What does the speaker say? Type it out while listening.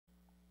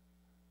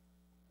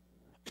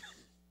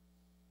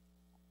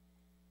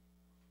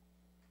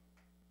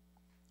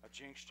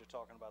jinxed you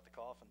talking about the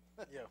coffin.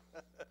 Yeah.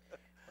 Okay,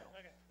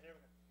 there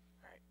we go.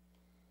 All right.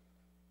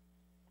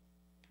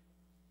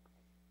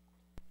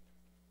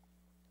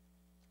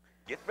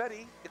 Get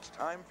ready. It's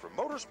time for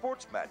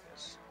Motorsports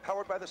Madness,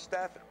 powered by the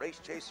staff at Race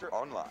Chaser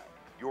Online.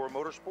 Your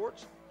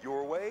motorsports,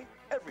 your way,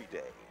 every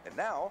day. And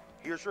now,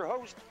 here's your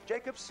host,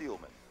 Jacob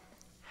Seelman.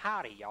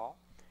 Howdy, y'all,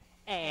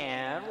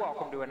 and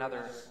welcome to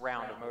another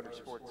round of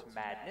Motorsports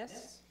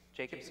Madness.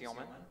 Jacob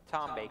Seelman,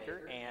 Tom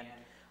Baker, and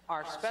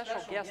our special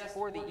guest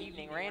for the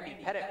evening, Randy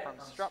Pettitt from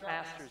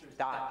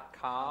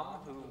strutmasters.com,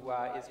 who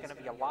is going to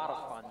be a lot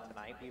of fun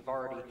tonight. We've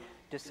already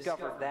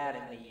discovered that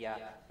in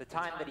the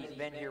time that he's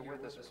been here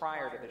with us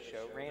prior to the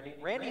show.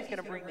 Randy's going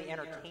to bring the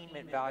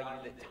entertainment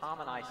value that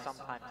Tom and I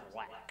sometimes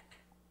lack.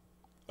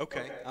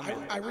 Okay.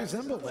 I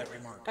resemble that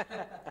remark.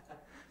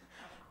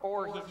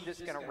 Or he's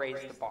just going to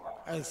raise the bar.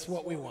 That's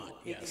what we want.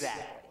 Yes.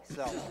 Exactly.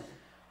 So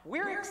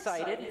we're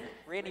excited.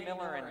 Randy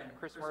Miller and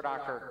Chris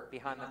Murdoch are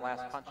behind the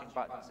glass punching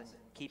buttons and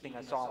keeping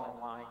us all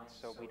in line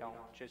so we don't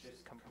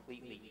just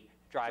completely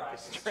drive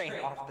this train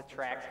off the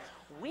tracks.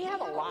 We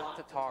have a lot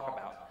to talk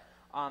about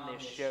on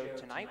this show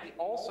tonight. We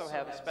also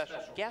have a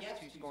special guest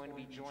who's going to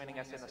be joining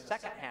us in the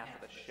second half of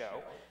the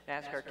show,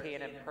 NASCAR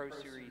K&N Pro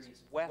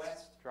Series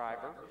West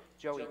driver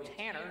Joey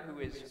Tanner,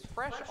 who is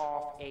fresh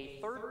off a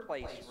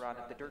third-place run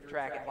at the dirt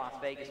track at Las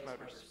Vegas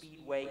Motor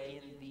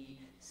Speedway in the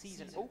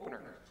season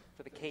opener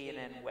for the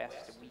K&N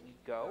West a week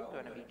ago.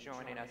 Going to be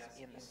joining us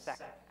in the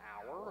second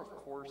hour. Of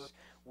course,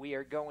 we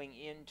are going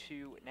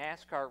into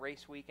NASCAR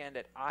race weekend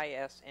at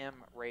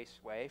ISM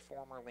Raceway,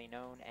 formerly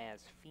known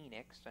as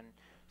Phoenix, and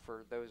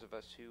for those of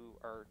us who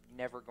are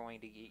never going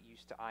to get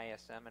used to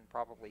ISM and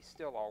probably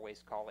still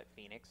always call it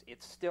Phoenix,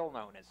 it's still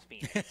known as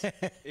Phoenix.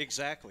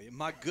 Exactly.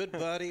 My good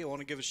buddy, I want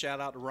to give a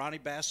shout-out to Ronnie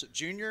Bassett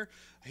Jr.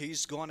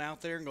 He's going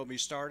out there and going to be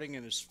starting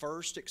in his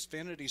first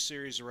Xfinity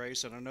Series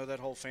race, and I know that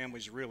whole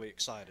family's really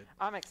excited.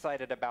 I'm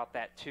excited about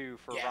that, too,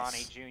 for Yes,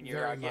 Ronnie Jr.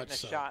 very Getting much a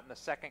so. shot in the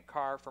second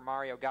car for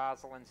Mario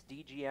Gosselin's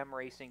DGM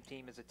Racing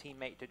team as a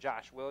teammate to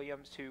Josh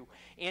Williams, who,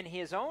 in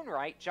his own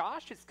right,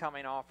 Josh is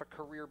coming off a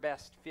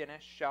career-best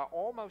finish,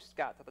 almost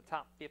got to the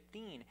top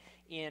 15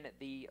 in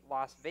the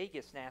Las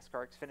Vegas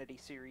NASCAR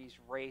Xfinity Series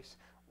race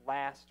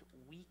last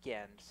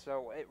weekend.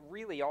 So it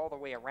really all the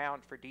way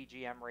around for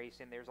DGM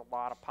Racing, there's a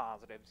lot of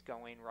positives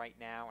going right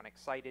now, and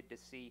excited to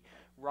see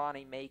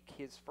Ronnie make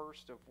his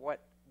first of what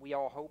we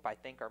all hope, I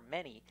think, are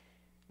many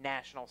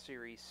National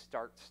Series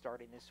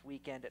starting this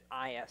weekend at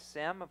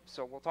ISM.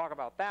 So we'll talk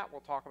about that.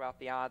 We'll talk about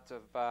the odds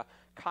of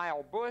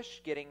Kyle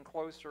Busch getting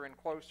closer and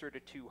closer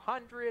to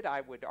 200. I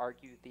would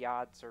argue the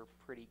odds are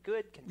pretty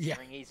good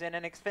considering he's in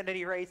an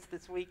Xfinity race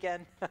this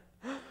weekend.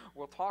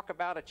 We'll talk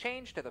about a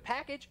change to the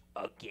package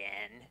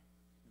again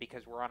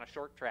because we're on a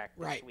short track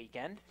this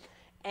weekend.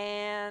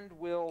 And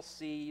we'll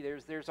see,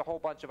 there's a whole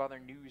bunch of other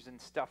news and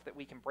stuff that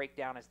we can break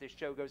down as this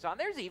show goes on.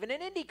 There's even an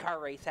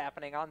IndyCar race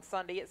happening on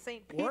Sunday at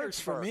St. Petersburg.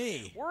 Works for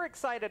me. We're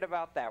excited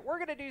about that. We're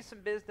going to do some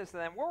business,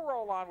 and then we'll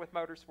roll on with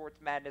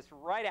Motorsports Madness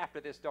right after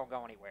this. Don't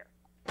go anywhere.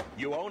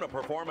 You own a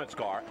performance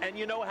car and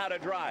you know how to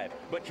drive,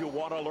 but you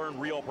want to learn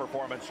real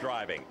performance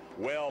driving.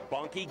 Well,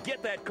 Bunky,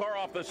 get that car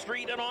off the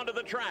street and onto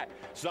the track.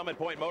 Summit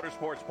Point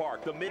Motorsports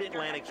Park, the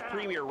Mid-Atlantic's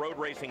premier road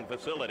racing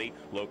facility,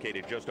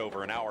 located just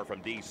over an hour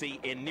from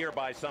D.C. in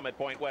nearby Summit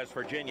Point, West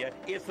Virginia,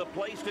 is the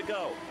place to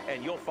go.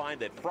 And you'll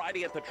find that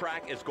Friday at the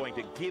track is going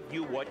to give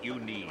you what you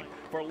need.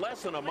 For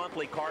less than a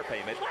monthly car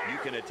payment, you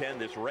can attend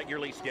this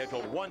regularly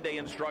scheduled one-day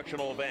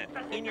instructional event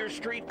in your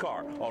street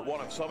car on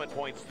one of Summit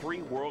Point's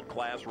 3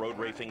 world-class road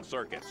racing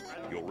circuits.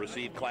 You'll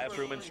receive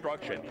classroom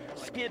instruction,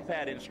 skid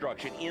pad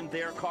instruction in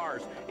their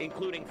cars,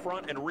 including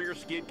front and rear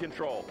skid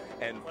control,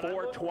 and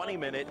 4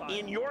 20-minute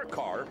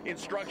in-your-car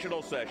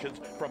instructional sessions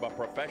from a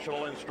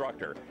professional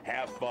instructor.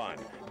 Have fun,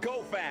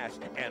 go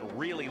fast, and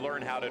really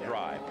learn how to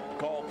drive.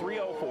 Call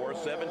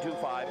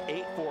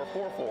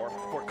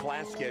 304-725-8444 for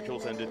class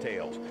schedules and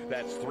details.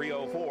 That's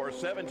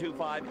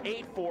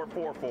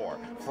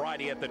 304-725-8444.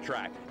 Friday at the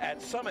track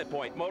at Summit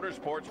Point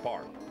Motorsports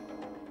Park.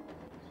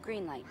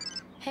 Green light.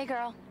 Hey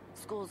girl,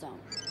 school zone.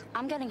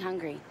 I'm getting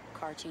hungry.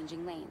 Car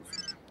changing lanes.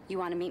 You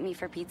want to meet me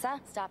for pizza?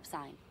 Stop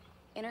sign.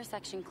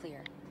 Intersection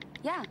clear.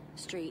 Yeah,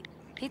 street.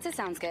 Pizza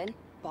sounds good.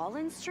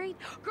 Ballin Street?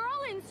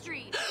 Girlin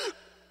Street!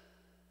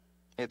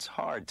 It's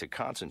hard to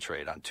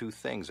concentrate on 2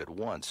 things at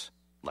once,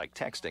 like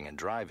texting and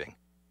driving.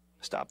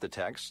 Stop the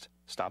text,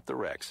 stop the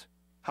wrecks.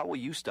 How will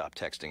you stop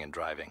texting and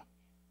driving?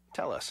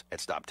 Tell us at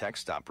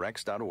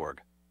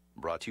stoptextstoprex.org.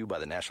 Brought to you by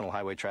the National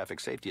Highway Traffic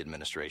Safety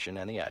Administration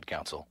and the Ad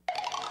Council.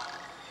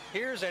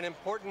 Here's an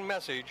important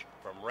message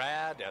from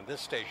RAD and this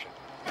station.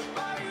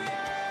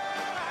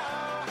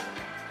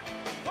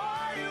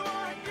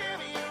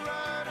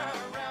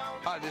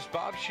 Hi, this is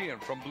Bob Sheehan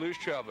from Blues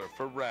Traveler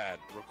for RAD,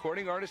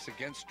 recording artists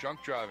against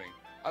drunk driving.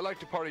 I like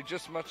to party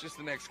just as much as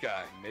the next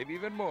guy, maybe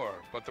even more.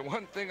 But the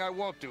one thing I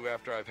won't do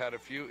after I've had a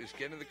few is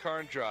get in the car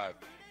and drive.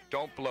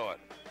 Don't blow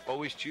it.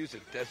 Always choose a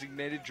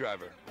designated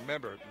driver.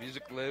 Remember,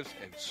 music lives,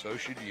 and so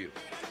should you.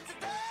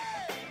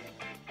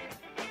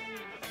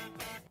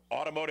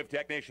 Automotive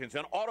technicians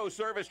and auto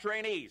service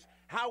trainees,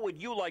 How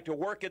would you like to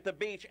work at the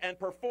beach and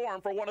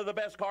perform for one of the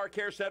best car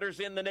care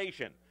centers in the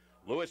nation?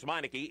 Louis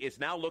Meineke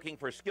is now looking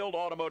for skilled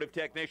automotive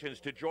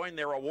technicians to join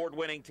their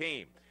award-winning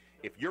team.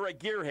 If you're a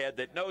gearhead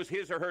that knows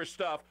his or her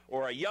stuff,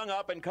 or a young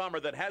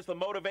up-and-comer that has the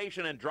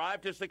motivation and drive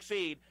to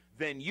succeed,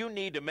 then you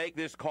need to make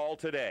this call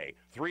today.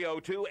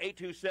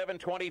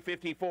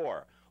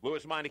 302-827-2054.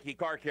 Louis Meineke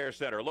Car Care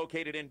Center,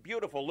 located in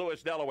beautiful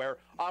Lewis, Delaware,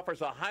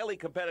 offers a highly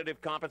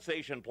competitive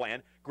compensation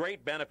plan,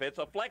 great benefits,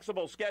 a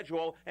flexible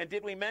schedule, and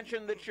did we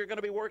mention that you're going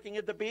to be working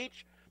at the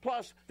beach?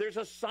 Plus, there's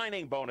a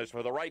signing bonus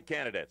for the right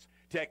candidates.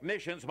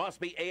 Technicians must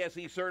be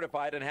ASE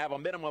certified and have a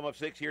minimum of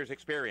 6 years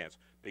experience.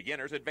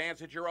 Beginners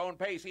advance at your own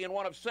pace in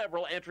one of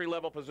several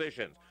entry-level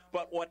positions.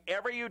 But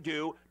whatever you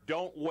do,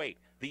 don't wait.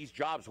 These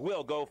jobs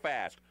will go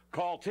fast.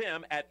 Call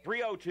Tim at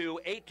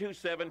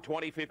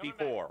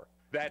 302-827-2054.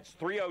 That's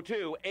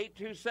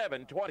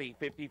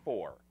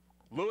 302-827-2054.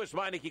 Louis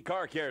Meineke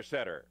Car Care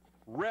Center.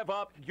 Rev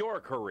up your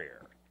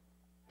career.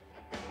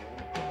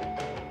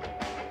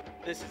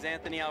 This is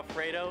Anthony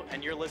Alfredo,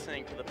 and you're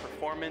listening to the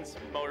Performance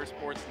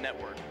Motorsports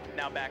Network.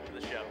 Now back to the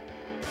show.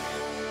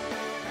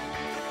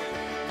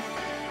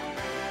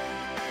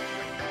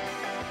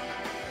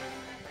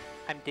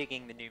 I'm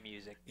digging the new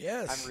music.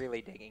 Yes. I'm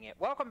really digging it.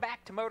 Welcome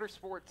back to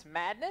Motorsports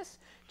Madness.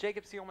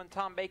 Jacob Seelman,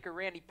 Tom Baker,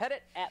 Randy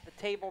Pettitt at the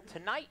table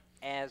tonight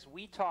as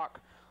we talk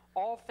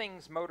all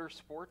things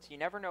motorsports. You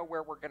never know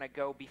where we're going to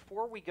go.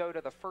 Before we go to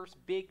the first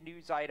big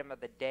news item of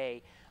the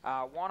day,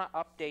 I want to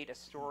update a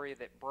story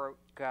that broke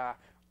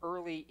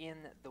early in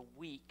the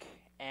week,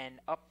 and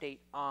update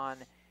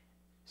on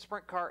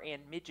sprint car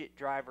and midget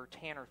driver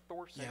Tanner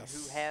Thorson,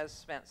 who has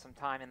spent some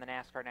time in the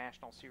NASCAR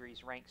National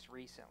Series ranks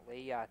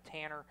recently.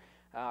 Tanner,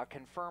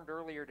 confirmed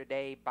earlier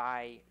today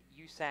by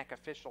USAC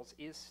officials,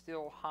 is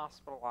still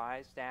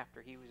hospitalized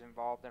after he was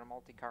involved in a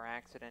multi-car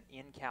accident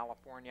in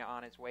California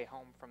on his way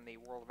home from the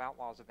World of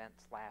Outlaws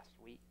events last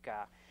week.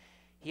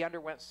 He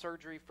underwent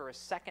surgery for a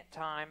second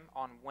time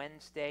on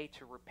Wednesday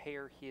to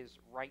repair his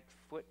right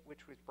foot,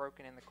 which was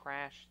broken in the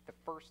crash. The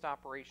first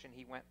operation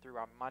he went through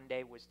on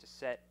Monday was to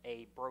set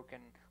a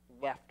broken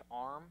left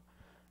arm.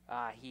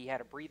 He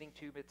had a breathing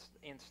tube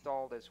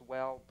installed as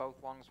well.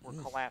 Both lungs were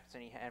collapsed,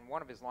 and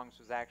one of his lungs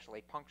was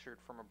actually punctured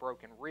from a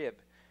broken rib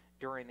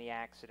during the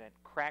accident.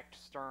 Cracked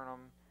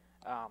sternum,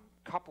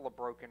 couple of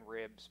broken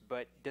ribs.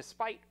 But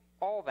despite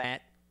all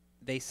that,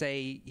 they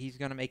say he's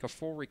going to make a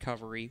full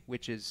recovery,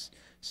 which is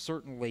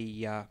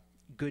certainly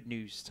good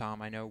news,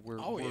 Tom. I know we're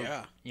for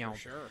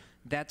sure.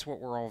 That's what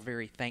we're all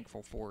very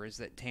thankful for, is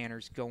that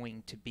Tanner's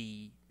going to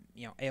be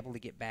able to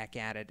get back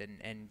at it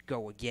and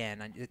go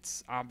again. And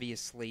it's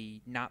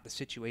obviously not the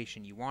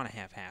situation you want to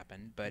have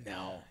happen, but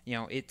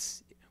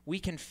we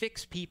can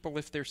fix people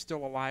if they're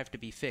still alive to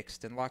be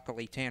fixed, and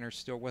luckily Tanner's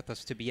still with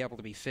us to be able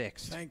to be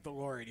fixed. Thank the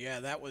Lord. Yeah,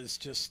 that was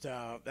just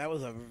that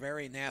was a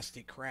very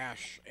nasty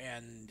crash,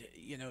 and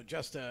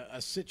just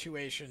a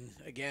situation.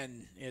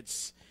 Again,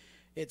 it's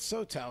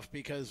so tough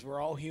because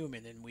we're all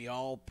human and we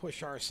all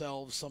push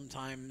ourselves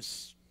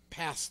sometimes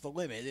past the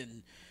limit,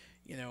 and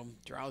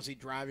drowsy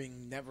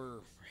driving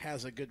never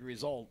has a good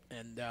result,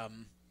 and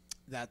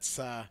that's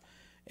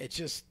it's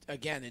just,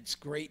 again, it's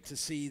great to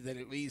see that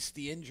at least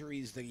the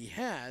injuries that he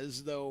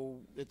has, though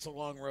it's a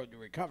long road to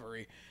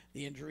recovery,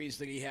 the injuries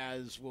that he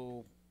has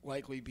will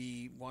likely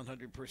be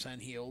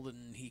 100% healed,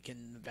 and he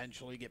can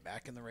eventually get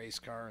back in the race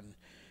car. And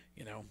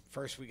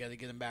first we got to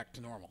get him back to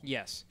normal.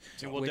 Yes,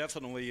 so we'll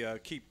definitely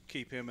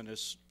keep him and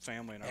his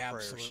family in our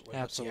prayers.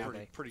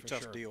 Absolutely, pretty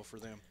tough deal for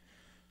them.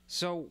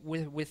 So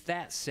with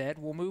that said,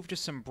 we'll move to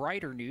some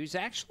brighter news.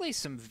 Actually,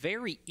 some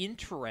very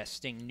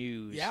interesting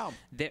news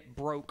that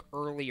broke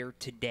earlier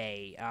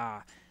today.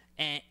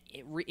 And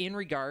in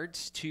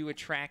regards to a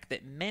track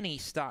that many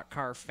stock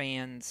car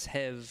fans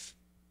have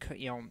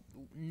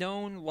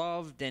known,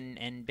 loved,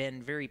 and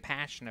been very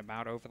passionate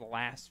about over the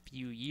last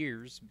few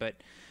years, but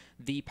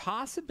the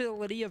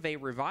possibility of a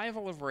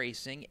revival of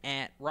racing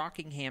at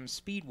Rockingham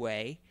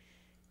Speedway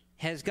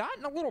has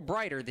gotten a little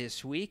brighter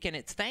this week, and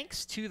it's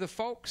thanks to the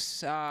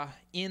folks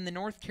in the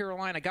North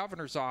Carolina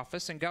governor's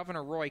office and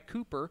Governor Roy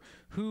Cooper,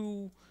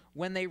 who,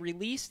 when they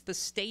released the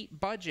state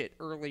budget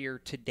earlier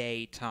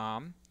today,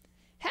 Tom,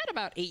 had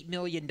about $8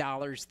 million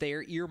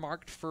there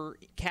earmarked for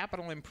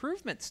capital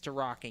improvements to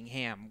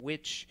Rockingham,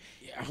 which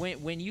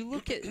when you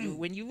look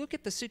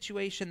at the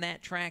situation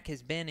that track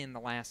has been in the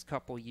last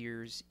couple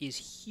years,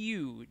 is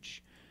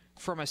huge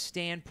from a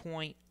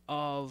standpoint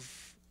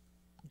of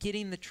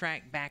getting the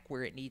track back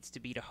where it needs to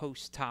be to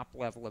host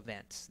top-level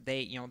events.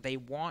 They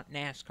want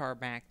NASCAR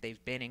back.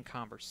 They've been in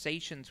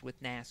conversations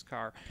with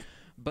NASCAR,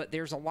 but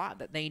there's a lot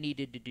that they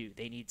needed to do.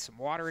 They need some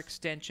water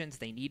extensions.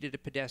 They needed a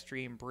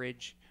pedestrian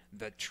bridge.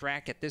 The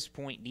track at this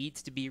point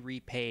needs to be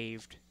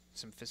repaved.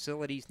 Some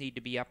facilities need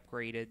to be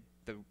upgraded.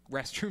 the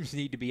restrooms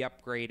need to be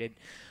upgraded.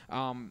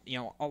 You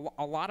know,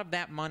 a lot of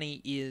that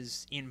money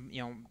is in,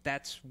 you know,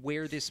 that's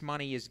where this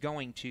money is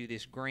going to,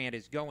 this grant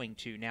is going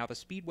to. Now, the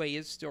Speedway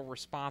is still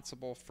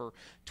responsible for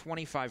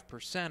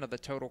 25% of the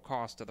total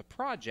cost of the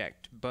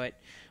project, but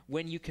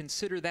when you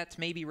consider that's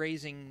maybe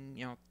raising,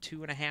 you know,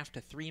 $2.5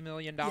 to $3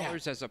 million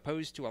as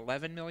opposed to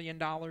 $11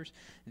 million,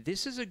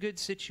 this is a good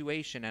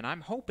situation, and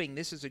I'm hoping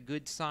this is a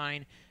good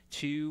sign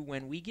to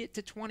when we get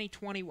to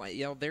 2021.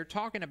 You know, they're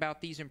talking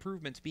about these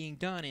improvements being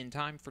done in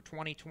time for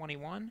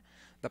 2021.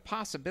 The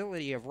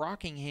possibility of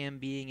Rockingham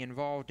being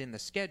involved in the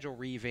schedule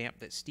revamp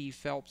that Steve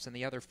Phelps and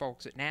the other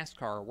folks at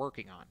NASCAR are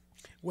working on.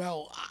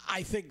 Well,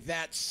 I think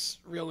that's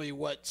really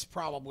what's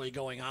probably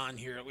going on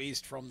here, at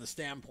least from the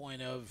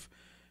standpoint of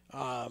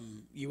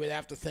you would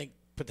have to think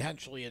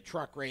potentially a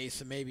truck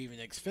race and maybe even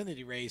an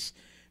Xfinity race.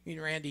 I mean,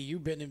 Randy,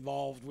 you've been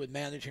involved with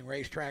managing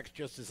racetracks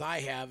just as I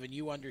have, and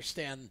you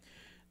understand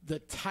the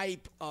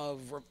type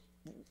of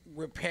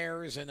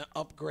repairs and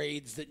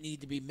upgrades that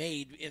need to be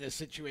made in a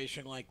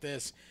situation like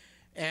this.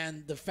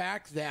 And the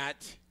fact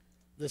that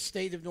the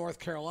state of North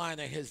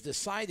Carolina has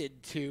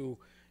decided to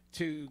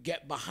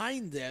get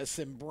behind this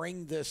and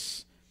bring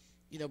this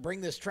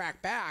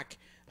track back,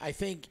 I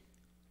think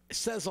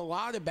says a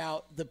lot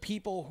about the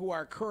people who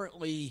are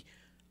currently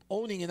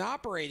owning and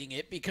operating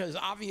it, because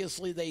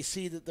obviously they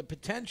see that the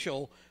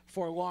potential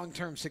for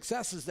long-term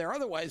success is there.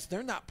 Otherwise,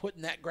 they're not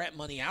putting that grant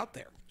money out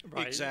there.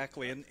 Right.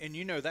 Exactly. And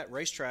you know, that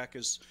racetrack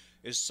is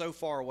so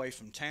far away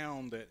from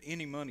town that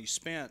any money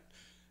spent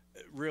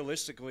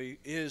realistically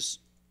is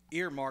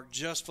earmarked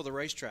just for the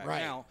racetrack. Right.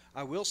 Now,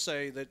 I will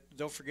say that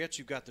don't forget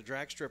you've got the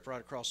drag strip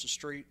right across the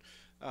street.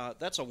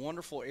 That's a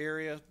wonderful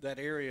area. That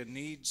area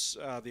needs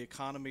the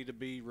economy to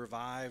be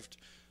revived.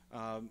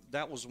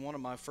 That was one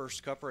of my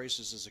first Cup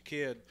races as a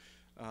kid.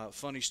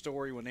 Funny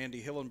story, when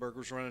Andy Hillenberg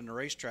was running the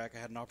racetrack, I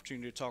had an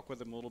opportunity to talk with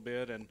him a little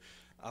bit, and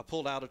I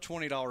pulled out a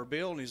 $20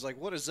 bill, and he's like,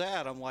 "What is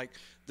that?" I'm like,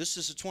 "This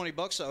is the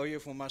 $20 I owe you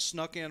from when I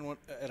snuck in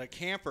at a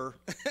camper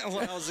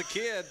when I was a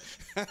kid."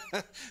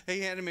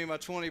 He handed me my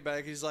 20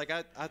 back. He's like,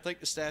 I think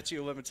the statute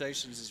of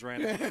limitations is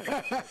ran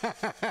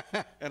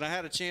out. And I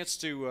had a chance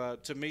to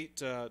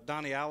meet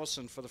Donnie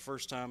Allison for the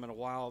first time in a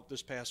while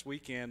this past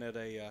weekend at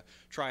a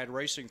Triad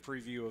Racing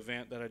preview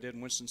event that I did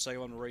in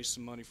Winston-Salem to raise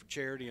some money for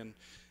charity.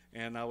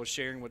 And I was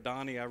sharing with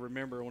Donnie, I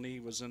remember when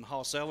he was in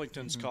Hoss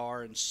Ellington's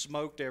car and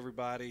smoked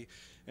everybody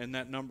in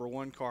that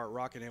 #1 car at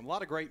Rockingham. A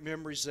lot of great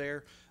memories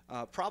there.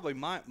 Probably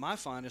my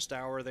finest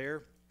hour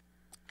there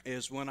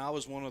is when I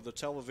was one of the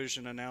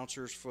television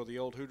announcers for the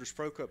old Hooters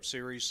Pro Cup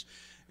Series,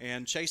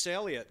 and Chase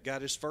Elliott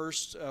got his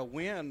first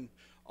win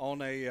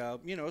on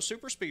a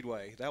super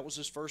speedway. That was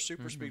his first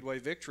super speedway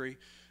victory,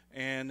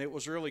 and it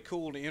was really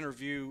cool to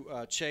interview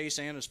Chase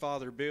and his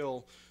father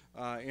Bill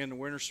in the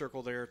winner's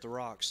circle there at the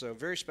Rock. So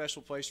very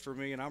special place for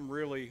me, and I'm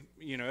really,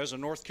 as a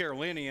North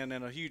Carolinian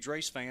and a huge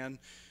race fan,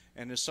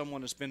 and as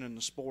someone that's been in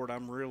the sport,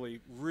 I'm really,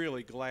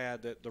 really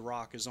glad that the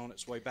Rock is on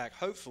its way back,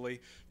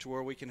 hopefully, to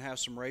where we can have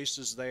some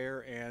races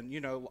there and,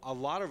 a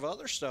lot of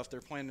other stuff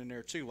they're planning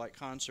there, too, like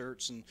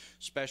concerts and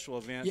special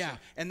events. Yeah.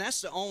 And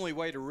that's the only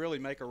way to really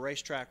make a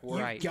racetrack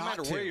work. Right. No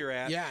matter where you're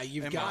at. Yeah,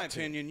 you've got to. In my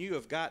opinion, you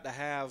have got to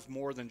have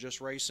more than just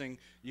racing.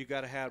 You've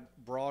got to have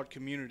broad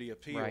community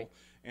appeal. Right.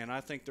 And I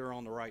think they're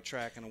on the right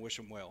track, and I wish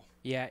them well.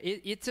 Yeah,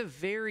 it's a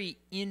very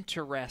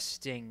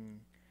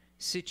interesting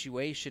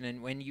situation,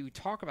 and when you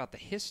talk about the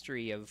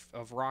history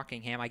of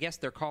Rockingham, I guess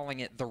they're calling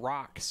it the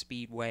Rock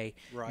Speedway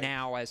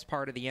now as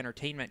part of the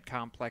entertainment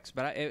complex.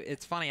 But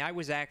it's funny, I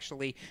was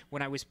actually,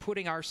 when I was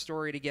putting our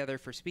story together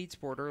for Speed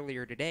Sport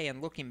earlier today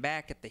and looking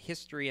back at the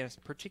history, and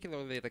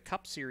particularly the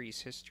Cup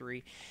Series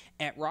history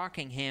at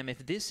Rockingham,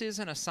 if this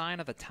isn't a sign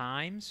of the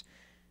times,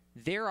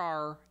 there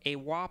are a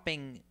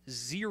whopping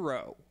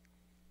 0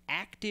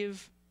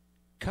 active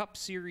Cup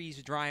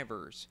Series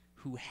drivers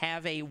who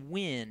have a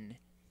win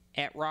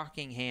at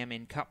Rockingham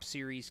in Cup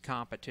Series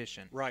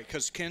competition. Right,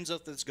 because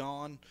Kenseth is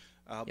gone.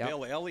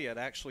 Bill Elliott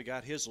actually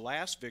got his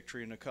last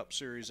victory in the Cup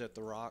Series at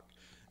the Rock.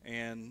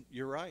 And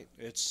you're right.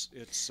 It's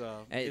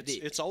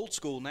old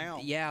school now.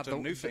 Yeah, to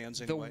new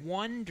fans anyway. The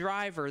one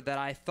driver that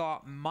I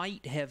thought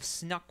might have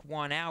snuck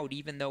one out,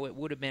 even though it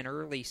would have been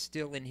early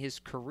still in his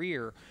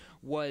career,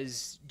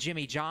 was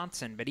Jimmy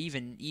Johnson. But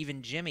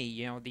even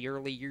Jimmy, the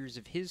early years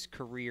of his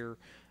career,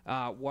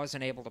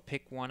 wasn't able to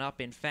pick one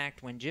up. In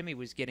fact, when Jimmy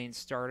was getting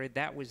started,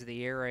 that was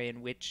the era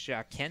in which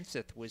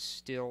Kenseth was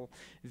still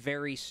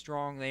very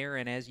strong there.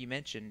 And as you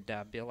mentioned,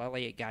 Bill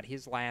Elliott got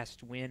his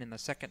last win in the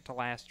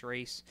second-to-last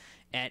race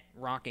at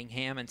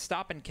Rockingham. And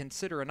stop and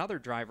consider another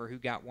driver who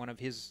got one of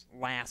his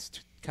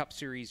last Cup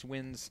Series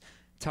wins,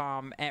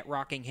 Tom, at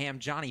Rockingham,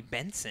 Johnny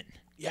Benson.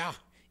 Yeah.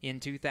 In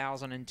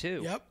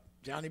 2002. Yep.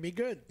 Johnny be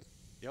good.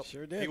 Yep,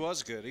 sure did. He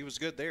was good. He was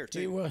good there too.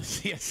 He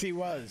was. Yes, he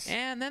was.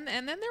 And then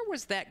there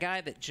was that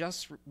guy that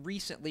just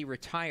recently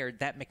retired,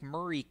 that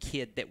McMurray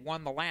kid that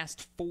won the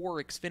last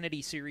 4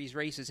 Xfinity Series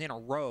races in a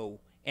row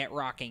at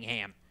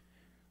Rockingham.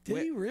 Did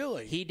he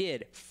really? He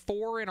did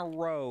 4 in a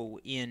row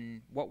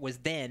in what was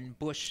then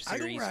Busch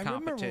Series competition. I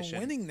remember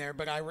winning there,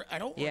 but I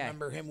don't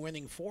remember him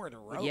winning 4 in a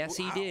row. Yes,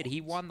 he did.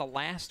 He won the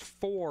last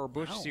 4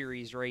 Busch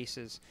Series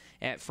races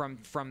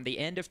from the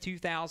end of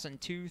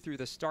 2002 through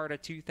the start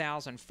of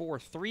 2004.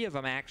 3 of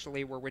them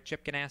actually were with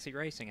Chip Ganassi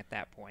Racing at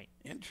that point.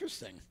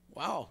 Interesting.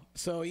 Wow.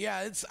 So,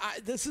 yeah,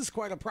 this is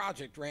quite a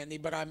project, Randy,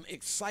 but I'm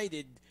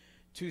excited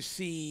to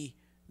see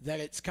that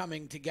it's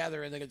coming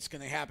together and that it's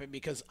going to happen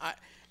because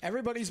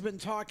everybody's been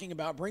talking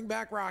about bring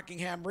back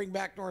Rockingham, bring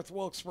back North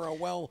Wilkesboro.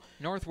 Well,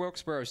 North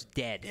Wilkesboro's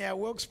dead. Yeah,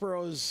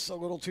 Wilkesboro's a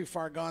little too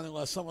far gone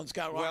unless someone's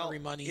got lottery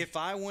money. If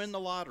I win the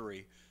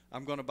lottery,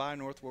 I'm going to buy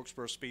North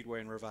Wilkesboro Speedway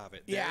and revive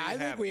it. Yeah, I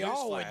think we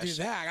all would do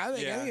that. I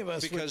think any of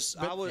us would. Because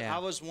I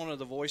was one of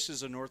the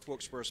voices of North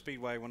Wilkesboro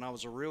Speedway when I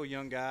was a real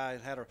young guy,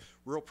 had a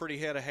real pretty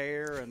head of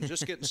hair, and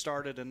just getting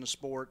started in the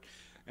sport.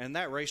 And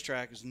that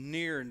racetrack is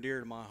near and dear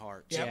to my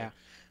heart. Yep. So,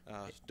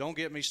 don't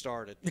get me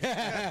started.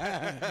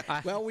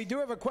 Well, we do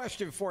have a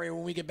question for you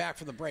when we get back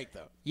from the break,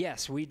 though.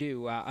 Yes, we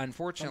do.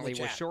 Unfortunately,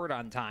 we're short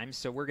on time,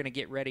 so we're going to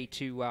get ready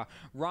to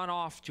run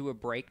off to a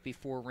break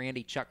before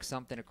Randy chucks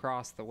something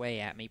across the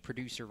way at me.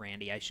 Producer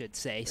Randy, I should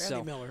say.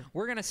 Randy Miller.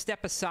 We're going to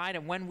step aside,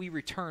 and when we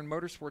return,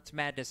 Motorsports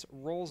Madness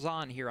rolls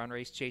on here on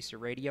Race Chaser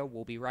Radio.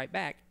 We'll be right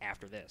back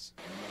after this.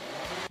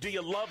 Do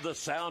you love the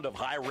sound of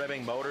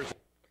high-revving motors?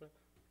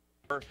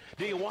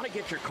 Do you want to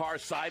get your car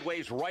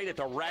sideways right at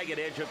the ragged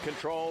edge of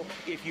control?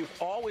 If you've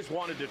always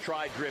wanted to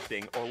try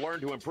drifting or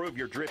learn to improve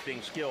your drifting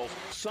skills,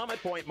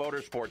 Summit Point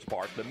Motorsports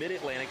Park, the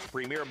Mid-Atlantic's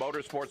premier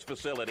motorsports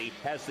facility,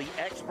 has the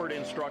expert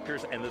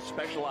instructors and the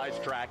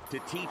specialized track to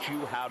teach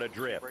you how to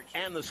drift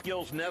and the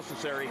skills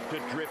necessary to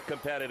drift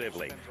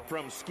competitively.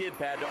 From skid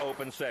pad to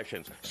open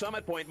sessions,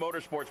 Summit Point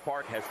Motorsports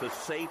Park has the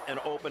safe and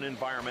open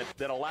environment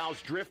that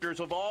allows drifters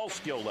of all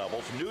skill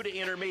levels, new to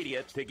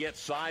intermediate, to get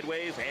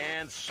sideways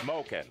and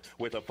smoking.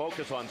 With a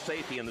focus on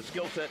safety and the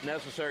skill set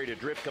necessary to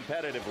drift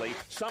competitively,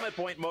 Summit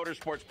Point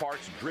Motorsports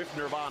Park's Drift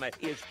Nirvana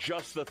is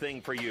just the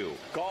thing for you.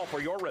 Call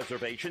for your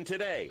reservation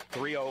today,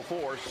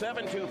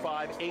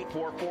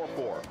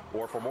 304-725-8444.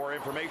 Or for more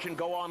information,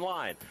 go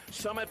online,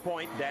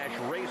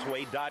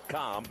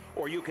 summitpoint-raceway.com,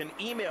 or you can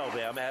email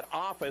them at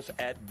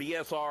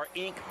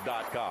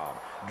office@bsrinc.com.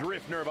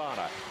 Drift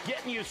Nirvana,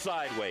 getting you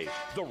sideways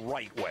the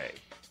right way.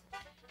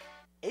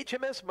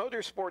 HMS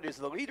Motorsport is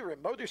the leader in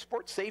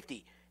motorsport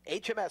safety.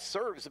 HMS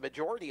serves the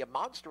majority of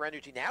Monster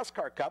Energy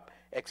NASCAR Cup,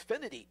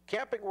 Xfinity,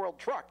 Camping World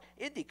Truck,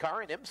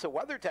 IndyCar, and IMSA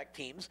WeatherTech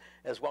teams,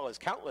 as well as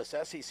countless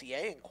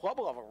SCCA and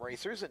club-level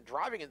racers and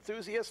driving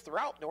enthusiasts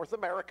throughout North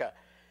America.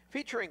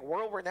 Featuring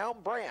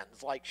world-renowned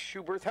brands like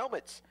Schuberth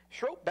helmets,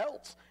 Schroep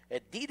belts,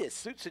 Adidas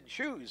suits and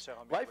shoes,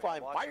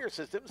 Lifeline fire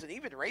systems, and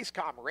even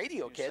Racecom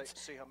radio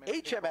kits,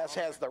 HMS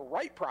has the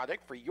right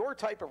product for your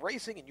type of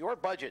racing and your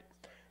budget.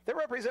 Their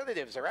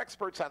representatives are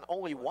experts on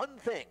only one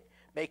thing: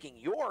 making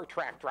your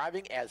track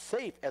driving as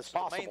safe as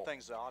possible. The main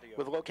thing's the audio.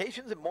 With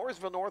locations in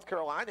Mooresville, North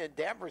Carolina, and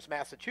Danvers,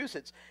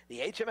 Massachusetts, the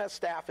HMS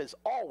staff is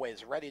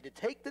always ready to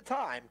take the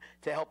time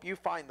to help you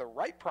find the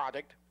right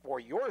product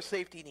for your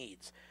safety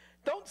needs.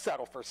 Don't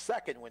settle for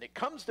second when it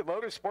comes to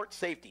motorsport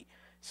safety.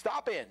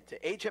 Stop in to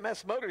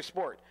HMS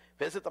Motorsport.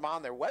 Visit them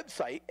on their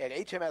website at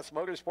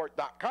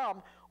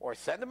hmsmotorsport.com or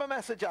send them a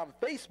message on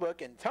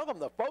Facebook and tell them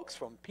the folks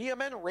from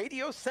PMN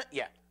Radio sent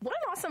you. What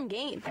an awesome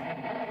game.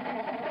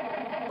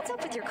 What's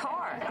up with your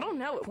car? I don't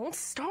know. It won't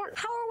start.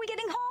 How are we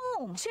getting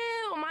home?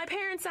 Chill. My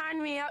parents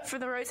signed me up for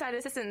the roadside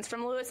assistance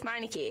from Lewis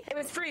Meineke. It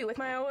was free with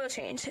my oil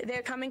change.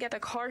 They'll come and get the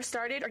car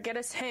started or get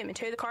us home and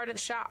tow the car to the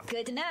shop.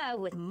 Good to know.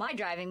 With my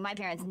driving, my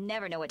parents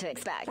never know what to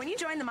expect. When you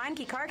join the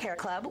Meineke Car Care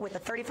Club with a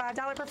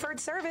 $35 preferred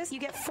service, you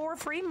get 4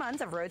 free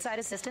months of roadside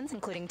assistance,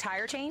 including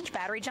tire change,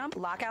 battery jump,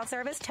 lockout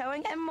service,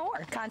 towing, and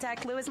more.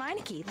 Contact Lewis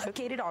Meineke,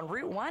 located on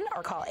Route 1,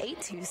 or call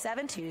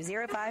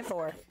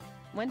 827-2054.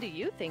 When do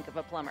you think of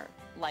a plumber?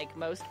 Like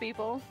most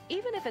people,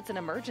 even if it's an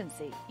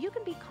emergency, you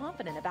can be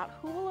confident about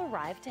who will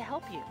arrive to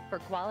help you. For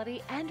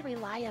quality and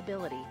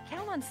reliability,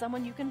 count on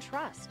someone you can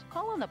trust.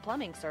 Call on the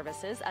plumbing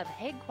services of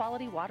Hague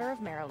Quality Water of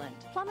Maryland.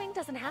 Plumbing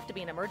doesn't have to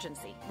be an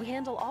emergency. We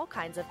handle all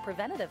kinds of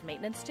preventative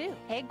maintenance too.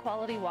 Hague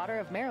Quality Water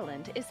of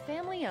Maryland is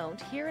family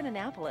owned here in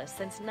Annapolis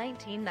since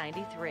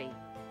 1993.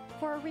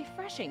 For a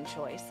refreshing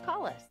choice,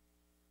 call us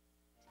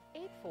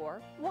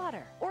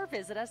 84-WATER or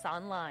visit us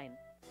online.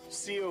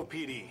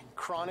 COPD,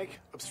 chronic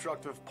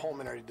obstructive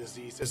pulmonary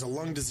disease, is a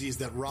lung disease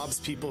that robs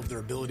people of their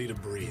ability to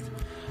breathe.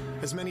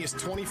 As many as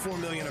 24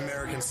 million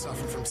Americans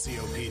suffer from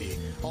COPD,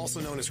 also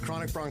known as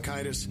chronic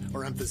bronchitis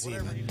or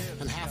emphysema,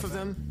 and half of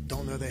them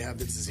don't know they have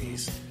the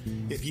disease.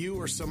 If you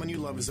or someone you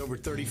love is over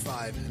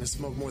 35 and has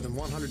smoked more than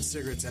 100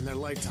 cigarettes in their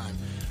lifetime,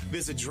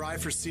 visit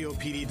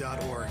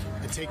driveforcopd.org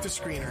and take the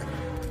screener,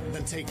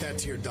 then take that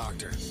to your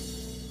doctor.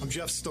 I'm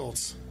Jeff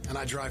Stoltz, and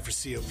I drive for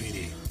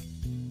COPD.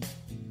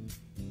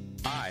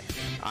 Hi,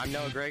 I'm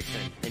Noah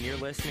Gregson, and you're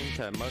listening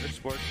to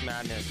Motorsports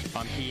Madness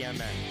on PMN,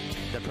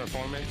 the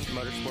Performance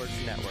Motorsports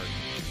Network.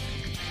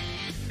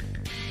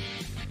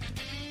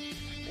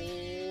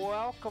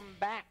 Welcome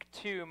back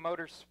to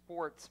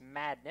Motorsports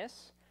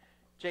Madness.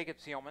 Jacob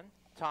Seelman,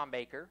 Tom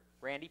Baker,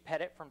 Randy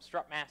Pettitt from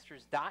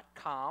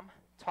strutmasters.com,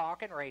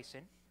 talking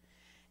racing.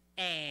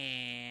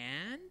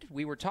 And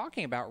we were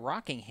talking about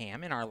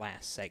Rockingham in our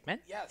last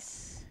segment.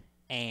 Yes.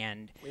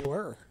 And we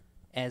were.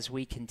 As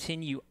we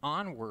continue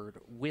onward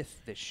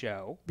with the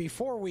show.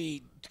 Before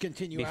we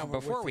continue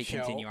onward with the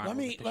show, let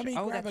me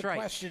grab a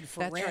question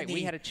for Randy. That's right.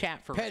 We had a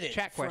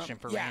chat question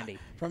for Randy.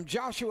 From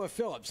Joshua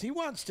Phillips. He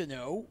wants to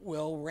know,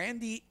 will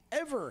Randy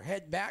ever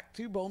head back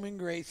to Bowman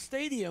Gray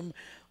Stadium?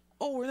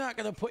 Oh, we're not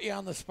going to put you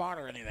on the spot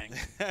or anything.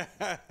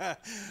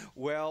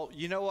 Well,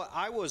 you know what?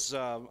 I was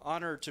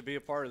honored to be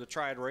a part of the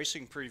Triad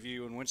Racing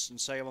Preview in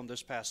Winston-Salem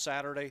this past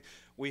Saturday.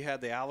 We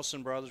had the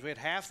Allison brothers. We had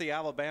half the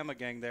Alabama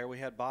gang there. We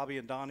had Bobby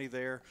and Donnie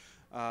there.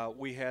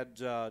 We had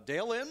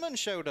Dale Inman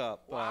showed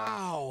up.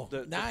 Wow,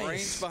 the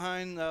brains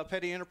behind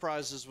Petty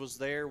Enterprises was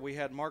there. We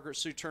had Margaret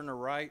Sue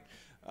Turner-Wright,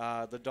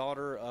 the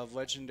daughter of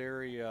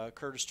legendary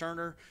Curtis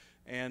Turner.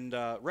 And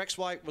Rex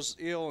White was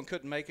ill and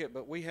couldn't make it,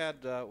 but we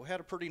had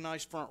a pretty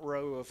nice front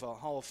row of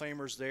Hall of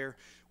Famers there.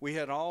 We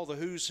had all the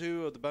who's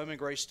who of the Bowman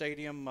Gray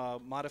Stadium,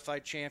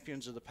 modified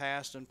champions of the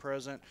past and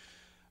present.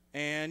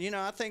 And,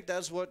 I think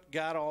that's what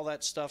got all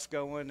that stuff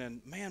going.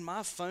 And, man,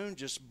 my phone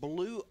just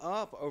blew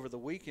up over the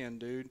weekend,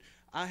 dude.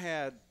 I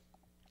had,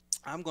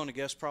 I'm going to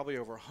guess, probably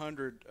over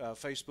 100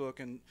 Facebook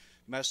and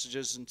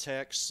messages and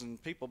texts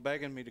and people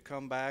begging me to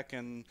come back.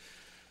 And,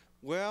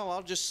 well,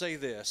 I'll just say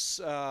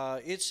this: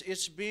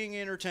 it's being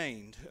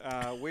entertained.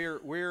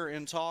 We're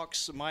in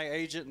talks. My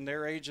agent and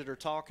their agent are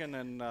talking,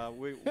 and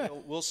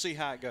we'll see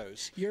how it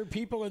goes. Your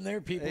people and their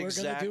people are going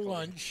to do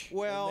lunch.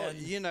 Well,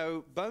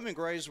 Bowman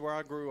Gray is where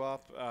I grew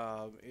up.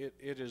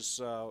 It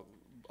is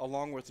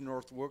along with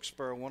North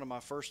Wilkesboro, one of my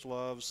first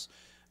loves,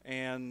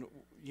 and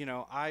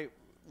I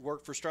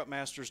work for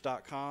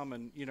strutmasters.com,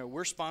 and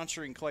we're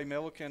sponsoring Clay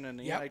Milliken and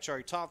the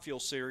NHRA Top Fuel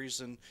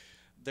Series, and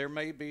there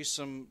may be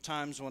some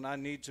times when I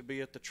need to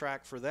be at the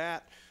track for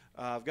that.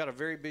 I've got a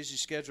very busy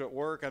schedule at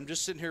work. I'm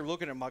just sitting here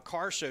looking at my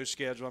car show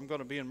schedule. I'm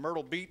going to be in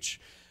Myrtle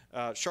Beach,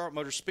 Charlotte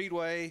Motor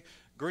Speedway,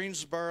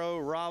 Greensboro,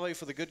 Raleigh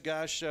for the Good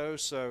Guys show.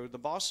 So the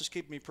boss is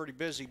keeping me pretty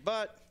busy.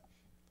 But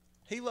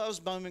he loves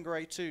Bowman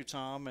Gray too,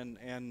 Tom.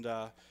 And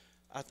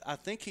I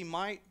think he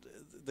might,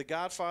 the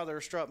godfather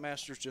of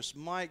Strutmasters, just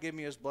might give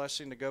me his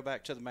blessing to go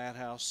back to the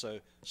Madhouse. So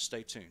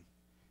stay tuned.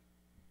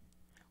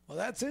 Well,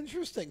 that's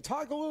interesting.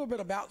 Talk a little bit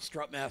about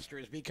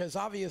Strutmasters, because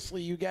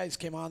obviously you guys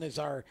came on as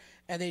our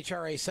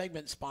NHRA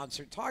segment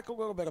sponsor. Talk a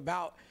little bit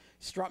about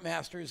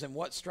Strutmasters and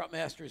what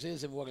Strutmasters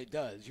is and what it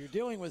does. You're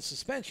dealing with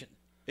suspension.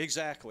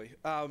 Exactly.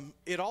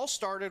 It all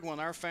started when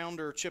our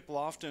founder, Chip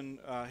Lofton,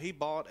 he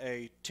bought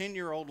a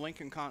 10-year-old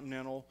Lincoln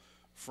Continental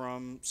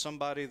from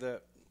somebody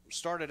that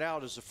started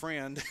out as a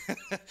friend.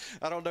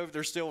 I don't know if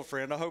they're still a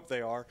friend. I hope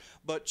they are.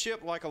 But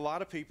Chip, like a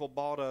lot of people,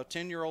 bought a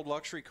 10-year-old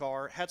luxury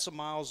car, had some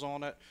miles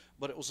on it,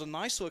 but it was a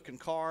nice-looking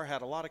car,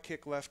 had a lot of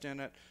kick left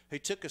in it. He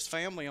took his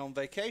family on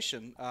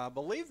vacation. I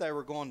believe they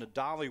were going to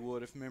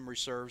Dollywood, if memory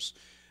serves,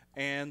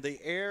 and the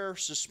air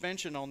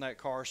suspension on that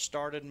car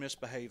started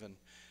misbehaving.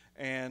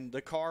 And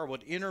the car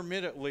would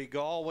intermittently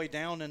go all the way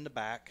down in the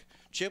back.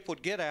 Chip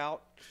would get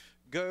out,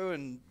 go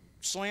and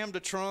slam the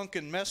trunk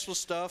and mess with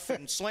stuff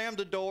and slam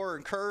the door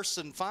and curse,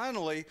 and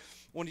finally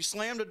when he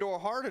slammed the door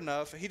hard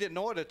enough, he didn't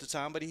know it at the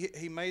time, but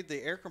he made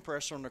the air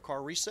compressor in the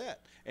car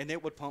reset, and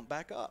it would pump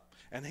back up,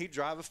 and he'd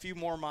drive a few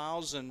more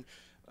miles and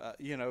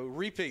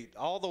repeat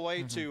all the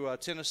way to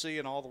Tennessee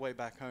and all the way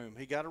back home.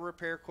 He got a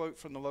repair quote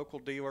from the local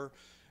dealer.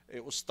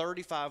 It was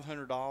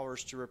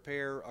 $3,500 to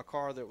repair a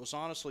car that was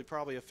honestly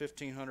probably a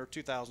 $1,500,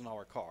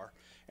 $2,000 car.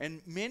 And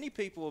many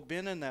people have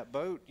been in that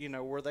boat,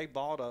 where they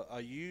bought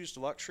a used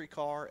luxury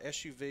car,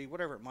 SUV,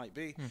 whatever it might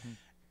be,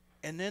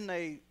 and then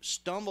they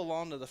stumble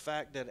onto the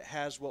fact that it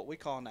has what we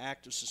call an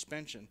active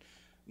suspension.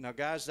 Now,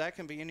 guys, that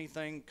can be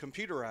anything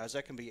computerized.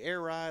 That can be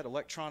air ride,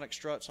 electronic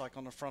struts like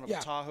on the front of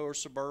a Tahoe or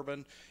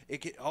Suburban.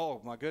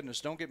 Oh, my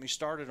goodness, don't get me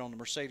started on the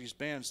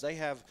Mercedes-Benz. They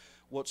have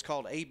what's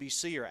called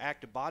ABC, or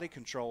active body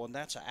control, and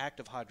that's an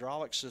active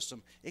hydraulic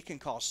system. It can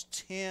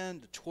cost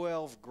 10 to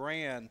 12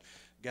 grand,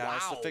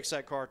 guys, to fix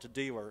that car at the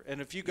dealer. And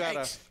if you got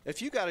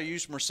a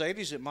used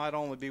Mercedes, it might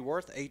only be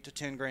worth 8 to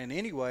 10 grand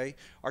anyway.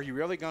 Are you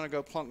really going to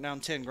go plunk down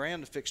 10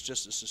 grand to fix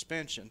just a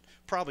suspension?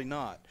 Probably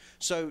not.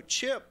 So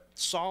Chip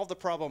solved the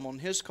problem on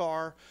his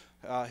car.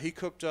 He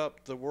cooked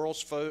up the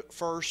world's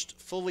first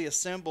fully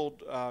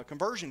assembled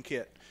conversion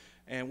kit,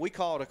 and we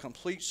call it a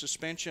complete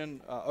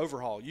suspension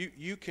overhaul.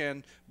 You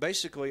can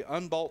basically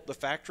unbolt the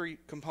factory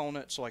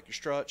components like your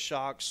struts,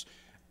 shocks,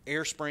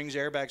 air springs,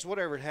 airbags,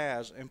 whatever it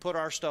has, and put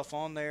our stuff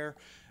on there.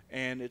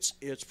 And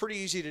it's pretty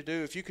easy to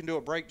do. If you can do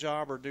a brake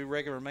job or do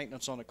regular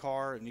maintenance on a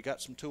car, and you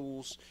got some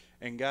tools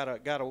and got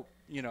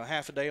a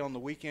half a day on the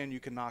weekend, you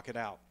can knock it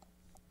out.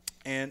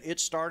 And it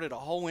started a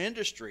whole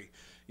industry.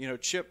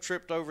 Chip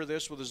tripped over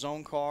this with his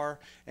own car.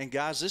 And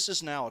guys, this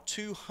is now a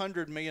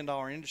 $200 million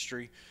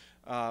industry.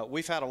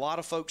 We've had a lot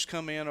of folks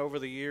come in over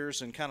the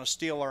years and kind of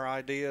steal our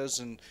ideas,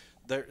 and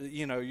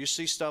you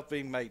see stuff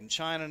being made in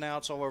China now.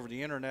 It's all over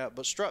the internet.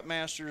 But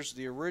Strutmasters,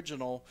 the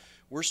original,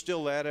 we're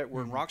still at it.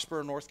 We're in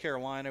Roxborough, North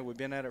Carolina. We've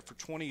been at it for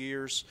 20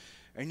 years.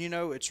 And,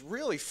 it's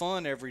really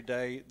fun every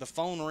day. The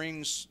phone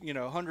rings,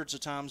 hundreds of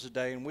times a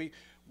day, and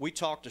we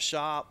talk to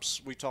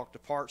shops, we talk to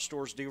parts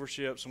stores,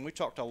 dealerships, and we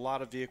talk to a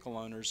lot of vehicle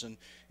owners. And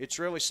it's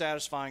really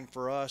satisfying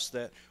for us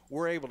that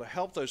we're able to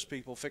help those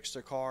people fix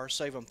their cars,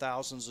 save them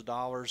thousands of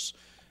dollars.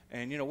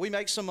 And, we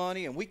make some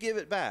money, and we give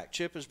it back.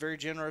 Chip is very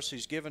generous.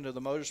 He's given to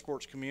the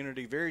motorsports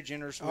community very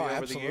generously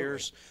over the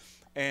years.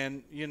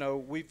 And,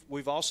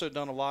 we've also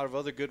done a lot of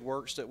other good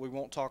works that we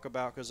won't talk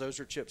about because those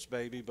are Chip's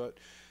baby. But,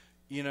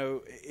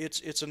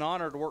 it's an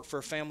honor to work for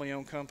a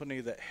family-owned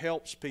company that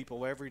helps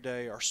people every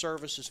day. Our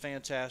service is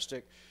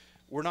fantastic.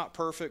 We're not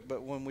perfect,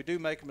 but when we do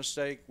make a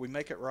mistake, we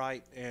make it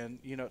right. And,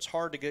 it's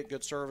hard to get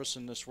good service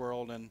in this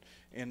world. And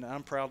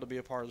I'm proud to be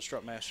a part of the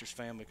Strut Masters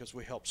family because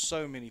we help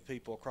so many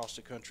people across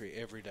the country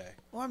every day.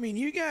 Well, I mean,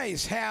 you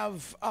guys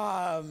have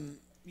a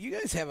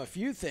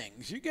few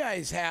things. You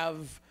guys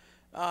have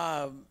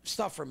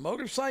stuff for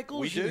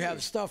motorcycles. We do. You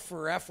have stuff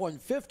for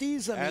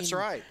F-150s. That's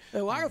right.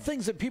 A lot of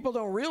things that people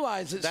don't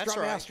realize that That's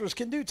Strut right. Masters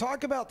can do.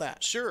 Talk about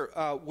that. Sure.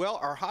 Well,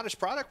 our hottest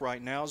product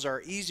right now is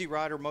our Easy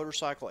Rider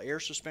motorcycle air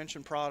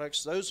suspension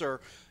products. Those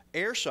are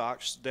air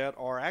shocks that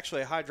are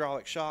actually a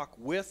hydraulic shock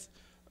with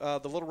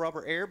the little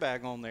rubber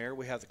airbag on there.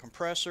 We have the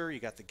compressor,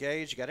 you got the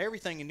gauge, you got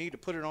everything you need to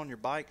put it on your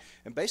bike.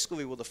 And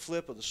basically with a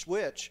flip of the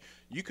switch,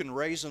 you can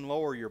raise and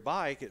lower your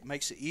bike. It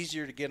makes it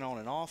easier to get on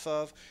and off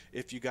of.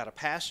 If you got a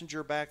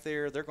passenger back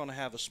there, they're going to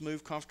have a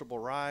smooth, comfortable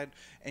ride.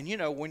 And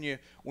when you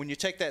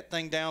take that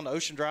thing down to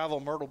Ocean Drive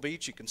on Myrtle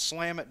Beach, you can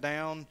slam it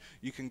down,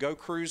 you can go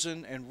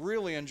cruising and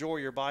really enjoy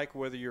your bike,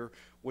 whether you're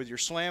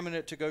slamming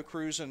it to go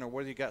cruising or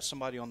whether you got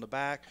somebody on the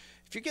back.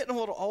 If you're getting a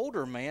little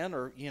older, man,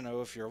 or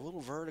if you're a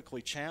little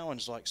vertically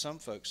challenged like some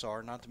folks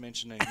are, not to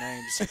mention any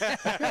names,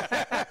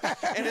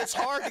 and it's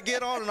hard to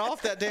get on and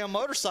off that damn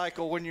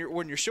motorcycle when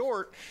you're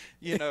short,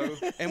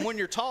 and when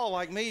you're tall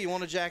like me, you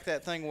want to jack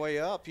that thing way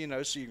up,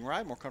 so you can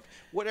ride more comfortable.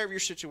 Whatever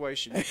your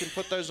situation, you can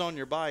put those on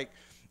your bike,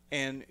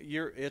 and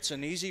it's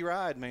an easy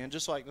ride, man,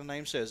 just like the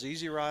name says,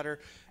 Easy Rider.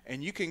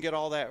 And you can get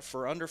all that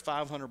for under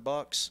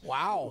 $500.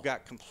 Wow. We've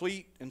got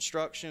complete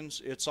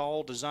instructions. It's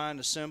all designed,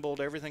 assembled.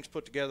 Everything's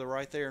put together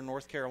right there in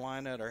North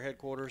Carolina at our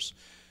headquarters.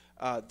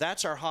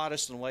 That's our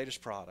hottest and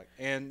latest product.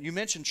 And you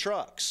mentioned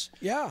trucks.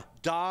 Yeah.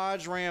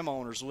 Dodge Ram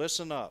owners,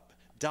 listen up.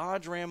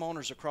 Dodge Ram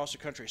owners across the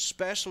country,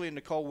 especially in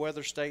the cold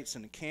weather states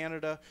and in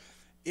Canada,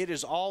 it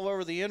is all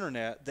over the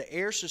internet. The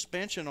air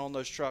suspension on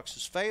those trucks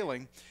is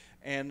failing.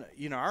 And,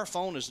 our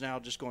phone is now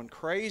just going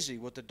crazy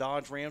with the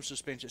Dodge Ram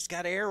suspension. It's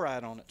got air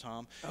ride on it,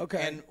 Tom.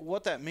 Okay. And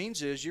what that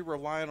means is you're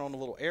relying on a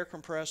little air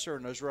compressor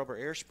and those rubber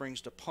air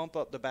springs to pump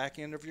up the back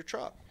end of your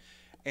truck.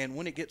 And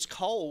when it gets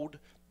cold,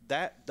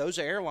 those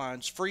air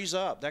lines freeze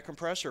up. That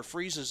compressor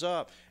freezes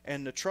up,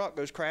 and the truck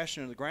goes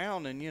crashing to the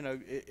ground, and,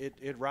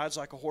 it rides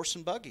like a horse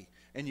and buggy.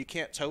 And you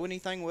can't tow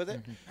anything with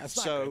it. Mm-hmm.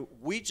 So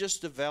we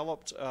just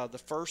developed the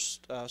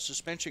first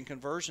suspension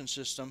conversion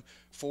system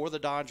for the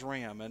Dodge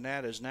Ram, and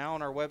that is now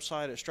on our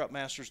website at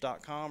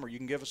strutmasters.com, or you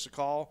can give us a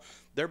call.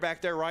 They're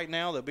back there right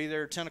now. They'll be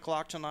there at 10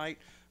 o'clock tonight.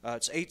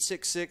 It's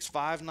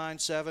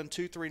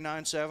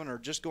 866-597-2397, or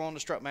just go on to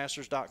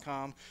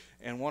strutmasters.com,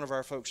 and one of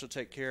our folks will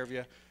take care of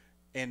you.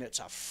 And it's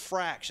a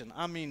fraction.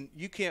 I mean,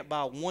 you can't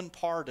buy one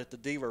part at the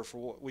dealer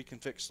for what we can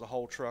fix the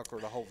whole truck or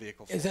the whole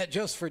vehicle for. Is that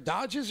just for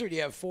Dodges, or do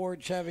you have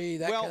Ford,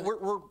 Chevy?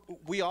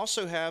 We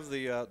also have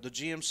the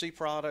GMC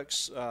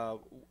products,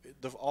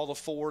 all the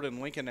Ford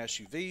and Lincoln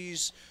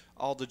SUVs,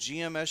 all the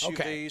GM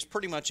SUVs,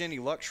 pretty much any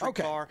luxury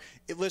car.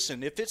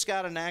 Listen, if it's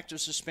got an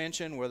active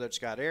suspension, whether it's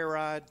got air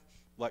ride,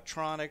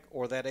 electronic,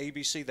 or that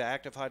ABC, the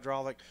active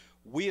hydraulic,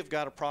 we have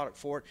got a product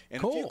for it.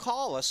 And if you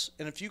call us,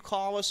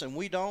 and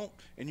we don't,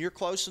 and you're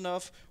close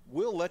enough,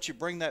 we'll let you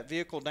bring that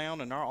vehicle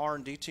down, and our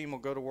R&D team will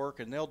go to work,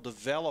 and they'll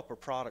develop a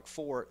product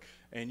for it,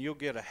 and you'll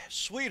get a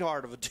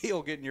sweetheart of a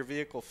deal getting your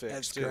vehicle fixed.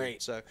 That's too.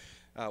 great. So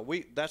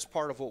that's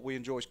part of what we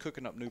enjoy, is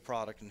cooking up new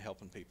product and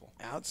helping people.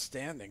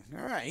 Outstanding.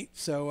 All right.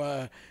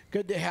 So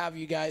good to have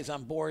you guys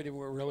on board, and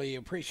we're really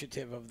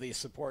appreciative of the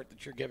support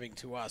that you're giving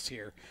to us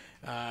here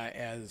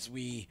as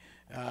we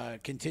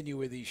continue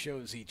with these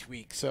shows each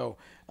week. So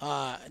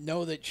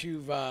know that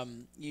you've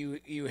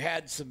you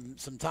had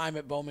some time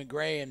at Bowman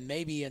Gray, and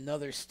maybe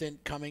another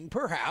stint coming.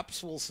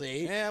 Perhaps, we'll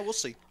see. Yeah, we'll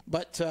see.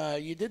 But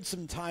you did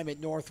some time at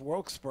North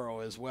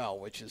Wilkesboro as well,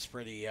 which is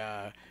pretty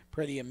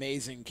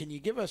amazing. Can you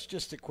give us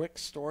just a quick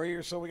story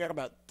or so? We got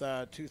about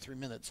 2-3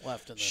 minutes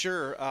left in the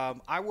Sure.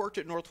 I worked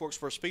at North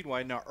Wilkesboro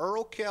Speedway. Now,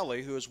 Earl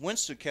Kelly, who is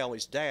Winston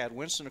Kelly's dad,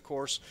 Winston, of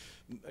course,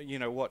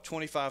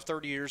 25,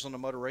 30 years on the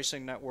Motor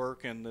Racing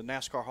Network and the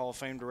NASCAR Hall of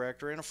Fame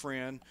director and a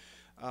friend.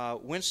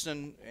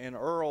 Winston and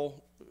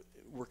Earl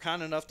were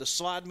kind enough to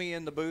slide me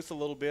in the booth a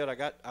little bit. I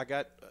got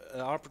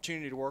an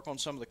opportunity to work on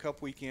some of the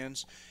Cup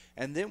weekends.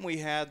 And then we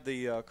had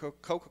the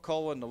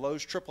Coca-Cola and the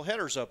Lowe's triple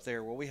headers up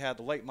there, where we had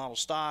the late model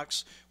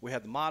stocks, we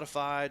had the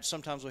modified,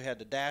 sometimes we had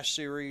the Dash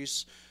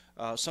Series,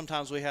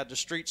 sometimes we had the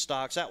street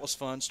stocks. That was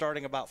fun,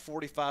 starting about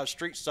 45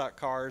 street stock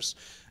cars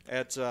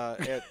at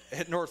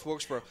North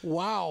Wilkesboro.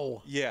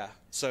 Wow. Yeah.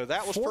 So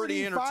that was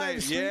pretty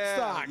entertaining.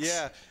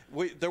 Yeah.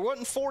 There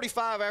wasn't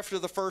 45 after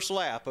the first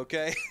lap,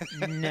 okay?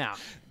 No.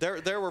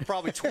 There were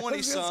probably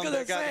 20-some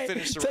that got to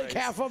finish the race. Take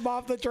half of them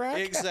off the track?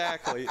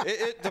 Exactly.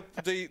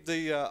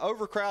 The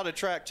overcrowded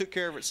track took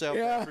care of itself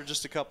after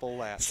just a couple of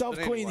laps.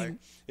 Self-cleaning. Anyway,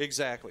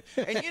 exactly.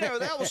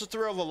 And, that was a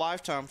thrill of a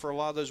lifetime for a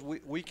lot of those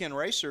weekend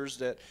racers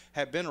that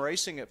have been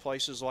racing at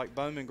places like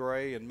Bowman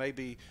Gray and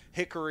maybe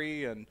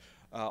Hickory and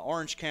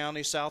Orange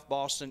County, South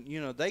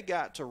Boston. They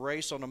got to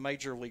race on a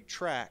major league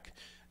track.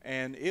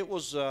 And it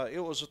was a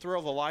thrill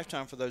of a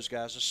lifetime for those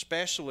guys,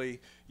 especially,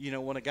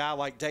 when a guy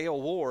like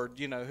Dale Ward,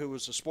 who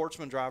was a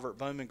sportsman driver at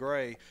Bowman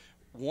Gray,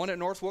 won at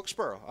North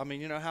Wilkesboro. I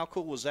mean, how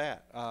cool was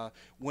that?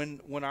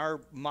 When our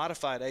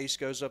modified ace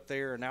goes up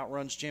there and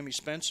outruns Jimmy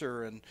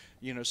Spencer and,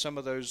 some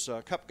of those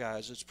Cup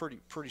guys, it's pretty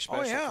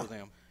special for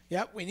them.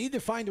 Yep, we need to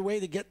find a way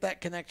to get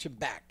that connection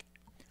back.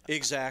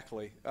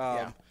 Exactly.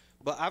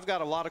 But I've got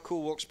a lot of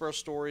cool Wilkesboro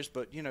stories,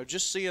 but,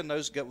 just seeing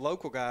those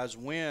local guys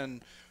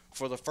win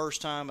for the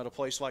first time at a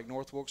place like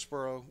North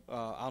Wilkesboro,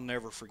 I'll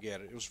never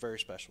forget it. It was very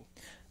special.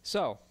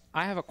 So,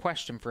 I have a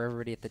question for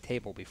everybody at the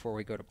table before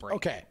we go to break.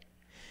 Okay.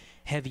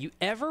 Have you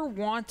ever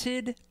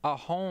wanted a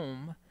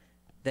home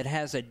that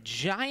has a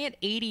giant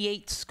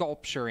 88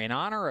 sculpture in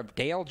honor of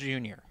Dale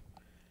Jr.?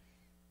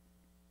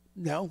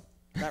 No,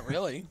 not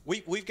really.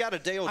 We've got a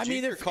Dale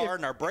Jr. car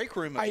in our break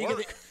room at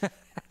work.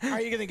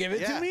 Are you going to give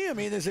it to me? I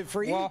mean, is it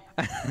free? Well,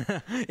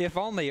 if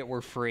only it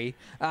were free.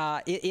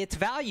 It's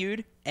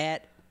valued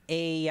at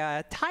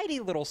a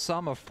tidy little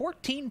sum of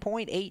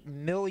 $14.8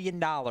 million.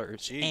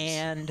 Jeez.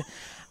 And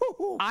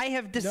I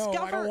have discovered.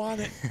 No, I don't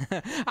want it.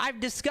 I've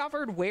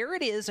discovered where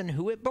it is and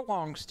who it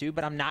belongs to,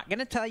 but I'm not going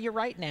to tell you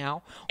right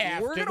now.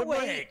 We're going to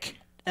wait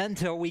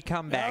until we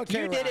come back.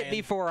 Okay, you did Ryan. it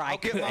before I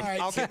could.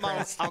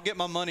 I'll get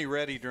my money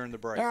ready during the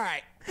break. All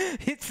right.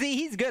 See,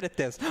 he's good at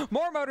this.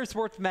 More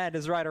Motorsports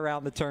Madness right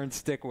around the turn.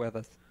 Stick with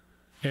us.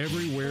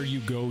 Everywhere you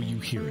go, you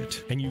hear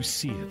it, and you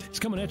see it. It's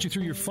coming at you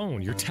through your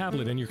phone, your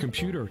tablet, and your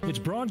computer. It's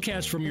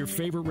broadcast from your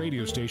favorite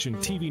radio station,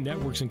 TV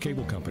networks, and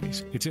cable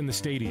companies. It's in the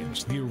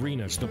stadiums, the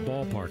arenas, the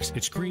ballparks.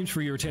 It screams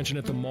for your attention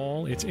at the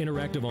mall. It's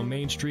interactive on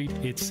Main Street.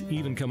 It's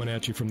even coming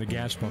at you from the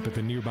gas pump at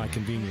the nearby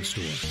convenience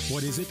store.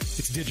 What is it?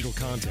 It's digital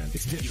content.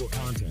 It's digital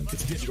content.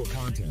 It's digital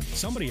content.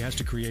 Somebody has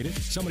to create it.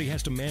 Somebody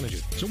has to manage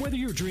it. So whether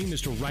your dream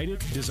is to write it,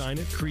 design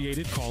it, create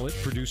it, call it,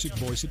 produce it,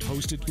 voice it,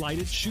 host it, light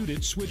it, shoot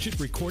it, switch it,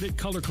 record it,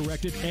 color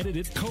correct it, edit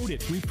it, code it,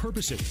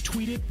 repurpose it,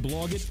 tweet it,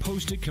 blog it,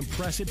 post it,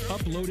 compress it,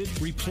 upload it,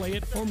 replay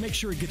it, or make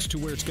sure it gets to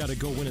where it's got to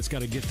go when it's got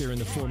to get there in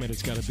the format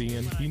it's got to be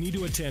in, you need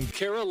to attend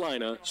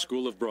Carolina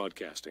School of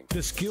Broadcasting.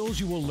 The skills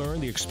you will learn,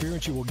 the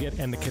experience you will get,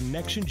 and the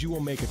connections you will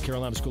make at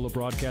Carolina School of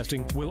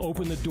Broadcasting will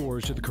open the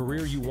doors to the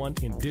career you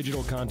want in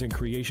digital content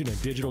creation and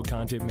digital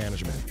content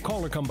management.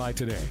 Call or come by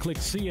today. Click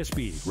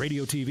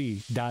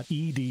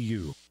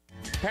csbradiotv.edu.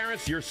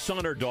 Parents, your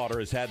son or daughter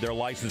has had their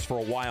license for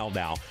a while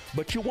now,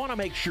 but you want to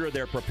make sure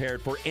they're prepared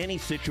for any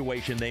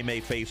situation they may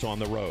face on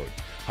the road.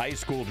 High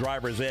school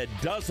driver's ed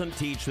doesn't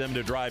teach them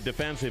to drive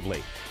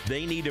defensively.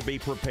 They need to be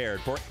prepared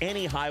for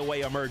any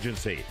highway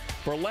emergency.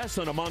 For less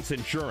than a month's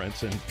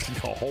insurance, and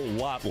a whole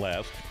lot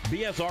less,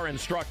 BSR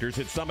instructors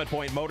at Summit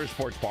Point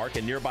Motorsports Park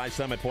in nearby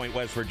Summit Point,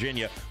 West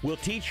Virginia, will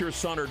teach your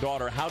son or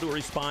daughter how to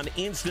respond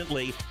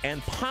instantly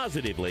and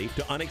positively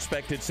to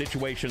unexpected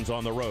situations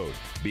on the road.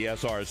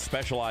 BSR's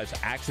specialized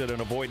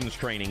accident avoidance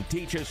training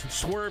teaches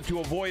swerve to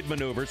avoid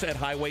maneuvers at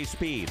highway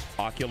speed,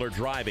 ocular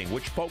driving,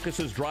 which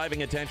focuses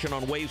driving attention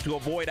on ways to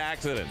avoid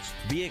accidents,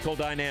 vehicle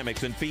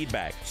dynamics and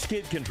feedback,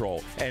 skid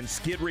control and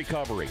skid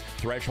recovery,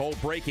 threshold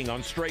braking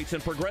on straights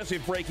and progressive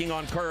braking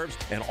on curves,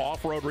 and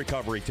off-road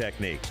recovery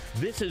techniques.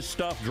 This is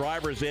stuff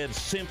driver's ed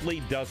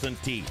simply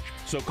doesn't teach.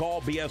 So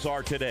call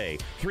BSR today,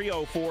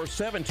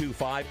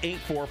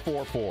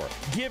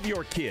 304-725-8444. Give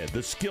your kid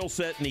the skill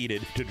set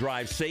needed to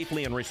drive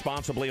safely and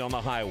responsibly on the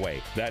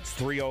highway. That's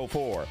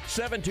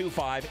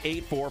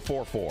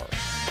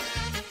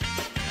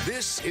 304-725-8444.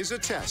 This is a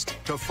test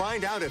to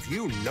find out if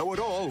you know it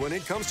all when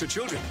it comes to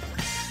children.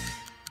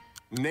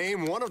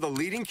 Name one of the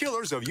leading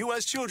killers of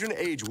U.S. children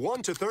age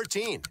 1 to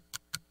 13.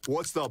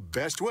 What's the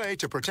best way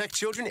to protect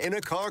children in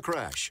a car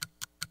crash?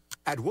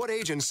 At what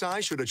age and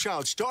size should a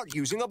child start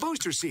using a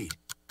booster seat?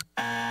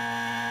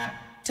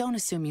 Don't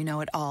assume you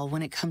know it all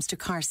when it comes to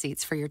car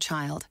seats for your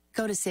child.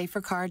 Go to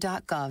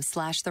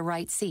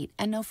safercar.gov/the-right-seat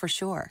and know for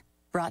sure.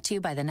 Brought to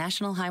you by the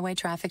National Highway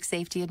Traffic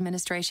Safety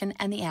Administration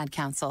and the Ad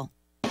Council.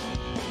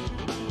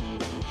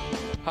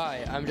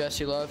 Hi, I'm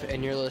Jesse Love,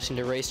 and you're listening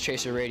to Race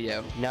Chaser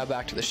Radio. Now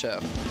back to the show.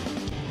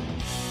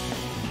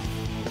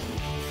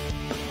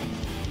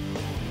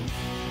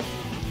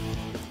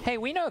 Hey,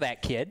 we know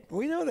that kid.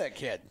 We know that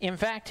kid. In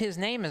fact, his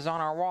name is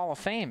on our wall of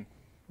fame.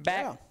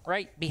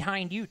 Right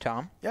behind you,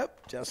 Tom.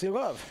 Yep, Jesse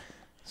Love.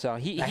 So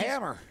the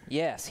Hammer.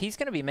 Yes, he's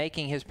going to be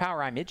making his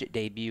Power Eye Midget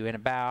debut in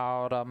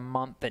about a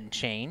month and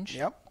change.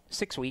 Yep.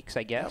 6 weeks,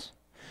 I guess.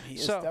 Yep. He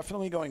is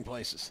definitely going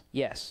places.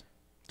 Yes.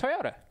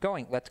 Toyota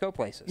going, let's go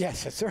places.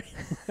 Yes, that's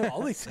right.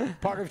 All these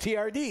part of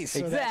TRD. So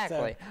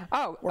exactly.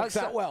 Works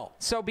out well.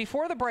 So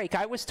before the break,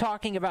 I was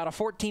talking about a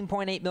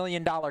 $14.8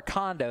 million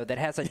condo that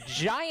has a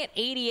giant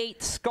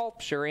 88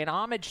 sculpture in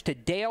homage to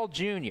Dale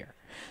Jr.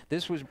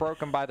 This was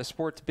broken by the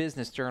Sports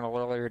Business Journal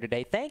earlier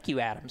today. Thank you,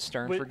 Adam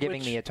Stern, for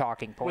giving me a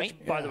talking point.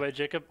 Which, by the way,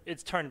 Jacob,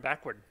 it's turned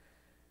backward.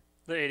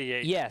 The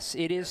 88. Yes,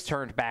 it is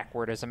turned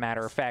backward, as a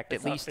matter of fact,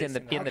 at least in the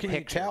picture. How can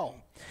you tell?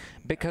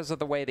 Because of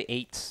the way the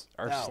 8s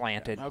are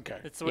slanted. Okay.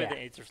 It's the way the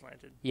 8s are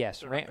slanted.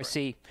 Yes.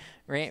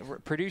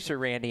 Producer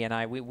Randy and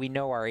I, we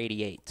know our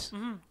 88s.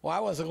 Mm-hmm. Well, I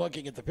wasn't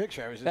looking at the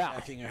picture. I was just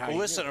asking you how you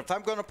listen, if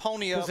I'm going to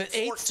pony up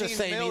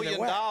 $14 million,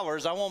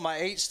 I want my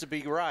 8s to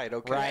be right,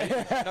 okay?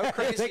 Right. No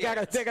crazy. They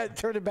got to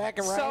turn it back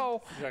around.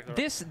 So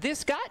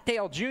this got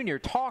Dale Jr.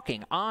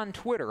 talking on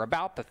Twitter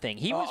about the thing.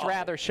 He was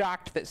rather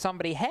shocked that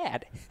somebody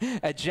had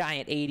a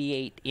giant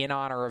 88 in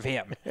honor of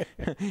him.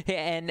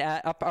 And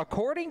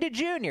according to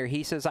Jr.,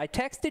 he says, I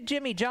texted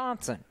Jimmy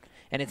Johnson,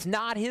 and it's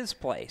not his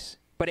place,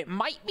 but it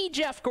might be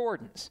Jeff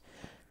Gordon's.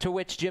 To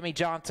which Jimmy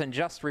Johnson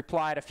just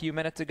replied a few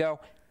minutes ago,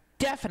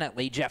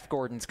 definitely Jeff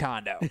Gordon's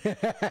condo.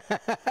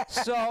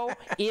 So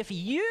if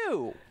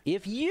you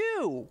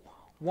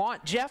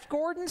want Jeff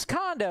Gordon's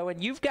condo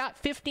and you've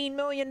got $15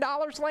 million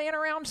laying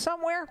around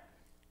somewhere,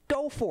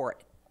 go for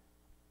it.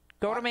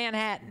 Go to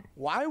Manhattan.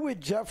 Why would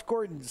Jeff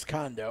Gordon's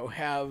condo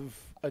have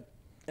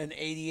an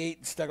 88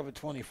 instead of a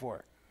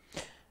 24?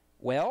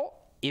 Well,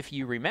 if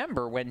you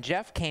remember, when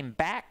Jeff came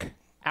back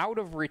out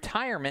of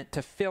retirement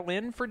to fill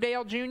in for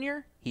Dale Jr.,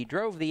 he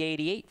drove the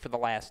 88 for the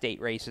last 8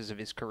 races of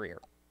his career.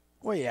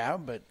 Well, yeah,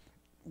 but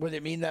would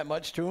it mean that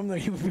much to him that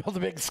he would build a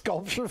big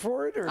sculpture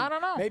for it? Or I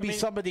don't know. Maybe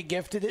somebody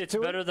gifted it to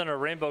him? It's better than a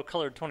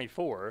rainbow-colored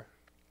 24.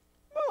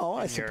 Well,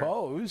 I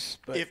suppose.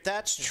 But if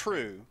that's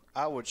true,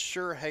 I would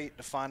sure hate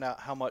to find out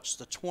how much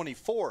the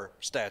 24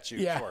 statue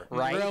is worth.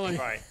 Right. Really?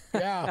 Right.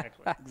 Yeah,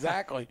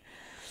 exactly.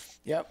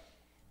 Yep.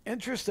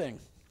 Interesting.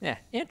 Yeah,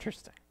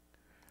 interesting.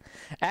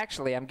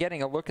 Actually, I'm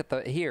getting a look at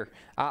the here.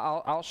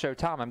 I'll show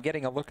Tom. I'm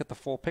getting a look at the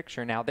full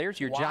picture now.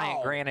 There's your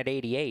giant granite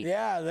 88.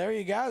 Yeah, there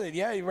you got it.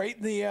 Yeah, right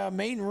in the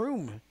main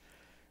room.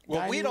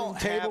 Well, we don't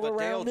have a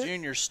Dale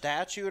Jr.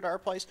 statue at our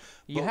place,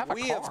 but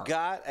we have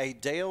got a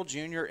Dale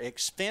Jr.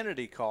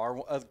 Xfinity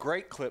car, a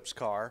Great Clips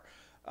car,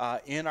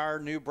 in our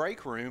new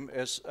break room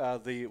as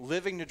the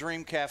Living the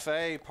Dream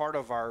Cafe, part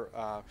of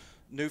our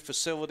new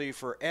facility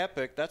for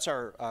Epic. That's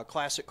our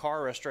classic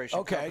car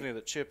restoration company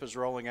that Chip is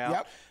rolling out.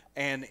 Yep.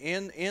 And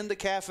in the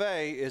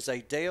cafe is a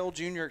Dale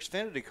Jr.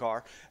 Xfinity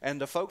car, and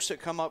the folks that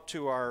come up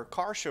to our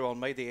car show on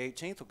May the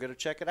 18th will get to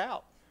check it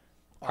out.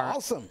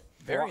 Awesome.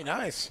 Very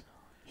nice.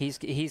 He's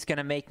going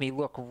to make me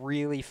look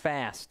really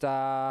fast.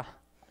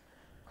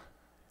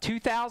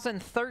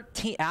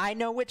 2013. I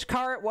know which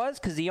car it was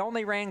because he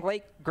only ran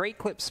Great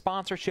Clips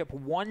sponsorship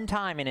one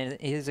time in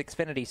his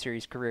Xfinity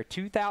Series career.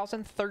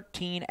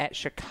 2013 at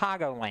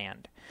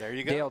Chicagoland. There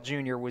you go. Dale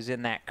Jr. was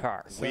in that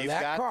car. So We've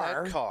got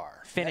that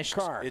car. Finished.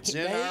 That car. It's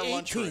in our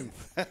lunchroom.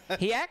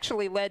 He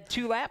actually led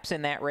 2 laps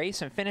in that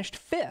race and finished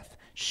 5th.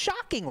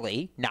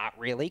 Shockingly, not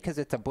really because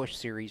it's a Busch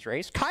Series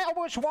race, Kyle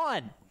Busch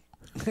won.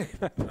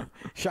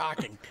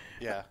 Shocking.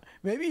 Yeah.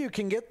 Maybe you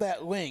can get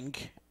that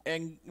link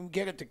and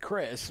get it to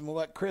Chris, and we'll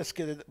let Chris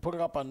put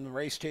it up on the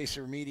Race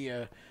Chaser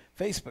Media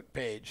Facebook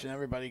page, and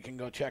everybody can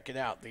go check it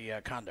out, the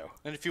condo.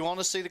 And if you want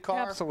to see the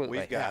car, Absolutely.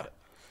 we've got it.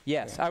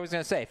 Yes, I was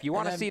going to say, if you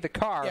want to see the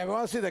car. Yeah, we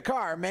want to see the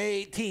car,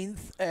 May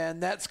 18th,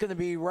 and that's going to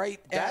be right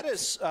That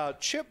is,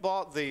 Chip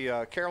bought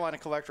the Carolina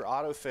Collector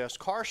Auto Fest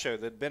car show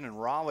that had been in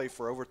Raleigh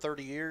for over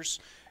 30 years,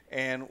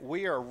 and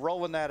we are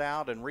rolling that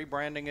out and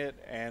rebranding it,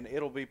 and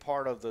it'll be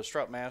part of the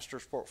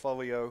Strutmasters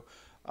portfolio.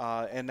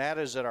 And that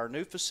is at our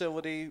new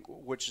facility,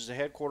 which is the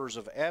headquarters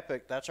of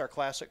Epic. That's our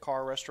classic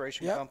car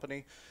restoration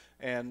company.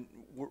 And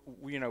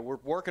we're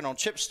working on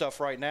Chip stuff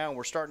right now, and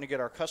we're starting to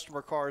get our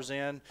customer cars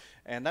in,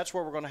 and that's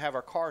where we're going to have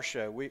our car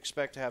show. We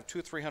expect to have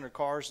 200 or 300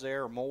 cars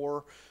there or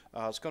more.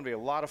 It's going to be a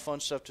lot of fun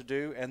stuff to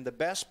do. And the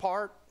best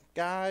part,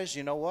 guys,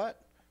 you know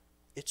what?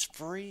 It's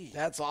free.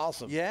 That's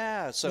awesome.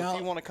 Yeah. So if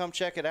you want to come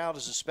check it out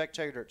as a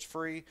spectator, it's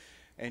free.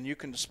 And you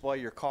can display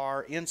your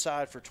car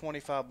inside for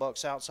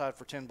 $25, outside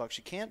for $10.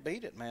 You can't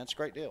beat it, man. It's a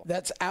great deal.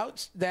 That's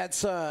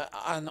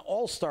on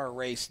All-Star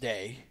Race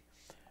Day,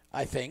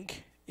 I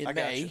think, in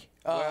May.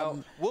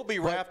 Well, we'll be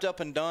wrapped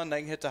up and done. They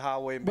can hit the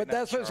highway. But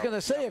that's what I was going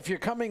to say. If you're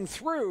coming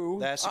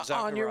through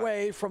on your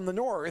way from the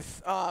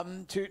north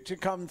to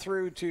come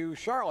through to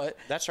Charlotte,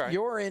 that's right.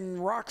 You're in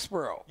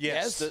Roxborough.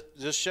 Yes.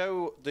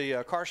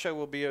 The car show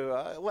will be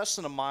less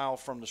than a mile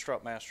from the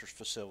Strutmasters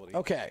facility.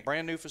 Okay.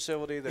 Brand new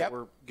facility that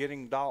we're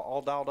getting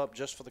all dialed up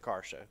just for the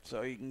car show.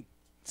 So you can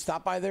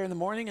stop by there in the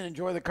morning and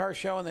enjoy the car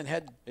show, and then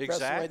head the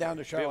rest of the way down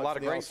to Charlotte. Be a lot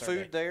of great All-Star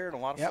food Day. there and a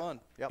lot of fun.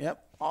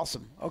 Yep.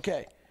 Awesome.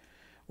 Okay.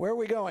 Where are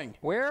we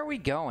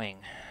going?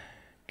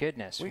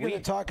 Goodness. We're going to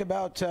talk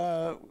about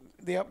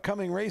the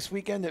upcoming race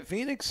weekend at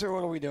Phoenix, or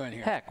what are we doing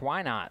here? Heck,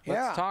 why not?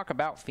 Let's talk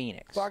about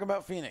Phoenix. Talk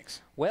about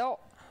Phoenix.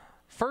 Well,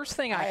 first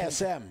thing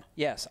ISM.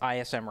 Yes,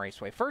 ISM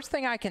Raceway. First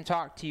thing I can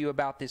talk to you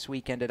about this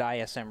weekend at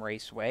ISM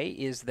Raceway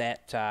is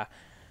that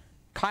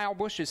Kyle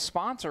Busch's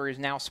sponsor is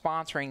now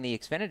sponsoring the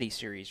Xfinity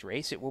Series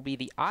race. It will be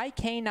the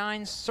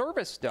IK9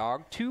 Service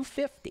Dog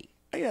 250.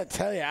 I got to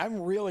tell you,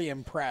 I'm really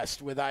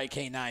impressed with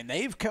IK9.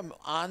 They've come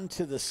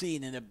onto the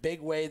scene in a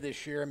big way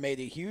this year and made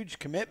a huge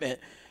commitment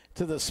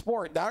to the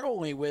sport, not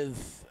only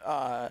with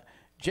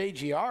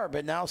JGR,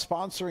 but now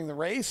sponsoring the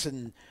race.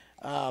 And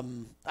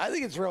I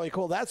think it's really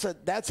cool. That's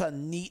a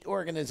neat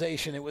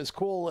organization. It was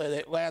cool at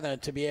Atlanta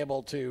to be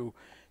able to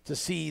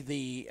see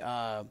the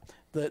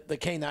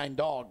canine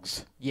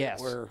dogs that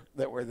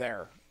were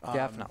there.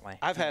 Definitely.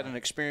 I've had an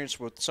experience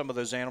with some of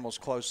those animals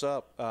close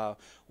up.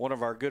 One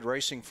of our good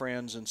racing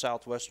friends in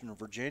southwestern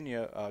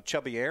Virginia,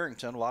 Chubby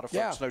Arrington, a lot of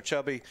folks know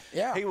Chubby.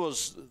 Yeah. He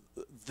was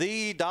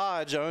the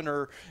Dodge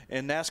owner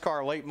in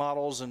NASCAR late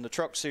models and the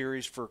truck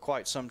series for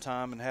quite some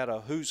time and had a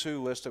who's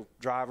who list of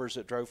drivers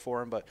that drove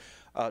for him. But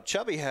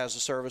Chubby has a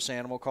service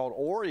animal called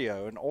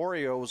Oreo, and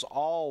Oreo was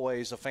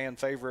always a fan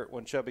favorite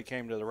when Chubby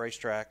came to the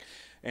racetrack.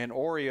 And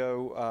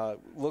Oreo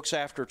looks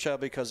after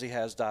Chubby because he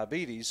has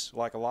diabetes,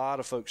 like a lot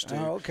of folks do.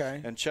 Oh,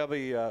 okay. And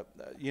Chubby,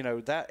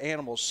 that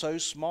animal's so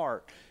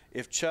smart.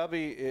 If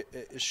Chubby,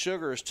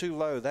 sugar is too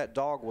low, that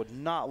dog would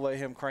not let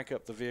him crank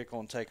up the vehicle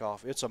and take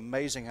off. It's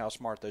amazing how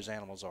smart those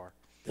animals are.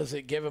 Does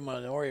it give him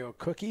an Oreo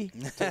cookie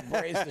to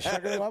raise the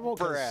sugar level?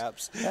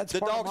 Perhaps. That's the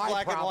part dog's of my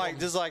black problem. and white,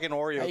 just like an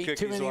Oreo cookie.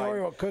 Too many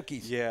Oreo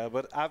cookies. Yeah,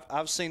 but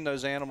I've seen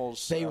those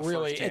animals. They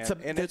really,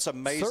 it's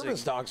amazing.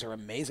 Service dogs are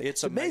amazing.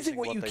 It's amazing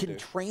what you they can do.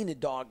 train a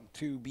dog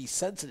to be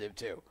sensitive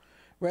to.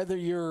 Whether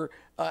you're,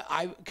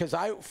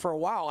 for a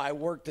while I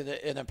worked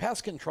in a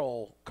pest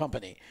control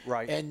company,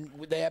 right? And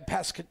they had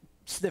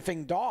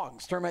sniffing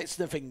dogs, termite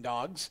sniffing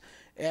dogs,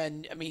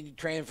 and I mean,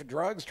 train them for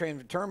drugs, train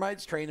them for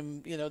termites, train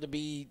them, to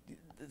be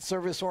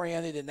service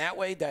oriented in that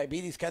way,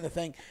 diabetes kind of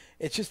thing.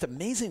 It's just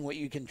amazing what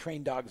you can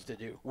train dogs to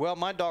do. Well,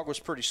 my dog was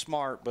pretty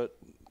smart, but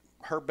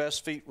her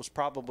best feat was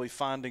probably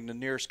finding the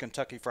nearest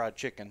Kentucky Fried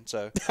Chicken.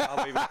 So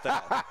I'll leave it at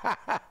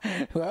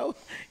that. Well,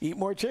 eat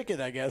more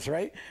chicken, I guess,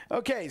 right?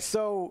 Okay,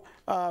 so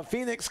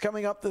Phoenix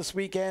coming up this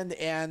weekend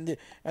and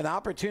an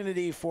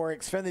opportunity for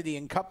Xfinity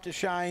and Cup to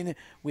shine.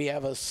 We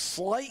have a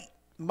slight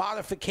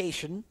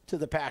modification to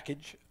the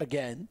package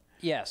again.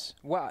 Yes.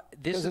 Well,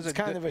 this is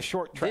kind of a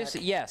short track.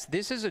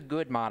 This is a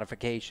good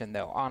modification,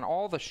 though. On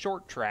all the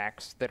short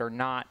tracks that are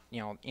not,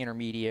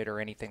 intermediate or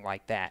anything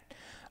like that,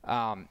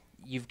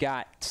 you've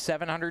got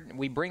 700.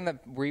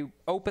 We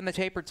open the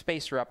tapered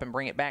spacer up and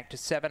bring it back to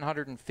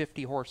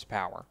 750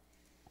 horsepower.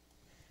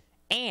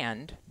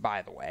 And,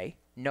 by the way,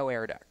 no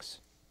air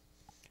ducts.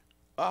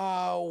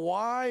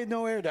 Why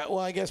no air duct? Well,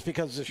 I guess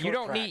because the short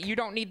track. You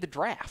don't need the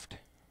draft.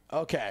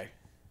 Okay.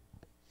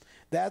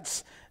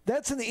 That's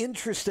an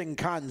interesting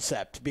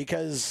concept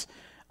because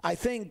I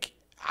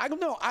don't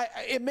know.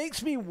 It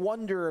makes me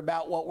wonder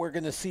about what we're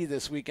going to see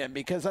this weekend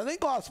because I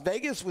think Las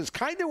Vegas was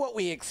kind of what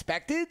we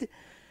expected,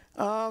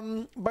 but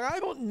I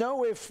don't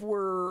know if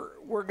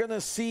we're going to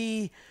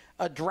see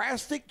a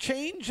drastic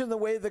change in the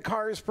way the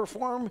cars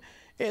perform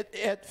at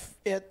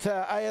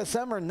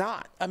ISM or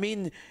not. I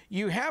mean,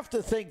 you have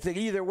to think that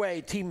either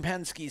way, Team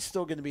Penske is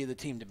still going to be the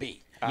team to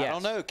beat. I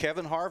don't know.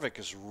 Kevin Harvick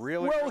is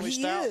really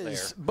stout there.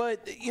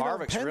 But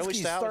Harvick's really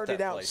Penske stout started at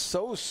that out place.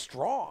 so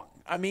strong.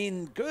 I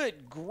mean,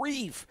 good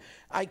grief!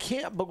 I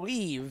can't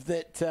believe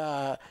that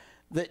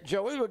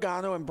Joey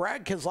Logano and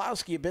Brad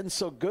Keselowski have been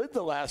so good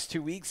the last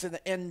 2 weeks,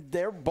 and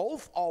they're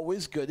both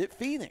always good at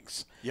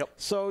Phoenix. Yep.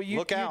 So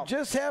you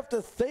just have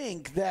to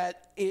think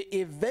that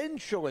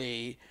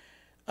eventually.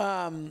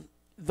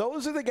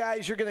 Those are the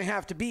guys you're going to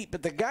have to beat.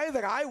 But the guy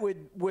that I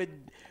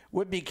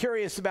would be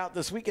curious about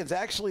this weekend is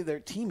actually their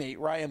teammate,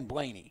 Ryan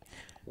Blaney.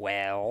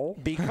 Well.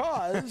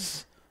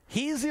 Because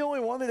he's the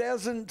only one that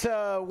hasn't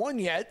won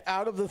yet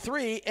out of the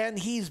three, and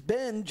he's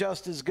been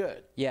just as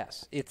good.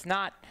 Yes.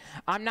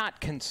 I'm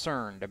not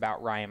concerned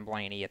about Ryan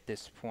Blaney at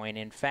this point.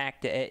 In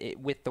fact,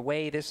 with the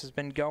way this has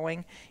been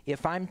going,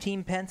 if I'm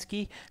Team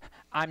Penske,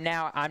 I'm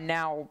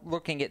now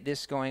looking at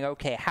this going,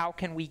 okay, how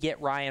can we get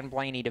Ryan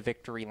Blaney to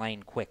victory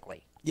lane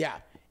quickly? Yeah.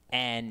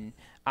 And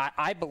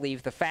I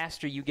believe the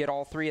faster you get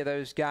all three of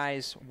those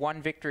guys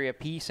one victory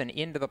apiece and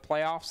into the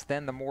playoffs,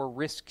 then the more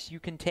risks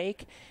you can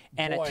take.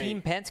 And a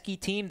Team Penske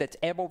team that's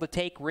able to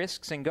take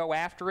risks and go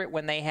after it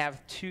when they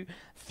have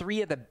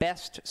three of the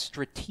best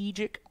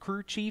strategic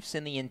crew chiefs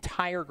in the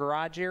entire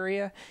garage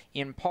area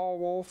in Paul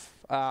Wolfe,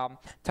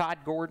 Todd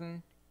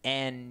Gordon,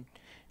 and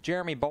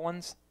Jeremy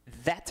Bullins,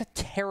 that's a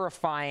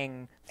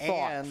terrifying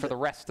thought for the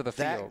rest of the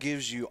field. That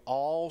gives you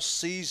all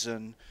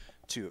season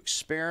to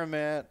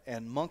experiment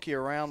and monkey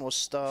around with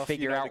stuff,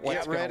 figure out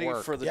what's get ready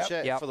work. for the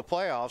for the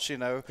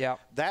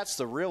playoffs. That's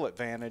the real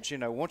advantage.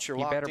 Once you're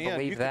locked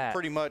in, you can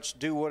pretty much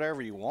do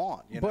whatever you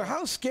want. But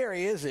how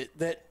scary is it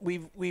that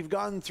we've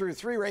gone through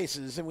three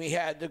races and we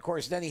had, of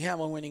course, Denny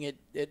Hamlin winning at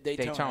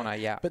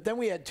Daytona. But then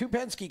we had two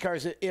Penske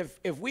cars.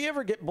 If we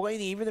ever get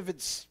Blaney, even if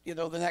it's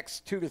the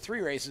next 2 to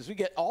 3 races, we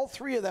get all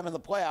three of them in the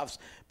playoffs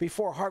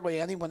before hardly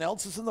anyone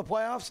else is in the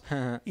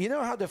playoffs. You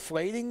know how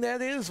deflating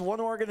that is. One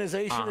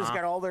organization has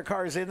got all their cars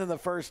cars in the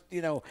first,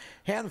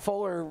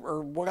 handful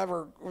or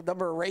whatever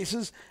number of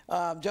races.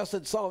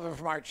 Justin Sullivan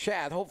from our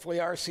chat. Hopefully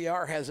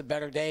RCR has a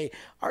better day.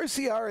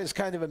 RCR is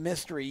kind of a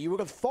mystery. You would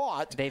have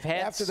thought they've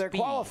had after their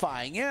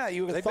qualifying,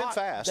 you would have thought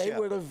been fast, they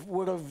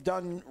would have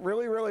done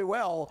really, really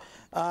well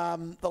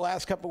the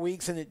last couple of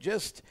weeks, and it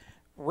just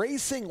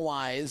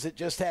racing-wise, it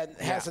just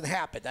hasn't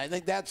happened. I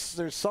think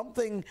there's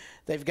something.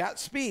 They've got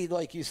speed,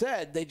 like you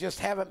said. They just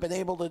haven't been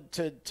able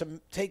to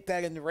take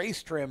that into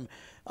race trim.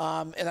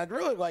 And I'd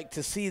really like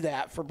to see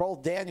that for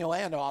both Daniel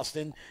and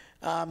Austin.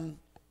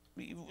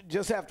 You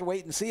just have to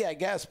wait and see, I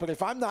guess. But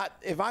if I'm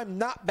not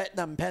betting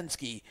on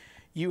Penske,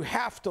 you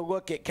have to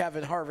look at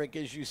Kevin Harvick,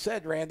 as you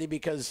said, Randy,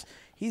 because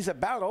he's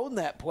about owned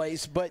that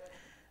place. But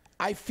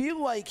I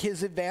feel like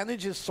his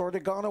advantage has sort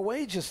of gone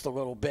away just a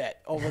little bit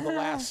over the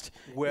last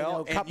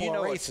couple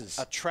of races.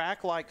 A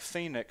track like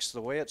Phoenix,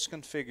 the way it's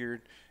configured,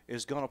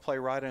 is going to play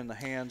right in the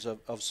hands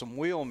of some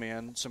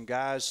wheelmen, some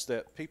guys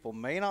that people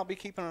may not be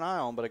keeping an eye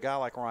on, but a guy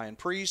like Ryan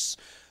Preece,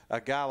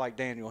 a guy like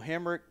Daniel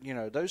Hemrick,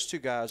 those two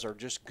guys are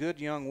just good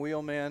young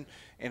wheelmen.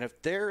 And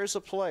if there is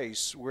a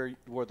place where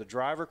the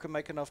driver can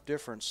make enough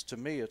difference, to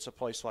me, it's a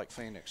place like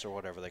Phoenix or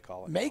whatever they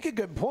call it. Make a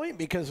good point,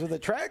 because with the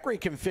track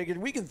reconfigured,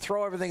 we can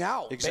throw everything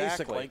out,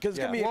 basically, because it's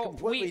going to be a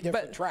completely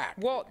different track.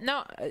 Well,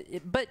 no,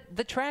 but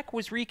the track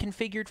was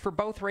reconfigured for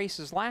both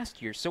races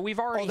last year, so we've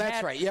already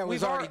that's right. Yeah, it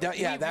was already done.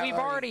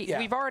 Yeah,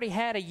 we've already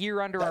had a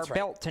year under our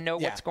belt to know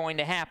what's going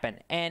to happen.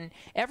 And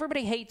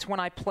everybody hates when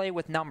I play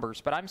with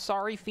numbers, but I'm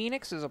sorry,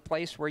 Phoenix is a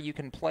place where you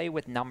can play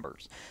with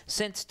numbers.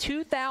 Since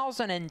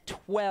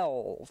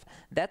 2012,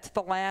 that's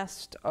the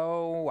last,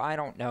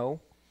 7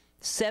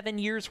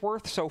 years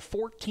worth, so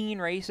 14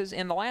 races.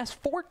 In the last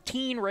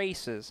 14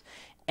 races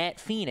at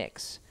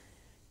Phoenix,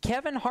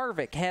 Kevin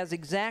Harvick has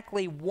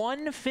exactly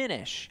one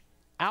finish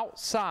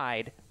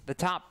outside the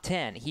top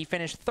 10. He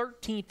finished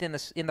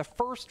 13th in the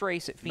first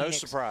race at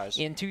Phoenix. No surprise.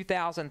 In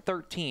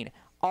 2013.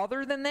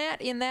 Other than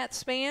that, in that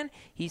span,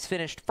 he's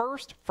finished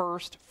first,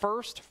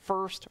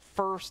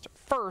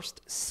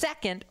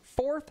 second,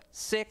 fourth,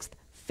 sixth,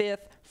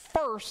 fifth,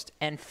 first,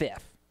 and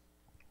fifth.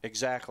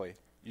 Exactly.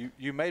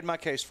 You made my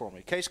case for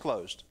me. Case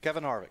closed.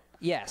 Kevin Harvick.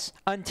 Yes.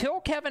 Until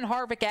Kevin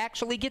Harvick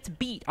actually gets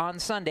beat on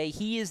Sunday,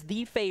 he is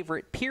the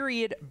favorite,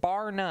 period,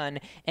 bar none.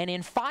 And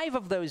in 5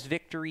 of those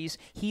victories,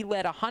 he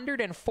led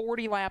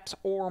 140 laps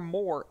or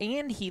more,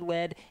 and he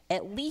led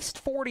at least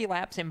 40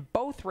 laps in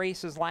both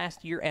races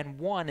last year and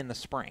won in the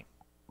spring.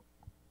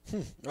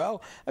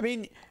 Well, I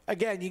mean,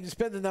 again, you can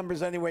spend the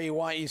numbers any way you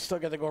want. You still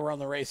got to go around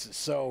the races.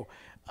 So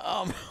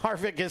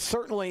Harvick has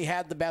certainly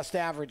had the best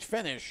average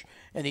finish,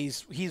 and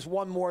he's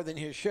won more than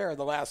his share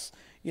the last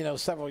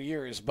several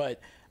years.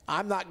 But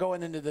I'm not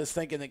going into this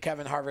thinking that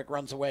Kevin Harvick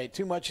runs away.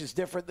 Too much is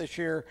different this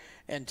year,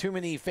 and too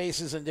many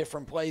faces in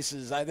different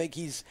places. I think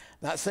he's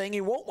not saying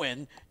he won't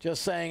win,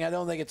 just saying I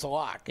don't think it's a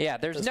lock. Yeah,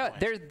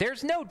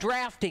 there's no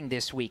drafting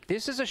this week.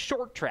 This is a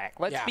short track.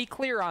 Let's be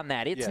clear on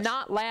that. It's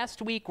not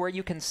last week where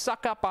you can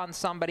suck up on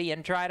somebody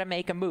and try to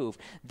make a move.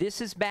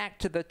 This is back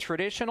to the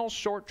traditional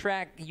short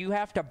track. You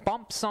have to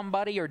bump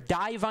somebody or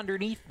dive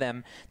underneath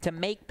them to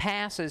make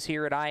passes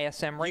here at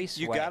ISM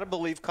Raceway. You got to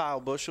believe Kyle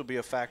Busch will be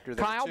a factor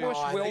there, Kyle Busch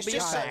will be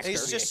a factor.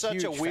 He's just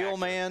such a wheel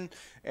man,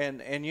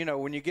 and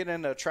when you get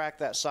into a track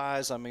that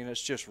size, I mean,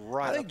 it's just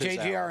right. I think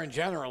JGR in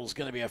general is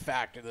going to be a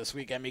factor this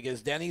weekend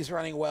because Denny's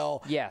running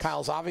well. Yes.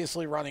 Kyle's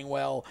obviously running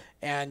well,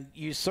 and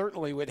you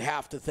certainly would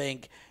have to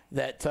think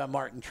that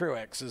Martin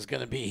Truex is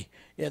going to be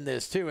in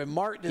this too. And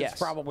Martin is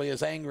probably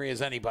as angry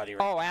as anybody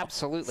right now.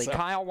 Absolutely. So.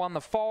 Kyle won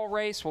the fall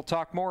race. We'll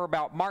talk more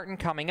about Martin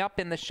coming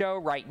up in the show.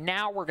 Right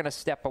now, we're going to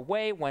step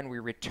away. When we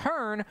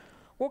return,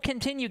 we'll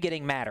continue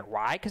getting madder.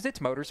 Why? Because it's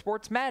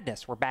Motorsports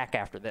Madness. We're back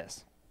after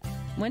this.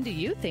 When do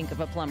you think of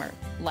a plumber?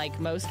 Like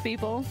most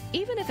people,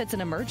 even if it's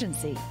an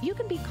emergency, you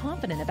can be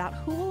confident about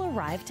who will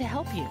arrive to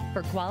help you.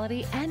 For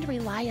quality and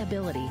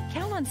reliability,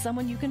 count on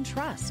someone you can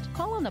trust.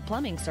 Call on the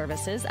plumbing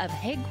services of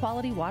Hague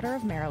Quality Water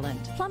of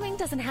Maryland. Plumbing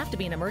doesn't have to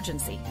be an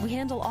emergency. We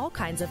handle all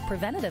kinds of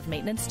preventative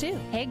maintenance too.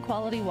 Hague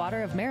Quality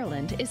Water of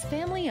Maryland is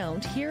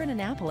family-owned here in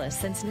Annapolis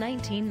since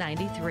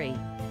 1993.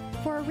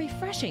 For a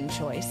refreshing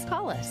choice,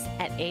 call us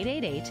at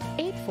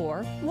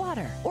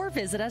 888-84-WATER or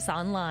visit us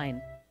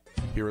online.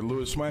 Here at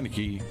Lewis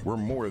Meineke, we're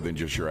more than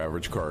just your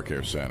average car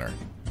care center.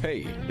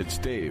 Hey, it's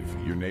Dave,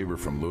 your neighbor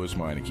from Lewis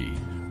Meineke.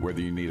 Whether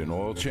you need an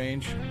oil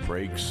change,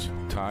 brakes,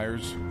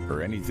 tires,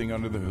 or anything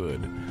under the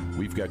hood,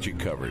 we've got you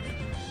covered.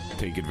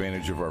 Take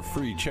advantage of our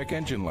free check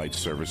engine light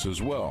service as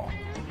well.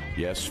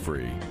 Yes,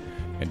 free.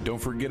 And don't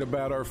forget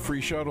about our free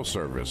shuttle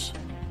service.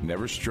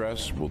 Never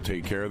stress, we'll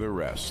take care of the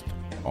rest.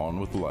 On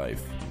with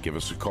life. Give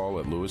us a call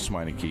at Lewis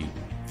Meineke,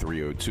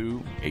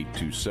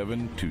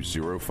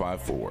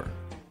 302-827-2054.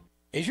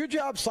 Is your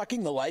job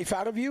sucking the life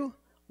out of you?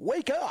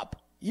 Wake up.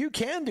 You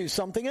can do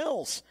something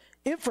else.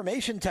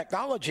 Information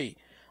technology.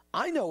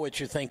 I know what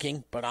you're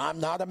thinking, but I'm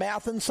not a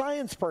math and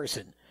science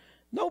person.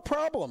 No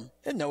problem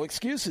and no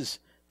excuses.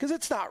 Because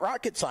it's not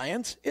rocket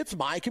science, it's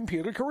My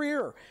Computer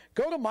Career.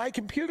 Go to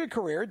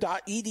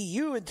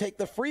mycomputercareer.edu and take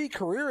the free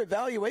career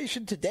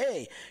evaluation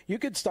today. You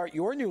can start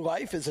your new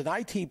life as an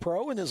IT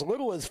pro in as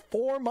little as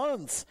 4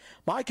 months.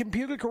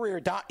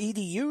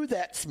 mycomputercareer.edu,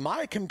 that's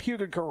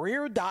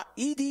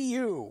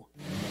mycomputercareer.edu.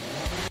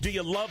 Do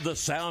you love the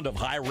sound of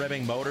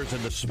high-revving motors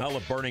and the smell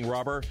of burning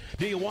rubber?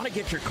 Do you want to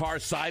get your car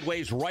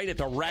sideways right at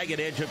the ragged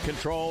edge of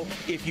control?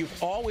 If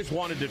you've always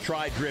wanted to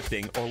try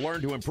drifting or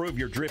learn to improve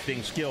your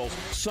drifting skills,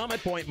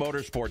 Summit Point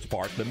Motorsports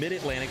Park, the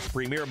Mid-Atlantic's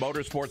premier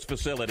motorsports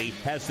facility,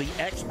 has the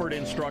expert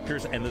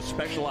instructors and the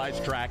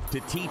specialized track to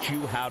teach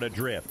you how to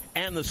drift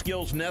and the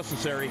skills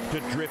necessary to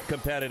drift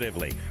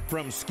competitively.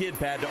 From skid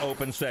pad to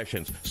open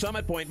sessions,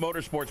 Summit Point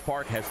Motorsports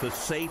Park has the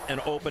safe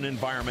and open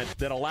environment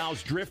that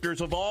allows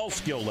drifters of all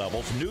skill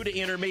levels, new to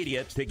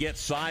intermediate, to get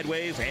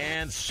sideways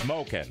and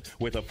smoking.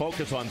 With a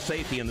focus on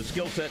safety and the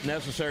skill set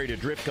necessary to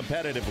drift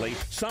competitively,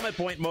 Summit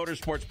Point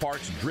Motorsports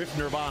Park's Drift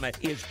Nirvana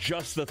is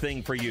just the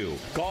thing for you.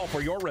 Call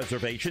for your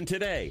reservation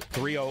today,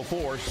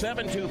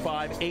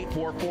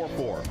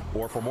 304-725-8444.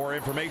 Or for more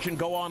information,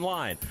 go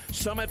online,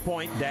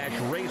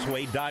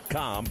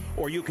 summitpoint-raceway.com,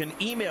 or you can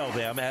email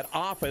them at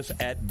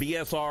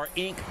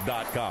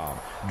office@bsrinc.com.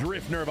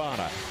 Drift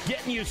Nirvana,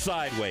 getting you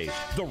sideways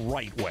the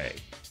right way.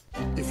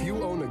 If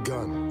you own a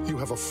gun, you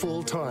have a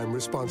full-time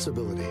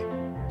responsibility.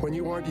 When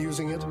you aren't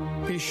using it,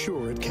 be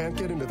sure it can't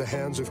get into the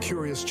hands of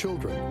curious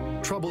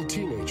children, troubled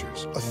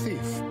teenagers, a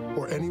thief,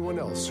 or anyone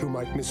else who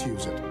might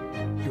misuse it.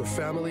 Your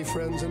family,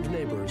 friends, and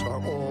neighbors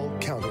are all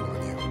counting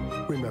on you.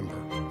 Remember,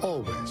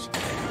 always,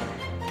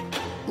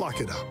 lock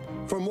it up.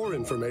 For more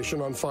information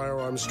on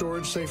firearm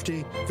storage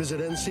safety, visit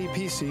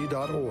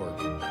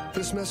ncpc.org.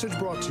 This message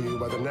brought to you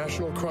by the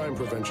National Crime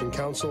Prevention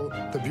Council,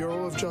 the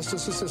Bureau of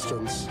Justice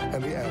Assistance,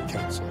 and the Ad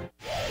Council.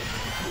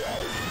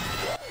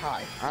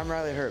 Hi, I'm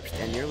Riley Herbst,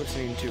 and you're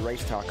listening to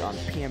Race Talk on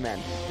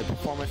PMN, the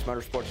Performance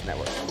Motorsports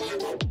Network.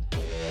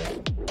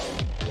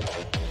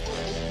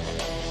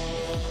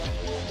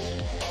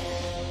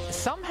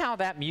 Somehow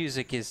that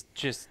music is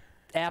just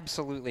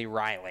absolutely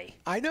Riley.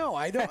 I know.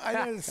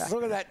 It's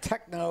sort of that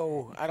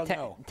techno, I don't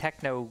know.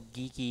 Techno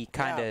geeky,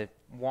 kind of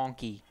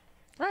wonky.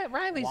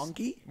 Riley's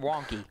wonky?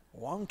 Wonky.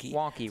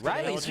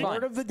 Riley's fun.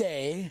 Word of the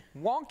day.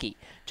 Wonky.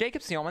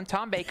 Jacob Seelman,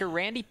 Tom Baker,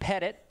 Randy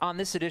Pettitt on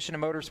this edition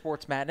of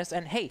Motorsports Madness.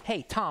 And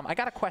hey, Tom, I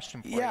got a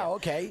question for you. Yeah,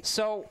 okay.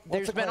 So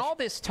there's been all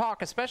this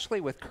talk, especially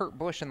with Kurt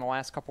Busch in the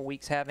last couple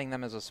weeks having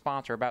them as a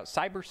sponsor, about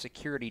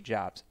cybersecurity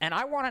jobs. And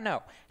I want to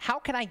know, how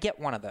can I get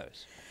one of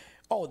those?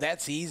 Oh,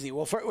 that's easy.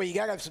 Well, you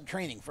got to have some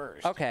training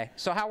first. Okay.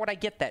 So how would I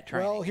get that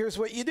training? Well, here's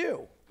what you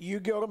do. You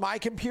go to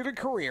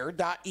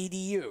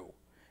mycomputercareer.edu.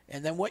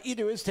 And then what you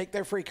do is take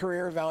their free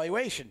career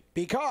evaluation,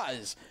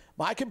 because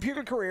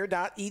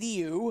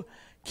mycomputercareer.edu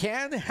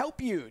can help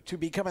you to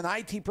become an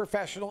IT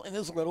professional in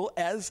as little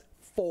as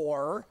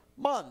 4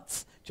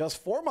 months.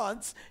 Just 4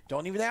 months.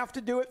 Don't even have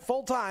to do it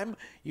full time.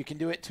 You can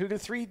do it 2 to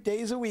 3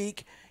 days a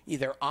week,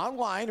 either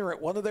online or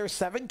at one of their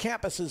 7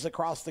 campuses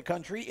across the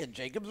country. And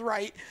Jacob's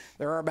right.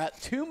 There are about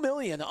 2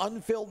 million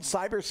unfilled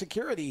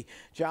cybersecurity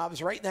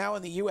jobs right now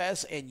in the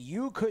U.S., and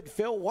you could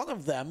fill one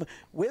of them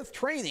with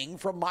training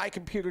from My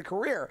Computer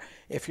Career.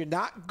 If you're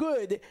not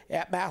good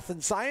at math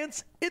and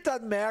science, it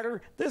doesn't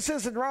matter. This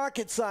isn't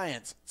rocket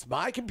science. It's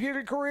My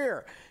Computer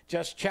Career.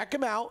 Just check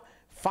them out.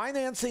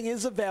 Financing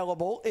is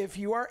available if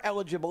you are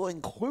eligible,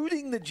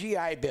 including the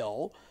GI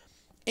Bill,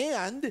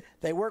 and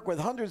they work with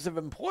hundreds of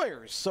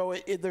employers. So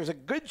there's a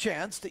good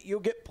chance that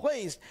you'll get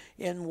placed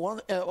in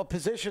a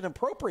position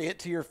appropriate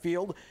to your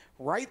field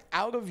right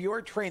out of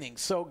your training.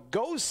 So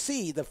go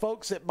see the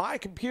folks at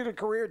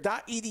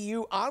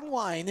mycomputercareer.edu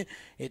online.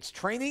 It's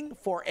training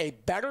for a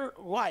better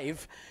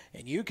life,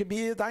 and you can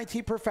be an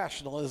IT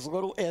professional as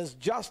little as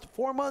just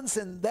 4 months,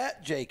 and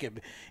that, Jacob,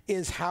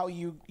 is how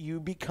you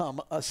become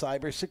a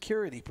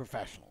cybersecurity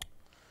professional.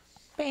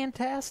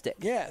 Fantastic.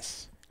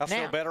 Yes. I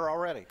feel better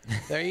already.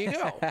 There you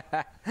go.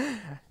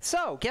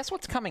 So, guess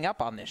what's coming up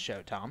on this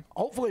show, Tom?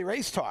 Hopefully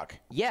race talk.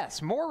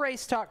 Yes, more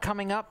race talk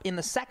coming up in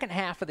the second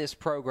half of this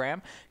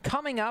program.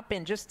 Coming up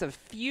in just a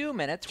few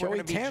minutes, we're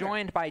going to be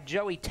joined by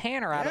Joey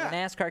Tanner out of the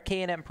NASCAR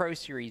K&M Pro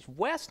Series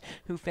West,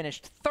 who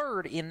finished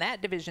third in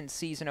that division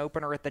season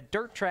opener at the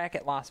dirt track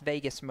at Las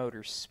Vegas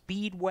Motor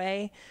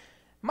Speedway.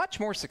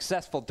 Much more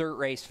successful dirt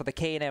race for the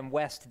K&M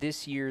West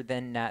this year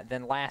than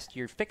last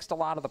year. Fixed a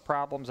lot of the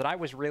problems, and I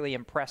was really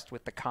impressed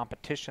with the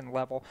competition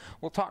level.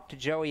 We'll talk to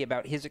Joey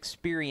about his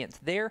experience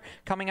there.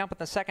 Coming up in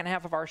the second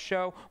half of our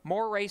show,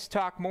 more race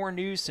talk, more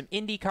news, some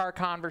IndyCar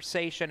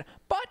conversation.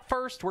 But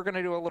first, we're going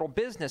to do a little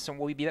business, and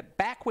we'll be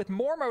back with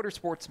more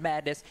Motorsports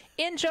Madness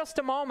in just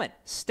a moment.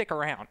 Stick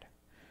around.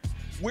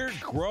 We're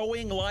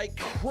growing like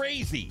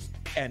crazy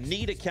and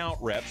need account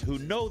reps who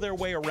know their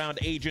way around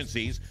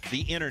agencies,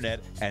 the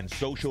internet, and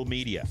social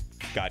media.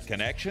 Got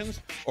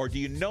connections? Or do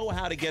you know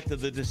how to get to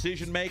the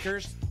decision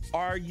makers?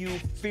 Are you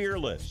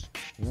fearless?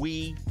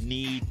 We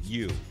need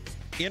you.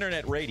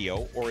 Internet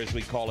radio, or as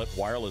we call it,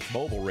 wireless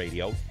mobile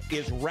radio,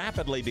 is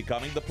rapidly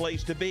becoming the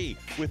place to be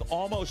with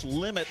almost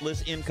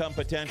limitless income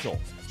potential.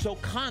 So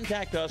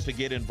contact us to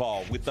get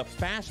involved with the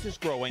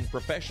fastest growing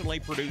professionally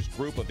produced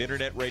group of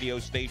Internet radio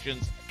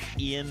stations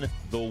in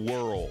the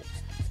world.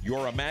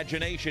 Your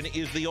imagination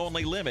is the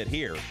only limit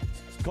here.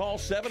 Call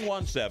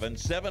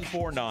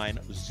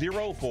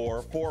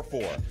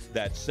 717-749-0444.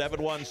 That's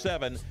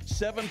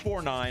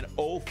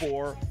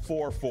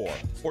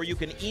 717-749-0444. Or you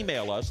can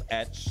email us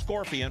at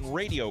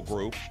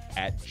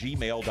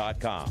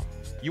scorpionradiogroup@gmail.com.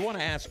 You want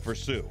to ask for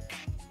Sue.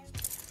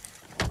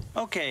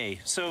 Okay,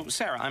 so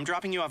Sarah, I'm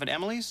dropping you off at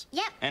Emily's?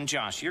 Yep. And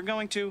Josh, you're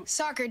going to?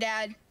 Soccer,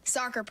 Dad.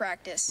 Soccer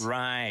practice.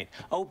 Right.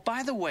 Oh,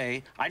 by the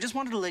way, I just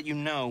wanted to let you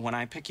know when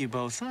I pick you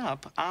both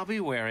up, I'll be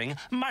wearing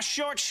my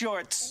short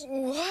shorts.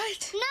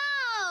 What?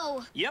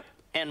 No! Yep,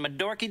 and my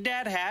dorky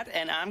dad hat,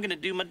 and I'm gonna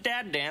do my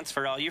dad dance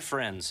for all your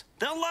friends.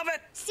 They'll love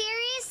it!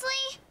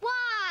 Seriously?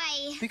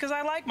 Why? Because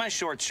I like my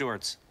short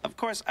shorts. Of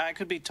course, I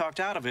could be talked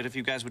out of it if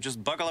you guys would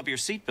just buckle up your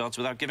seatbelts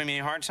without giving me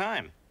a hard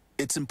time.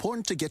 It's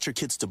important to get your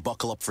kids to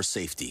buckle up for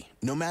safety,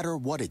 no matter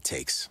what it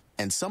takes.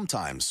 And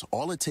sometimes,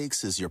 all it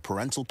takes is your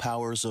parental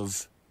powers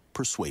of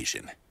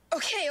persuasion.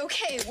 Okay,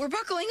 we're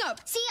buckling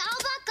up. See, all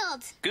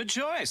buckled. Good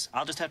choice.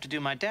 I'll just have to do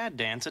my dad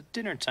dance at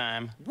dinner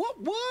time. What?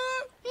 No!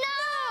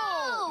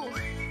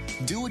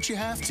 Do what you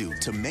have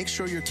to make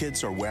sure your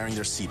kids are wearing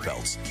their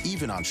seatbelts,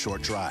 even on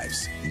short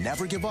drives.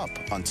 Never give up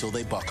until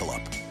they buckle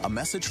up. A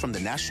message from the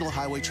National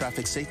Highway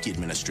Traffic Safety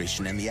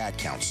Administration and the Ad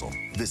Council.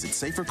 Visit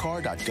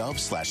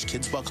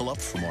safercar.gov/kidsbuckleup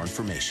for more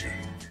information.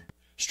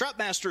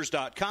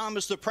 Strapmasters.com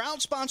is the proud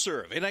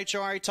sponsor of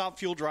NHRA Top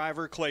Fuel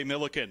driver Clay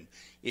Milliken.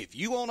 If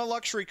you own a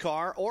luxury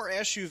car or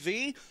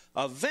SUV,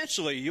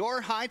 eventually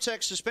your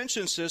high-tech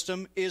suspension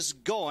system is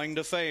going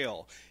to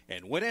fail.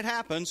 And when it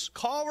happens,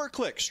 call or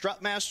click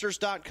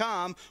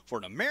Strapmasters.com for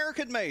an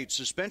American-made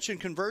suspension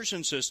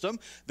conversion system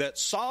that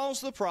solves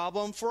the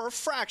problem for a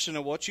fraction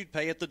of what you'd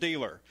pay at the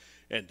dealer.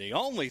 And the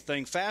only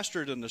thing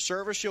faster than the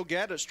service you'll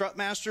get at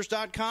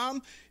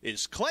Strapmasters.com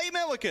is Clay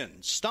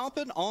Milliken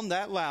stomping on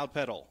that loud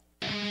pedal.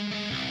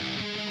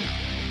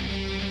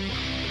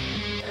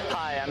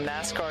 Hi, I'm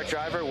NASCAR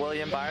driver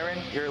William Byron.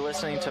 You're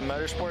listening to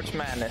Motorsports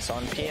Madness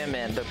on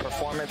PMN, the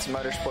Performance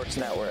Motorsports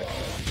Network.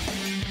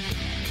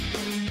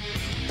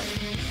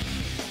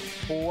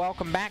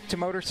 Welcome back to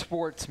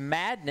Motorsports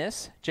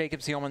Madness. Jacob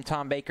Seelman,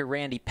 Tom Baker,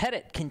 Randy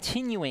Pettitt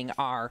continuing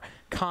our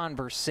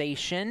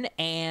conversation.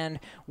 And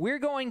we're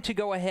going to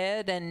go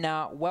ahead and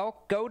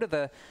go to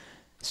the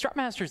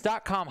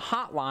Strapmasters.com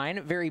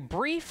hotline very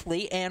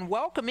briefly and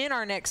welcome in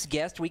our next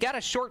guest. We got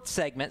a short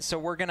segment, so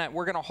we're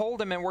gonna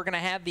hold him and we're gonna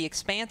have the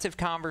expansive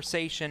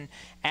conversation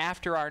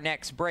after our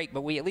next break.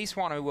 But we at least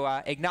want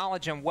to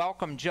acknowledge and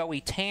welcome Joey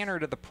Tanner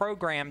to the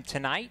program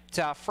tonight,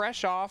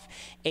 fresh off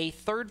a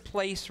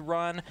third-place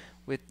run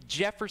with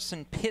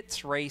Jefferson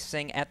Pitts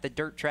Racing at the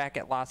dirt track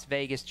at Las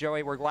Vegas.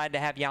 Joey, we're glad to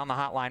have you on the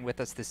hotline with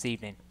us this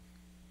evening.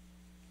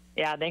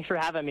 Yeah, thanks for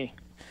having me.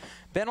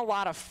 Been a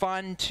lot of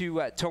fun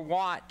to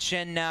watch,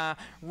 and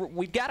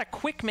we've got a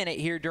quick minute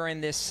here during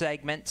this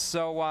segment.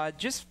 So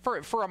just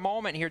for a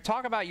moment here,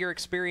 talk about your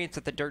experience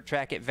at the dirt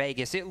track at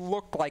Vegas. It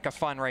looked like a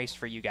fun race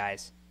for you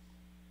guys.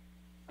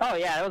 Oh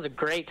yeah, it was a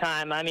great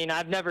time. I mean,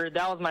 that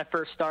was my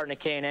first start in a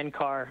K&N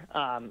car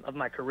of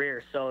my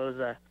career, so it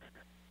was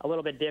a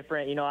little bit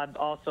different. You know, I've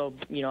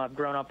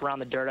grown up around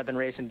the dirt. I've been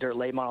racing dirt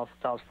late models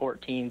since I was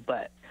 14,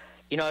 but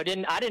you know, I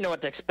didn't know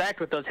what to expect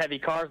with those heavy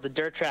cars, the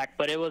dirt track,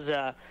 but it was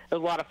a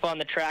lot of fun.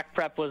 The track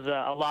prep was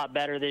a lot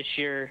better this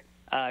year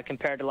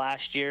compared to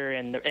last year,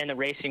 and the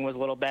racing was a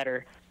little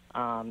better.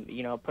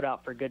 You know, put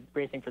out for good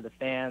racing for the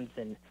fans,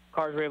 and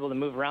cars were able to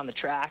move around the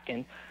track,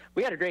 and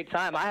we had a great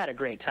time. I had a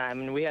great time,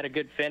 and we had a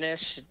good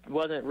finish.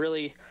 We didn't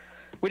really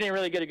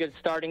get a good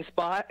starting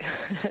spot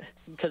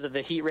because of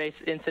the heat race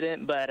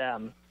incident, but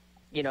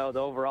you know, the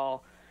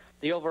overall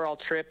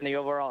trip and the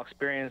overall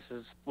experience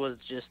was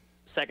just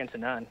second to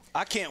none.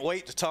 I can't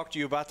wait to talk to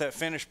you about that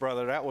finish,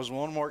 brother. That was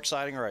one more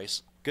exciting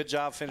race. Good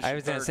job finishing third. I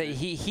was going to say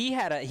he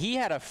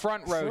had a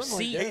front row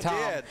seat,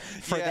 Tom,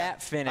 for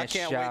that finish. I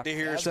can't wait to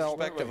hear his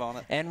perspective on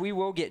it. And we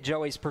will get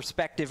Joey's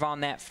perspective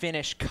on that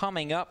finish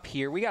coming up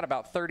here. We got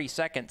about 30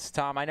 seconds,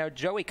 Tom. I know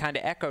Joey kind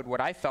of echoed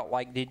what I felt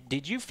like.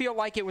 Did you feel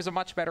like it was a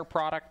much better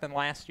product than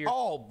last year?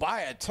 Oh,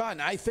 by a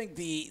ton. I think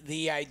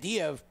the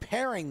idea of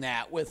pairing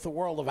that with the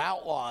World of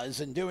Outlaws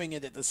and doing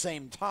it at the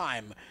same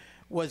time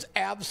was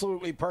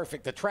absolutely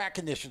perfect. The track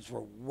conditions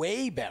were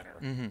way better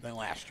than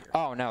last year.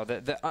 Oh, no.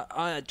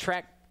 The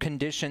track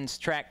conditions,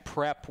 track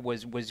prep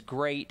was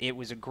great. It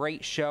was a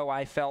great show,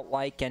 I felt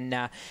like.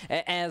 And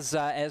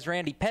as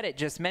Randy Pettitt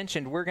just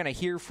mentioned, we're going to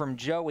hear from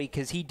Joey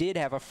because he did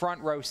have a front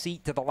row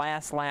seat to the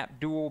last lap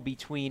duel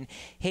between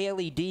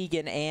Haley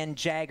Deegan and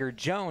Jagger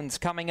Jones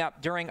coming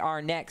up during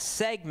our next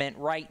segment.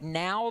 Right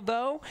now,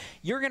 though,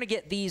 you're going to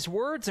get these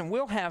words, and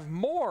we'll have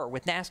more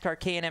with NASCAR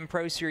K&N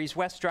Pro Series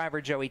West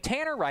driver Joey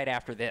Tanner right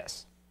after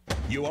this.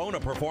 You own a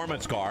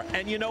performance car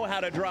and you know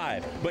how to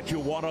drive, but you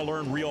want to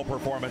learn real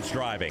performance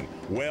driving.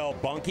 Well,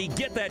 Bunky,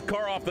 get that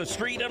car off the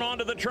street and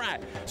onto the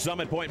track.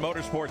 Summit Point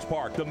Motorsports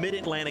Park, the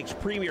Mid-Atlantic's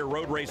premier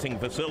road racing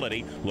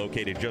facility,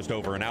 located just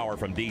over an hour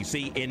from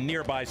D.C. in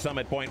nearby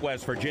Summit Point,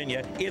 West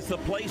Virginia, is the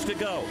place to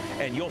go.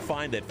 And you'll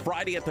find that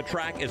Friday at the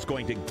Track is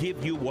going to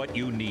give you what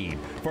you need.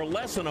 For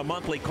less than a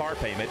monthly car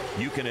payment,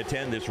 you can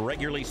attend this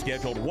regularly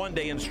scheduled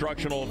one-day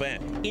instructional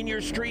event in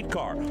your street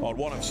car on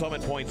one of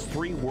Summit Point's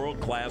 3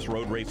 world-class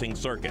road racing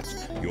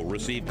circuits. You'll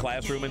receive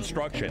classroom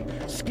instruction,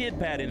 skid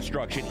pad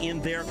instruction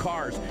in their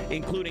cars,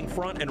 including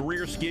front and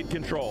rear skid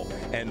control,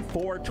 and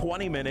 4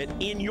 20-minute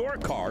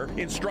in-your-car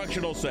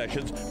instructional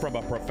sessions from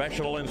a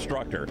professional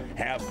instructor.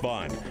 Have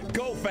fun,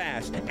 go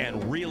fast,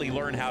 and really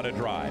learn how to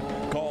drive.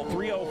 Call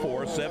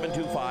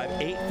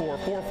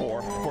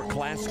 304-725-8444 for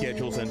class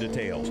schedules and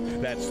details.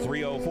 That's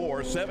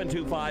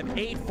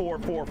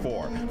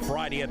 304-725-8444.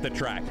 Friday at the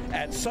Track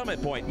at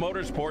Summit Point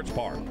Motorsports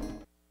Park.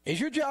 Is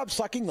your job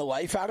sucking the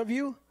life out of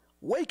you?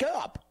 Wake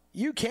up.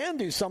 You can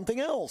do something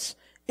else.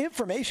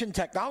 Information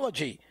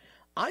technology.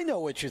 I know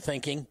what you're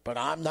thinking, but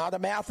I'm not a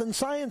math and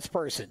science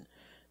person.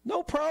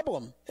 No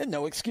problem and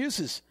no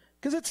excuses,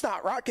 because it's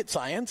not rocket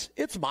science.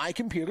 It's My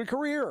Computer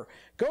Career.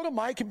 Go to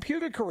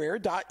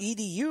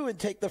mycomputercareer.edu and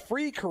take the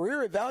free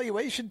career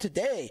evaluation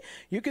today.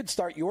 You can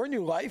start your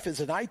new life as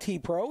an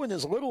IT pro in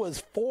as little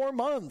as 4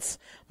 months.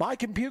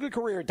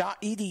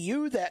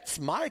 mycomputercareer.edu. That's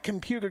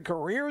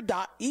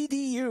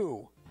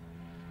mycomputercareer.edu.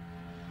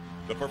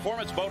 The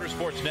Performance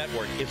Motorsports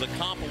Network is a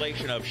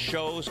compilation of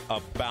shows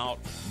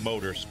about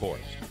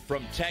motorsports.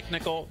 From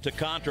technical to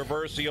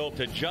controversial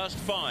to just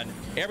fun,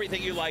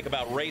 everything you like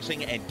about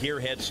racing and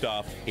gearhead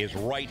stuff is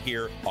right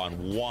here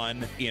on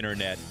one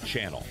internet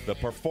channel. The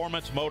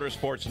Performance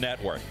Motorsports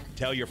Network.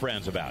 Tell your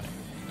friends about it.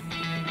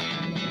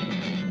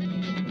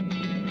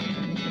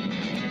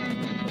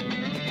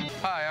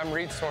 Hi, I'm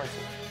Reed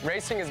Sorensen.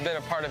 Racing has been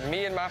a part of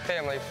me and my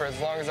family for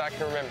as long as I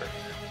can remember.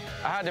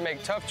 I had to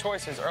make tough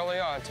choices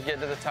early on to get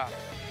to the top.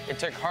 It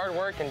took hard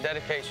work and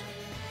dedication.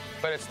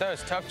 But it's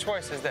those tough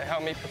choices that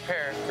helped me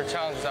prepare for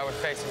challenges I would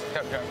face as a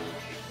cup driver.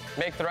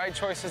 Make the right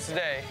choices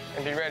today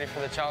and be ready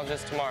for the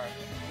challenges tomorrow.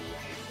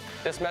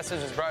 This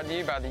message is brought to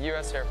you by the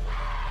U.S. Air Force.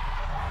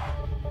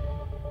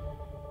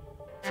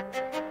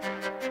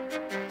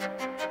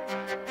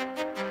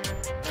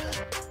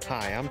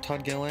 Hi, I'm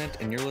Todd Gilland,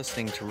 and you're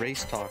listening to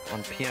Race Talk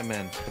on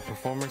PMN, the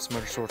Performance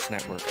Motorsports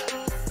Network.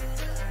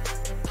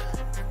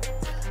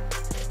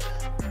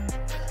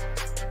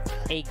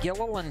 A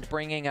Gilliland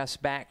bringing us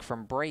back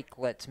from break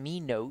lets me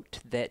note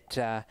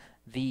that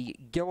the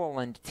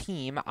Gilliland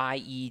team,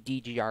 i.e.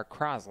 DGR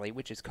Crosley,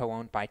 which is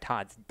co-owned by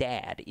Todd's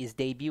dad, is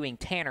debuting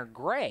Tanner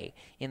Gray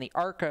in the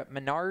ARCA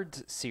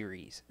Menards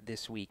Series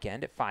this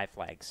weekend at Five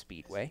Flags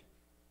Speedway.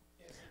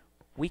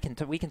 We can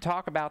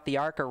talk about the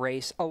ARCA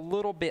race a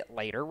little bit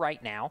later.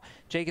 Right now,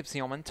 Jacob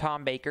Seelman,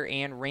 Tom Baker,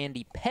 and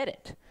Randy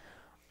Pettitt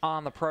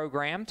on the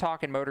program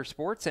talking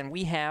motorsports, and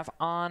we have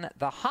on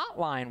the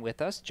hotline with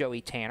us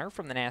Joey Tanner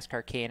from the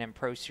NASCAR K&N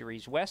Pro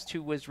Series West,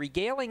 who was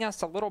regaling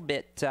us a little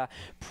bit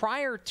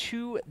prior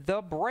to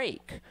the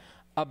break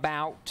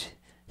about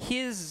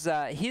his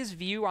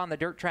view on the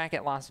dirt track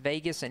at Las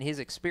Vegas and his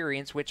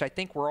experience, which I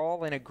think we're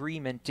all in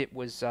agreement it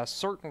was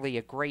certainly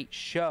a great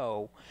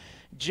show.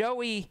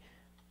 Joey,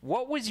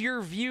 what was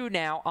your view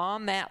now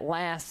on that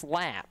last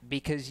lap?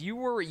 Because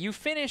you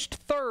finished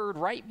third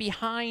right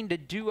behind a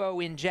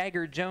duo in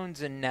Jagger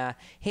Jones and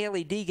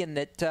Haley Deegan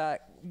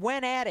that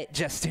went at it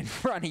just in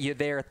front of you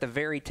there at the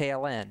very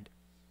tail end.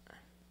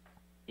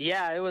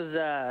 Yeah, it was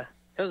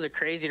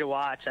crazy to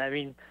watch. I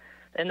mean,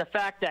 and the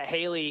fact that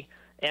Haley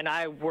and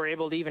I were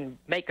able to even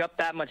make up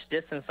that much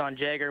distance on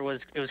Jagger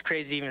it was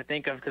crazy to even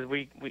think of, because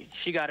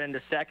she got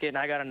into second,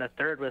 I got into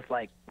third with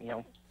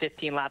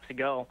 15 laps to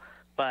go,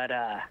 but.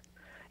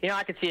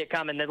 I could see it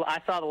coming.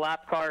 I saw the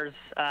lap cars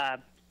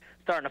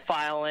starting to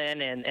file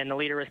in, and the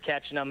leader was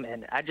catching them,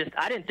 and I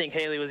didn't think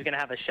Haley was going to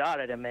have a shot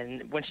at him.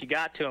 And when she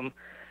got to him,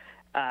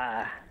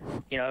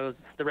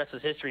 the rest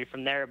was history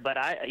from there. But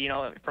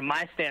from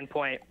my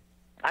standpoint,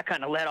 I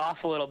kind of let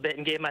off a little bit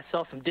and gave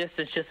myself some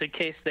distance just in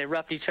case they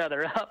roughed each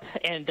other up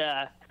and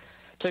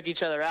took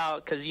each other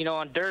out. Because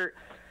on dirt,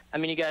 I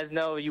mean, you guys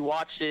know, you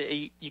watch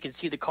it, you can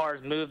see the cars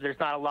move. There's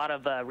not a lot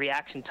of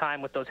reaction time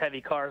with those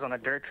heavy cars on a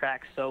dirt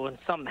track. So when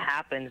something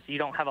happens, you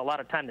don't have a lot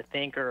of time to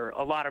think or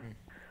a lot of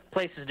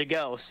places to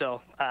go.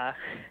 So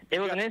it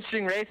was an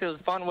interesting race. It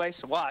was a fun race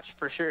to watch,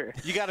 for sure.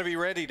 You got to be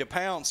ready to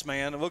pounce,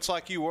 man. It looks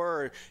like you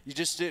were. You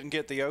just didn't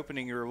get the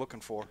opening you were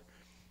looking for.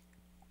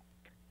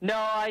 No,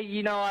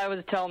 I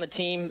was telling the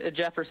team,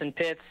 Jefferson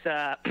Pitts,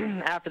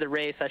 after the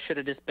race, I should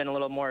have just been a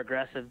little more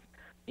aggressive.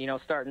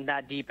 Starting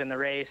that deep in the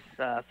race,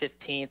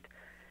 15th,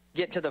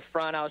 getting to the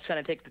front, I was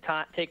trying to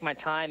take my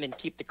time and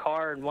keep the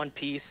car in one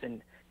piece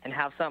and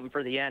have something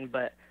for the end.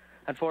 But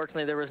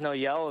unfortunately, there was no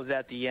yellows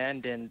at the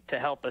end and to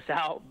help us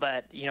out.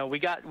 But we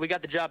got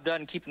the job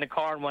done keeping the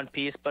car in one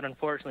piece. But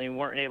unfortunately, we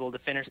weren't able to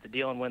finish the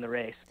deal and win the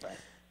race. But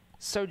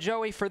so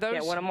Joey, for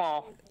those win them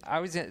all.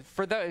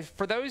 For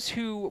those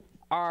who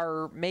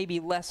are maybe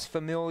less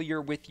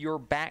familiar with your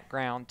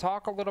background,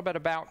 talk a little bit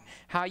about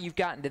how you've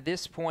gotten to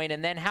this point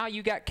and then how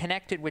you got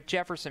connected with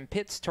Jefferson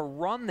Pitts to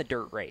run the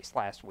dirt race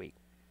last week.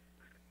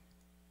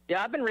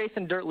 Yeah, I've been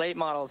racing dirt late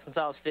models since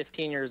I was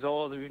 15 years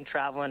old. We've been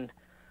traveling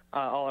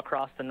all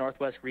across the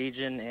Northwest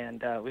region,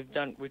 and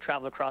we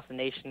traveled across the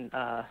nation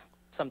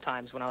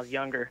sometimes when I was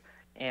younger.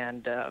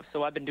 And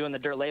so I've been doing the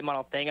dirt late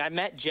model thing. I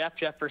met Jeff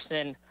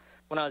Jefferson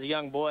when I was a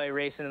young boy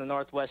racing in the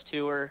Northwest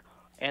Tour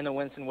and the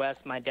Winston West.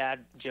 My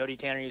dad, Jody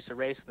Tanner, used to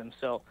race with him.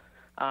 So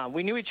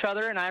we knew each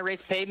other, and I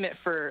raced pavement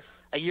for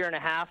a year and a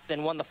half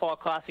and won the Fall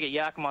Classic at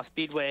Yakima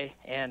Speedway.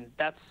 And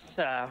that's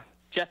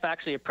Jeff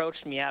actually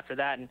approached me after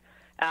that and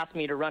asked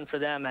me to run for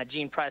them at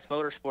Gene Price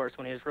Motorsports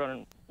when he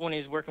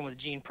was working with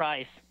Gene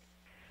Price.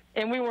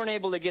 And we weren't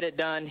able to get it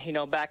done,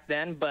 back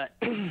then. But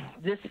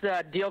this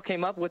deal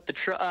came up with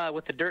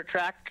the dirt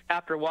track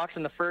after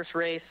watching the first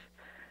race.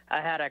 I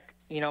had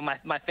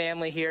my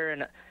family here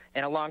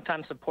and a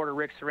longtime supporter,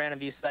 Rick Saran of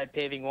Eastside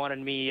Paving, wanted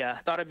me.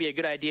 Thought it'd be a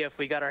good idea if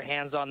we got our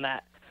hands on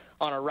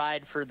a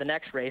ride for the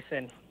next race.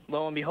 And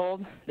lo and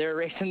behold, they were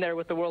racing there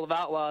with the World of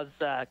Outlaws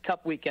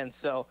Cup weekend.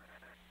 So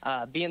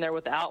being there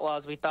with the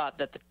Outlaws, we thought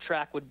that the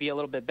track would be a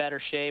little bit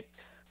better shape.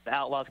 The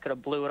Outlaws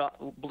could blow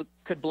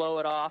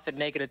it off and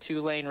make it a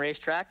 2-lane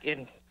racetrack,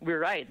 and we were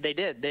right. They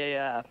did.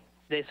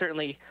 They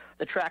certainly,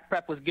 the track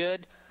prep was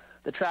good.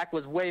 The track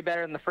was way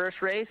better than the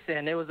first race,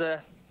 and it was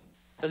a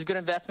good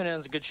investment and it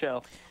was a good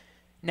show.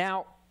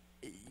 Now,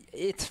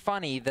 it's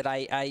funny that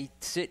I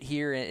sit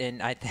here and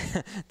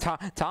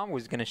Tom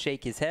was going to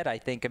shake his head, I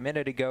think, a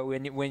minute ago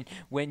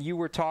when you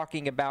were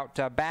talking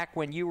about back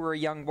when you were a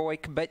young boy.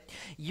 But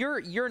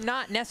you're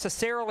not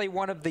necessarily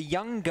one of the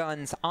young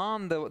guns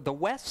on the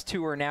West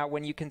Tour now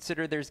when you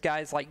consider there's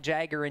guys like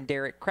Jagger and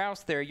Derek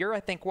Kraus there. You're, I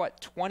think, what,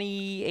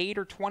 28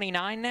 or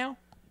 29 now?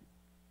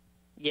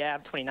 Yeah,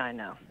 I'm 29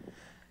 now.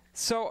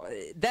 So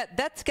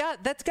that's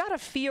got to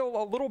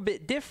feel a little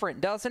bit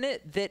different, doesn't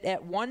it? That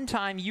at one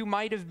time you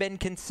might have been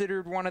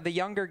considered one of the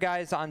younger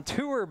guys on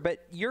tour,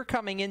 but you're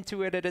coming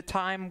into it at a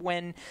time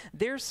when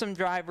there's some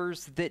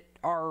drivers that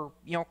are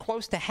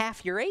close to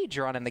half your age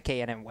running the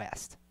K&N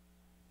West.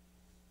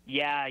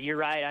 Yeah, you're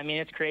right. I mean,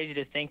 it's crazy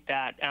to think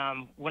that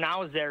when I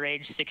was their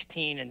age,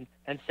 16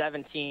 and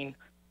 17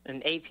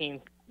 and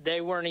 18, they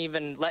weren't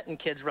even letting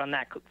kids run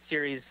that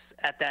series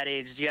at that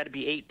age. You had to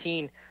be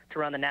 18 to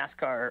run the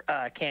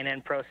NASCAR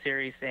K&N Pro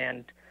Series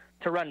and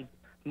to run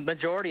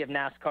majority of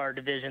NASCAR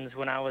divisions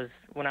when I was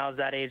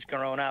that age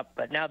growing up.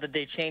 But now that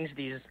they changed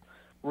these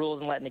rules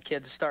and letting the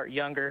kids start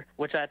younger,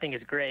 which I think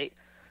is great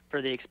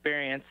for the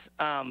experience.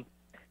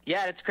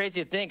 Yeah, it's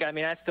crazy to think. I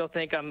mean, I still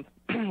think I'm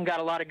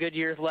got a lot of good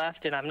years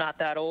left, and I'm not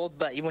that old.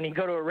 But when you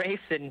go to a race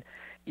and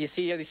you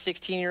see these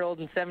 16-year-olds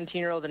and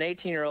 17-year-olds and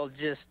 18-year-olds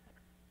just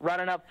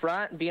running up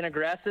front and being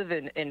aggressive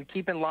and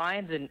keeping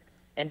lines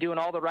and doing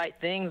all the right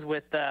things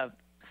with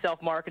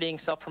self-marketing,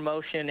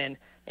 self-promotion,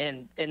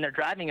 and their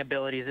driving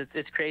abilities.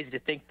 It's crazy to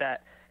think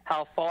that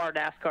how far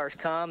NASCAR's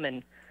come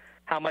and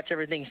how much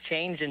everything's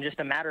changed in just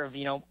a matter of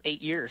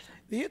 8 years.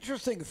 The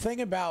interesting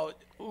thing about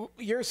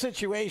your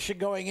situation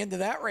going into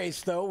that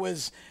race, though,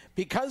 was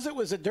because it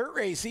was a dirt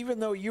race, even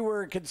though you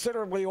were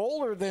considerably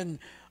older than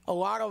a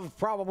lot of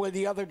probably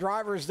the other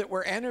drivers that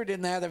were entered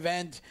in that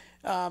event,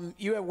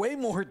 you had way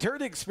more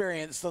dirt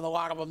experience than a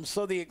lot of them.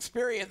 So the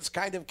experience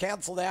kind of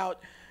canceled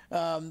out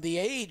the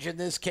age in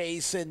this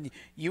case, and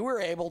you were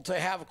able to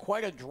have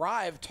quite a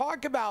drive.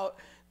 Talk about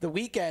the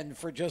weekend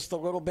for just a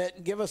little bit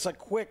and give us a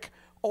quick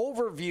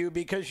overview,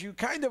 because you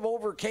kind of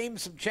overcame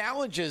some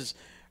challenges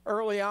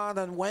early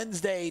on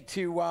Wednesday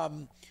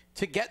to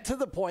get to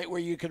the point where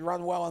you could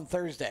run well on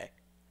Thursday.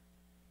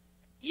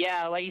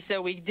 Yeah, like you said,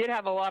 we did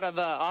have a lot of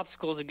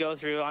obstacles to go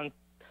through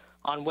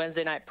on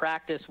Wednesday night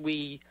practice.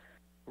 We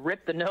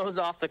ripped the nose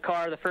off the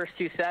car the first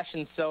 2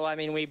 sessions, so I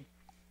mean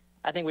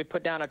I think we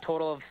put down a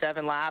total of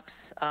 7 laps,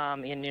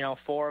 and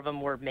 4 of them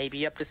were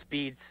maybe up to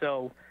speed.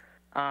 So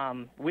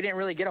we didn't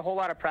really get a whole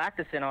lot of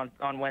practice in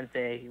on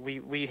Wednesday.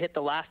 We hit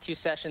the last 2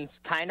 sessions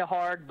kind of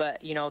hard,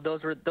 but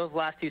those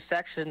last 2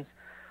 sections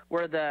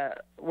were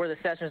the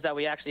sessions that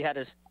we actually had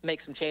to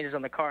make some changes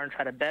on the car and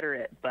try to better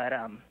it. But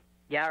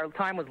yeah, our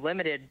time was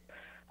limited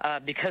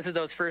because of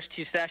those first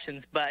 2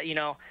 sessions. But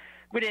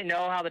we didn't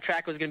know how the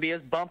track was going to be. It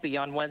was bumpy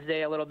on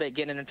Wednesday a little bit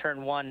getting into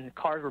turn 1.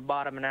 Cars were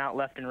bottoming out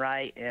left and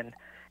right, and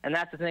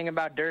that's the thing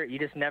about dirt. You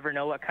just never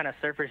know what kind of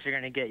surface you're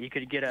going to get. You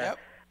could get a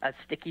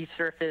sticky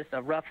surface,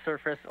 a rough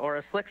surface, or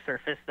a slick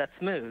surface that's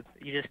smooth.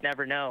 You just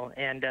never know,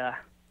 and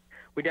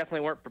we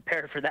definitely weren't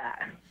prepared for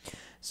that.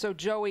 So,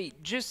 Joey,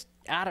 just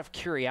out of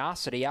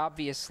curiosity,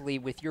 obviously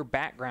with your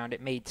background,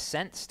 it made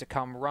sense to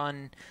come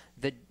run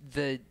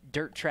the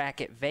dirt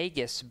track at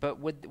Vegas, but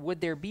would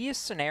there be a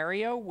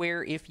scenario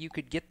where if you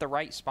could get the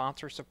right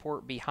sponsor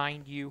support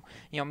behind you,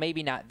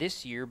 maybe not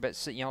this year, but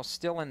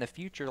still in the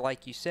future,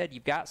 like you said,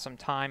 you've got some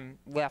time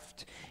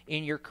left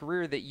in your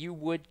career, that you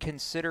would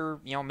consider,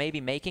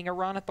 maybe making a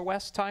run at the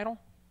West title?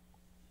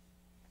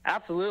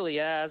 Absolutely,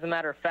 yeah. As a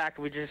matter of fact,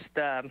 we just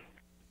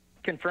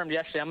confirmed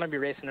yesterday I'm going to be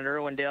racing at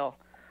Irwindale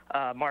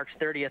March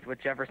 30th with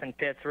Jefferson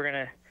Pitts. We're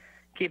going to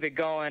keep it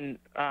going.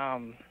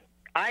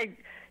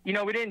 We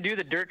didn't do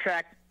the dirt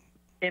track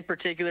in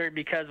particular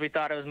because we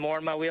thought it was more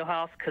in my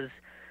wheelhouse, because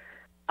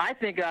I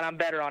think that I'm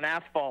better on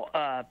asphalt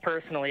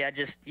personally. I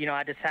just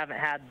haven't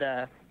had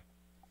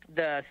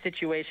the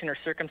situation or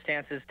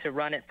circumstances to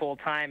run it full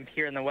time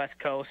here in the West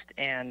Coast.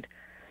 And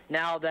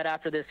now that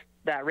after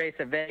that race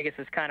at Vegas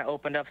has kind of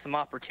opened up some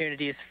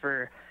opportunities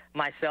for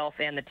myself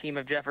and the team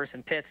of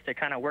Jefferson Pitts to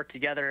kind of work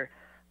together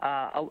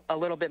a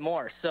little bit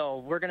more.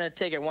 So we're going to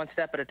take it one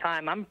step at a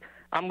time.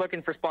 I'm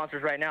looking for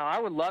sponsors right now. I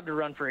would love to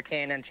run for a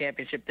K&N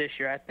championship this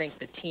year. I think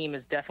the team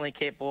is definitely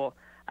capable.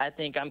 I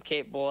think I'm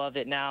capable of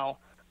it now.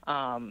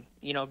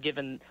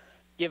 Given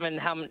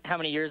how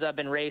many years I've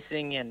been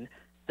racing and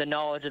the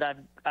knowledge that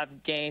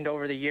I've gained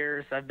over the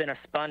years, I've been a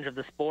sponge of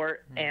the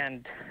sport,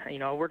 and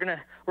we're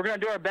gonna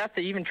do our best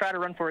to even try to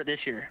run for it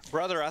this year.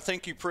 Brother, I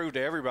think you proved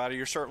to everybody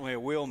you're certainly a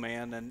wheel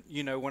man. And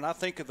when I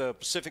think of the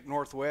Pacific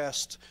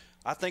Northwest,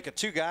 I think of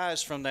two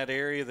guys from that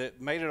area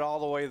that made it all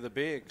the way to the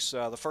bigs.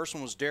 The first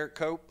one was Derek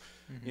Cope.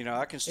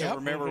 I can still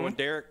remember when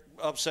Derek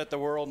upset the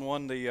world and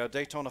won the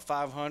Daytona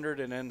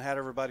 500, and then had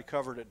everybody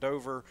covered at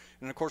Dover.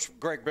 And, of course,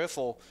 Greg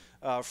Biffle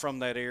from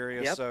that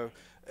area. Yep. So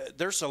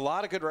there's a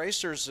lot of good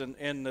racers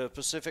in the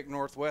Pacific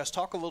Northwest.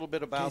 Talk a little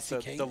bit about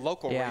the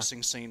local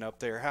racing scene up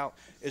there. How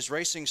is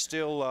racing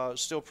still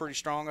pretty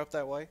strong up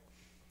that way?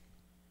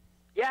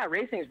 Yeah,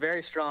 racing is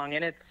very strong,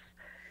 and it's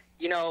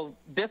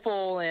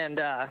Biffle and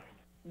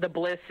the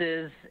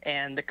Blisses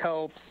and the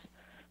Copes,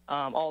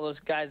 all those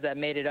guys that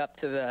made it up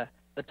to the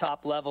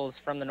top levels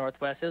from the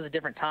Northwest. It was a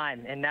different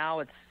time, and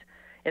now it's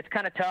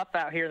kind of tough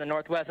out here in the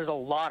Northwest. There's a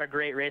lot of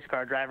great race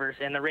car drivers,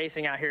 and the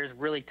racing out here is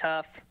really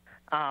tough.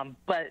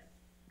 But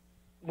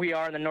we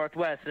are in the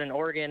Northwest, in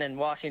Oregon and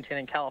Washington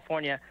and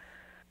California.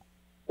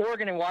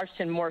 Oregon and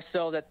Washington more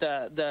so that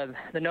the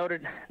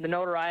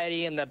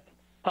notoriety and the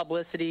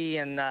publicity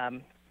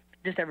and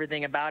just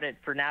everything about it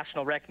for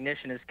national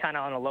recognition is kind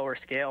of on a lower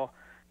scale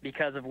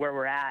because of where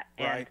we're at.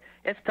 Right. And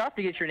it's tough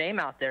to get your name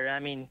out there. I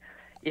mean,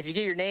 if you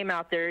get your name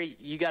out there,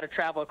 you got to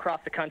travel across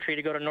the country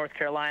to go to North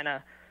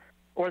Carolina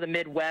or the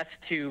Midwest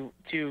to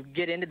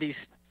get into these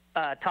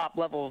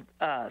top-level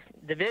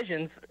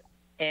divisions.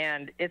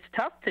 And it's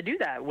tough to do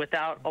that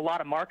without a lot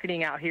of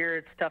marketing out here.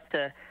 It's tough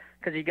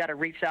because you got to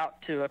reach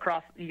out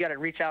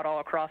all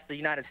across the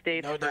United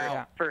States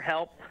for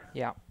help.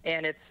 Yeah.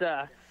 And it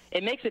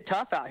makes it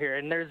tough out here.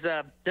 And there's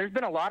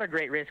been a lot of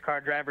great race car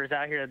drivers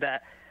out here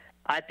that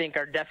I think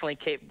are definitely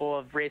capable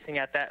of racing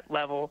at that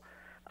level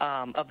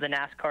of the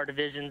NASCAR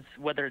divisions,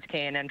 whether it's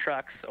K&N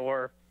trucks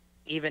or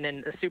even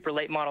in the super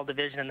late model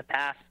division in the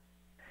past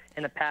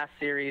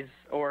series,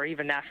 or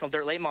even National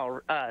Dirt Late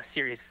Model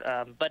series.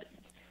 But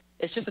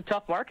it's just a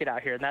tough market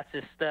out here, and that's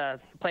just the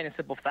plain and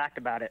simple fact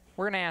about it.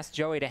 We're going to ask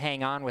Joey to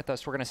hang on with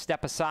us. We're going to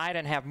step aside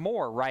and have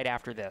more right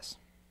after this.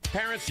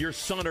 Parents, your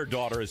son or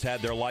daughter has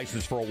had their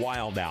license for a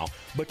while now,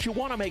 but you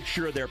want to make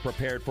sure they're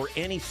prepared for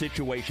any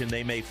situation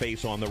they may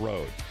face on the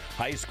road.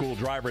 High school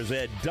driver's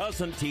ed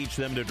doesn't teach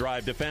them to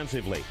drive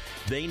defensively.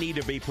 They need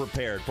to be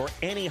prepared for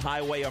any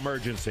highway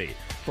emergency.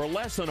 For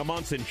less than a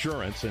month's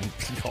insurance, and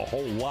a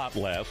whole lot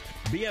less,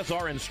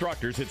 BSR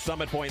instructors at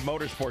Summit Point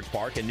Motorsports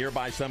Park in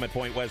nearby Summit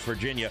Point, West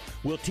Virginia,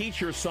 will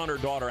teach your son or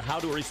daughter how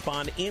to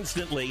respond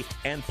instantly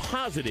and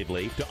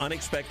positively to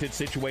unexpected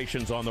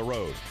situations on the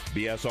road.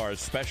 BSR's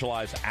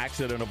specialized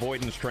accident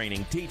avoidance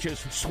training teaches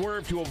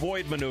swerve to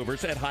avoid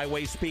maneuvers at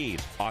highway speed,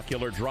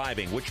 ocular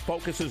driving, which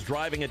focuses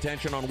driving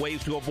attention on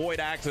ways to avoid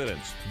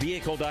accidents,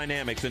 vehicle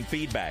dynamics and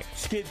feedback,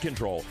 skid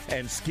control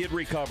and skid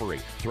recovery,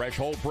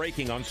 threshold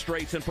braking on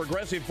straights and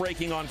progressive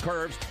braking on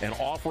curves, and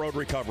off-road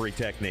recovery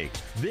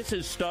techniques. This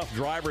is stuff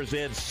driver's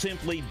ed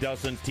simply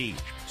doesn't teach.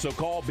 So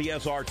call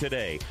BSR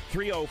today,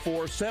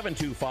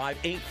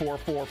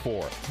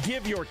 304-725-8444.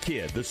 Give your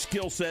kid the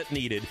skill set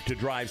needed to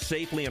drive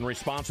safely and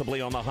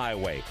responsibly on the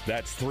highway.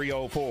 That's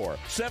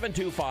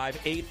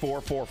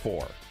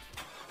 304-725-8444.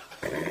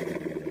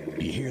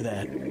 You hear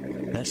that?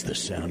 That's the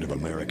sound of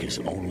America's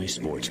only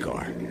sports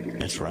car.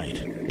 That's right.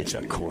 It's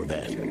a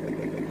Corvette.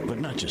 But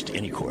not just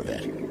any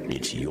Corvette.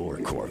 It's your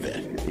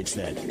Corvette. It's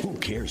that who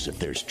cares if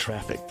there's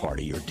traffic part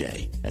of your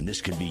day. And this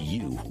can be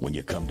you when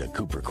you come to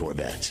Cooper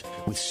Corvettes.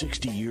 With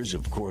 60 years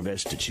of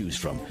Corvettes to choose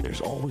from,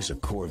 there's always a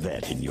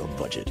Corvette in your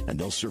budget. And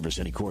they'll service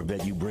any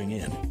Corvette you bring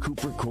in.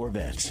 Cooper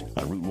Corvettes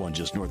on Route 1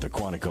 just north of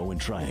Quantico and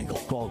Triangle.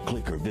 Call,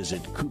 click, or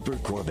visit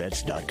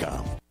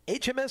CooperCorvettes.com.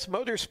 HMS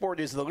Motorsport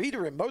is the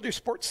leader in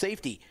motorsport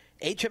safety.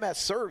 HMS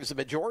serves the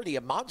majority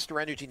of Monster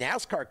Energy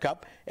NASCAR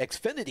Cup,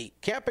 Xfinity,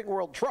 Camping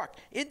World Truck,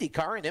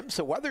 IndyCar, and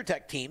IMSA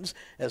WeatherTech teams,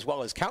 as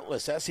well as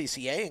countless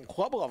SCCA and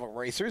club-level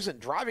racers and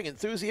driving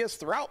enthusiasts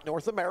throughout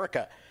North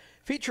America.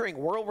 Featuring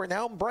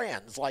world-renowned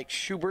brands like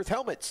Schuberth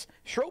helmets,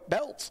 Schroep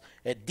belts,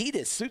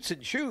 Adidas suits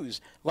and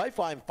shoes,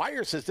 Lifeline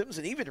fire systems,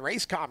 and even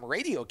Racecom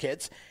radio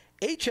kits,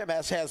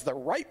 HMS has the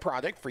right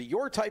product for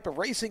your type of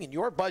racing and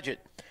your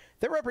budget.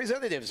 Their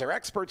representatives are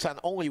experts on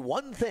only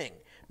one thing,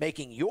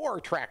 making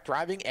your track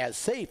driving as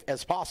safe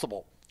as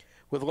possible.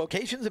 With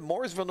locations in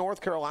Mooresville,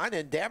 North Carolina,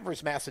 and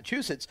Danvers,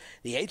 Massachusetts,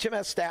 the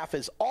HMS staff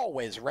is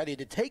always ready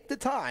to take the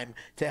time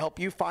to help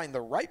you find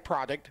the right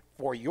product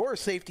for your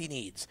safety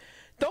needs.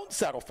 Don't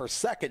settle for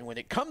second when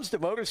it comes to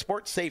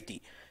motorsport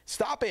safety.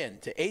 Stop in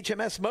to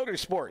HMS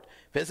Motorsport.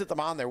 Visit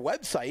them on their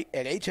website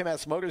at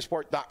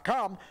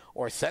hmsmotorsport.com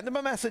or send them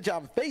a message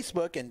on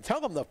Facebook and tell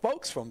them the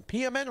folks from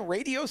PMN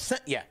Radio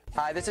sent you.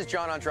 Hi, this is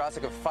John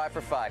Andrasik of Five for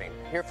Fighting,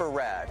 here for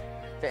RAD,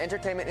 the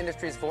entertainment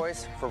industry's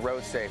voice for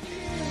road safety.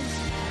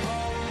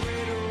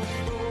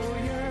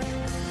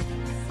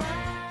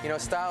 You know,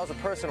 style is a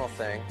personal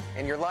thing,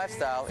 and your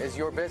lifestyle is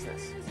your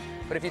business.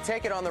 But if you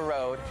take it on the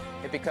road,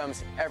 it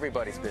becomes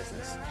everybody's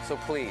business. So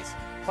please,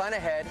 plan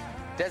ahead,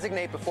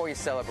 designate before you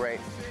celebrate.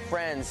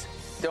 Friends,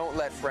 don't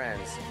let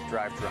friends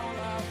drive drunk.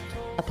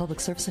 A public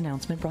service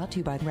announcement brought to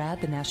you by RAD,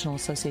 the National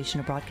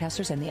Association of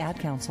Broadcasters, and the Ad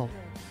Council.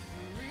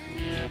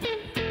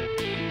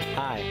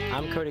 Hi,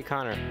 I'm Cody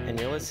Connor, and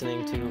you're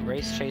listening to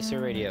Race Chaser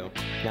Radio.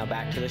 Now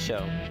back to the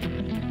show.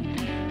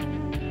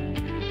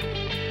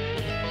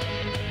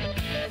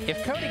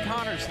 If Cody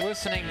Connor's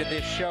listening to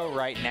this show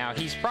right now,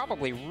 he's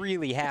probably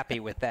really happy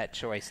with that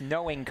choice,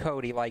 knowing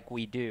Cody like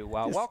we do.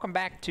 Welcome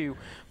back to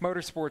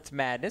Motorsports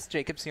Madness.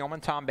 Jacob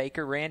Seelman, Tom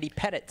Baker, Randy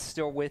Pettitt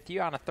still with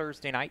you on a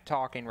Thursday night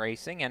talking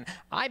racing. And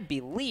I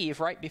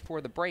believe right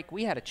before the break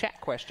we had a chat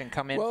question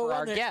come in for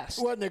our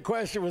guest. Wasn't a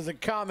question, was a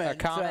comment. A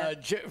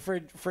comment?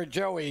 For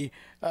Joey.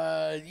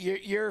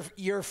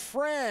 Your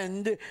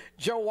friend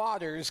Joe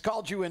Waters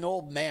called you an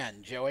old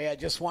man, Joey. I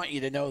just want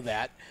you to know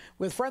that.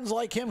 With friends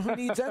like him, who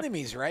needs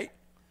enemies, right?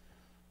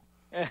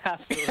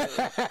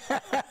 Absolutely.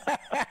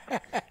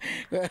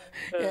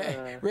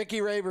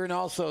 Ricky Rayburn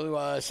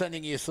also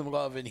sending you some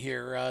love in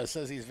here.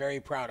 Says he's very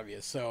proud of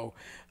you. So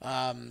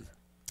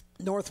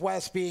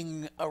Northwest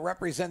being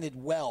represented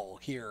well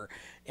here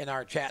in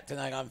our chat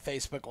tonight on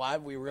Facebook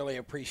Live. We really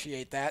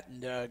appreciate that,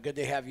 and good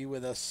to have you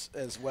with us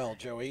as well,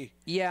 Joey.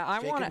 Yeah, I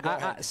want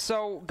to.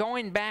 So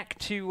going back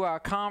to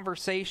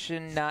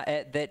conversation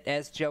that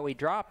as Joey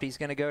dropped, he's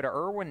going to go to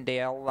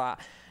Irwindale.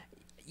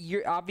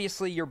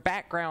 Obviously, your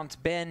background's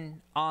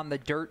been on the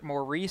dirt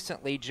more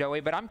recently, Joey,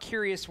 but I'm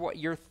curious what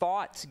your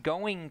thoughts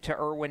going to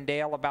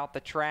Irwindale about the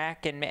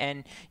track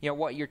and you know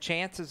what your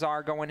chances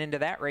are going into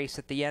that race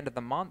at the end of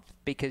the month,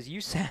 because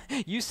you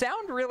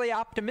sound really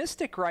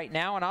optimistic right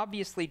now, and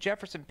obviously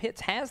Jefferson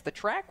Pitts has the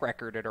track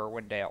record at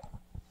Irwindale.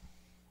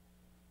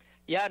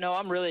 Yeah, no,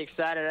 I'm really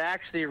excited. I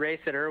actually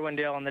raced at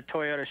Irwindale in the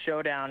Toyota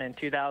Showdown in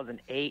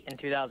 2008 and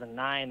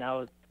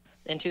 2009.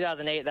 In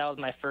 2008, that was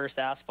my first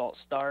asphalt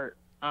start.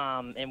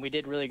 And we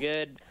did really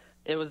good.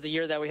 It was the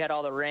year that we had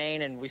all the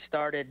rain, and we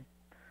started,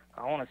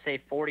 I want to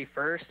say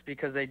 41st,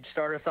 because they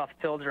started us off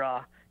pill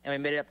draw, and we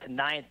made it up to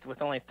 9th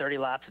with only 30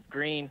 laps of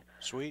green.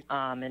 Sweet.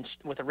 And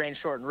with a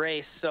rain-shortened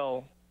race.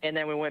 So, and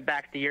then we went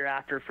back the year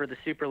after for the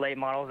super late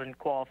models and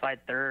qualified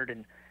third,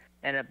 and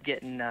ended up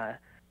getting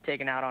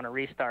taken out on a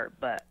restart.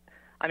 But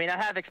I mean,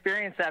 I have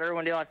experience at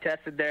Irwindale. I've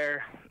tested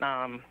there.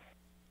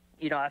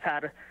 You know, I've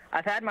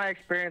had my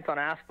experience on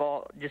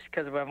asphalt just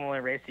because I've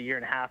only raced a year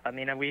and a half. I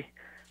mean,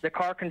 the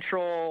car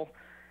control,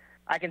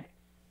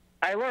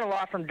 I learn a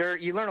lot from dirt.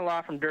 You learn a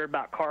lot from dirt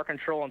about car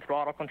control and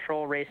throttle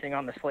control racing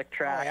on the slick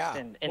tracks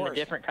and the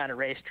different kind of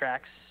race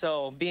tracks.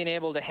 So being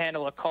able to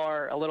handle a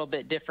car a little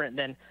bit different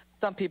than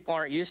some people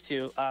aren't used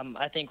to,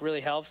 I think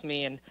really helps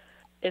me. And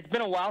it's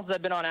been a while since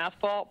I've been on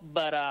asphalt,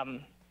 but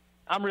I'm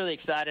really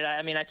excited.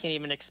 I mean, I can't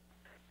even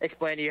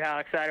explain to you how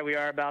excited we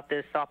are about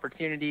this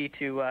opportunity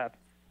to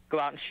go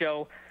out and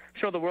show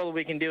the world what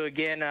we can do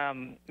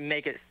again,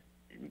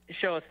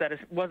 show us that it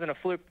wasn't a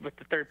fluke with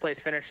the third place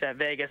finish at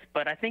Vegas.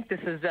 But I think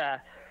this is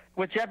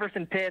with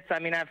Jefferson Pitts. I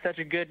mean, I have such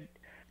a good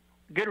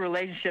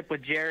relationship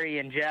with Jerry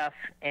and Jeff,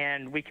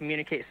 and we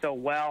communicate so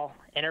well,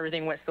 and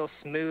everything went so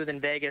smooth in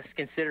Vegas,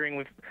 considering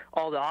with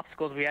all the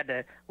obstacles we had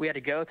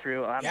to go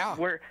through.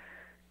 We're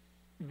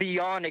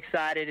beyond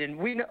excited,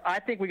 and I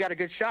think we got a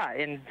good shot.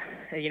 And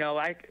you know,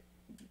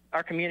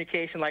 our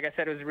communication, like I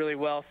said, was really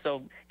well.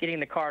 So getting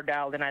the car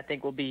dialed in, I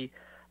think, will be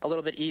a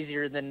little bit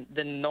easier than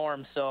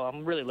norm. So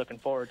I'm really looking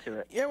forward to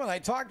it. Yeah, when I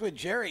talked with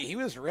Jerry, he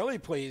was really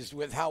pleased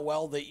with how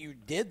well that you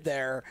did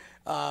there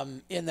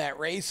in that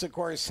race. Of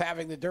course,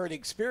 having the dirt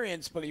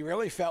experience, but he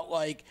really felt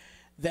like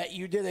that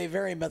you did a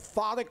very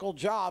methodical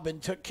job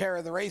and took care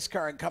of the race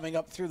car and coming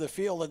up through the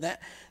field. And that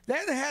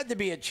had to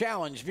be a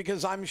challenge,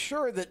 because I'm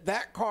sure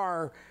that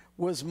car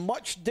was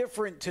much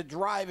different to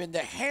drive and to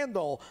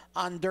handle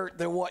on dirt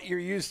than what you're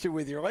used to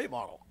with your late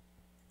model.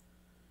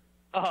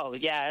 Oh,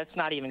 yeah, it's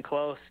not even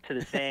close to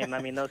the same.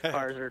 I mean, those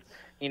cars are,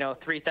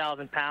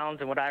 3,000 pounds,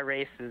 and what I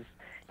race is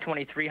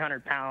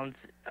 2,300 pounds,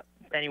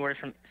 anywhere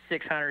from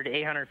 600 to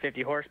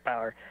 850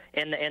 horsepower,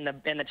 and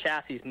the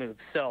chassis move.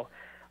 So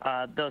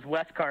those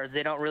West cars,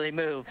 they don't really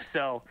move.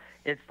 So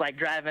it's like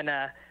driving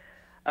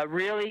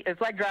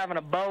it's like driving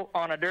a boat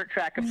on a dirt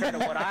track compared to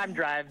what I'm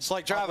driving. It's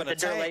like driving a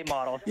tank. Dirt late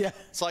models. Yeah,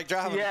 it's like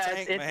driving a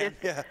tank,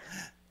 man.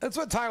 That's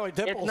what Tyler Dipple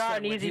said. It's not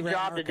an easy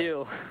job to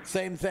do.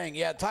 Same thing.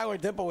 Yeah, Tyler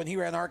Dipple, when he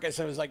ran ARCA,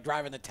 said it was like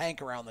driving a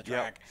tank around the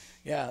track.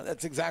 Yeah,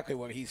 that's exactly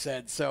what he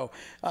said. So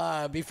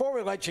before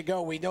we let you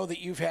go, we know that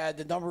you've had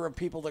a number of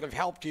people that have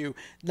helped you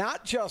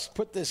not just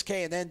put this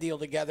K&N deal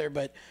together,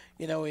 but,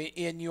 you know,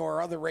 in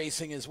your other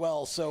racing as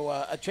well. So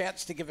a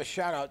chance to give a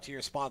shout-out to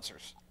your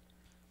sponsors.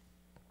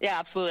 Yeah,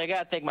 absolutely. I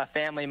got to thank my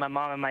family, my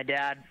mom and my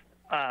dad,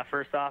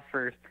 first off,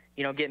 for,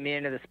 you know, getting me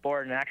into the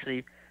sport and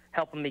actually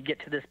helping me get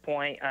to this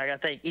point. I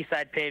got to thank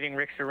Eastside Paving,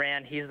 Rick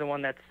Saran. He's the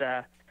one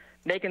that's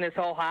making this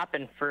all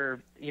happen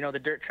for, you know, the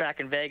dirt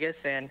track in Vegas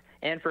and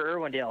for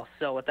Irwindale.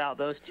 So without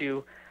those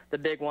two, the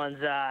big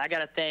ones, I got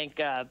to thank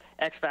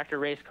X Factor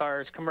Race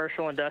Cars,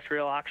 Commercial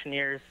Industrial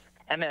Auctioneers,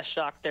 MS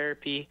Shock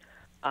Therapy,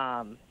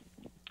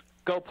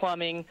 Go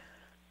Plumbing,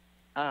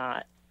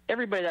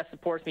 everybody that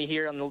supports me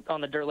here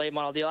on the dirt late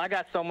model deal. I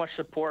got so much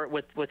support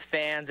with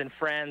fans and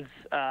friends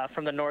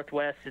from the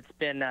Northwest. It's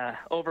been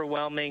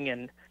overwhelming,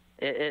 and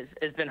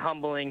it's been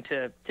humbling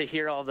to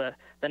hear all the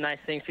nice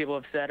things people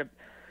have said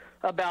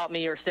about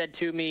me or said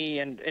to me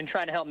and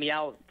trying to help me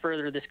out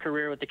further this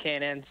career with the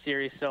K&N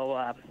series.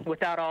 So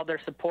without all their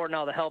support and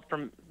all the help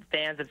from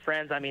fans and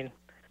friends, I mean,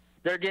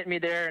 they're getting me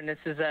there, and this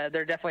is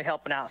they're definitely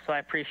helping out. So I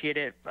appreciate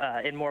it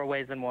in more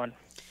ways than one.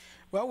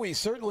 Well, we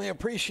certainly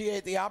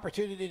appreciate the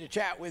opportunity to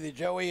chat with you,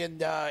 Joey, and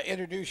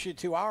introduce you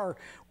to our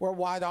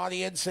worldwide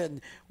audience.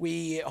 And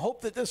we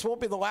hope that this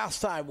won't be the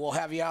last time we'll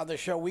have you on the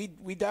show. We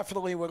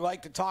definitely would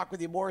like to talk with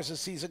you more as the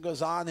season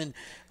goes on. And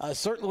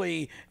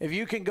certainly, if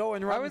you can go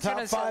and run top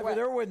 5 at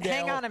Irwindale.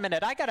 Hang on a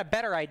minute. I got a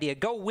better idea.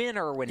 Go win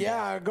Irwindale.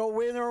 Yeah, go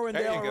win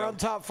Irwindale and run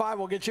top 5.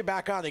 We'll get you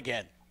back on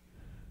again.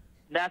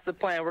 That's the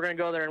plan. We're going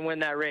to go there and win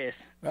that race.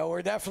 Well,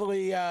 we're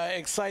definitely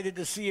excited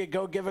to see you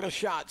go give it a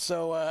shot.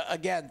 So,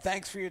 again,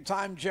 thanks for your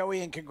time,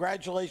 Joey, and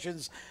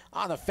congratulations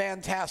on a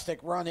fantastic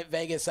run at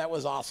Vegas. That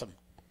was awesome.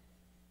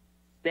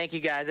 Thank you,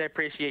 guys. I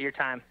appreciate your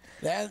time.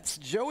 That's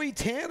Joey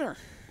Tanner.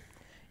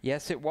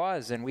 Yes, it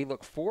was, and we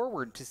look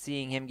forward to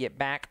seeing him get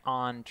back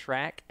on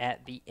track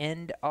at the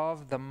end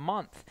of the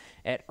month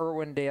at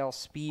Irwindale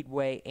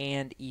Speedway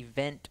and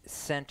Event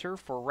Center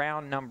for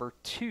round number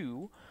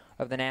 2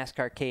 of the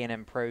NASCAR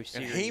K&N Pro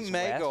Series. And he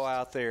may go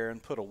out there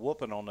and put a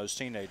whooping on those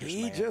teenagers.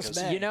 He man, just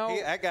may. You know,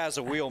 that guy's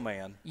a wheel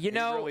man. You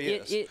know, really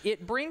is.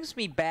 It brings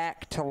me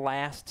back to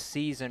last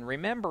season.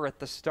 Remember, at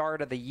the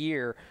start of the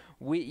year,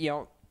 we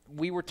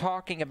were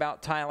talking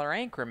about Tyler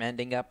Ankrum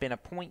ending up in a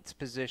points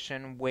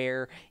position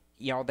where,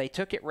 you know, they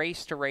took it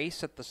race to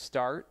race at the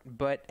start,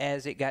 but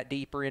as it got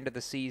deeper into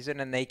the season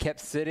and they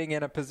kept sitting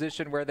in a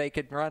position where they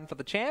could run for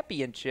the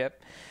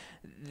championship,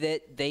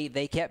 that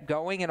they kept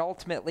going, and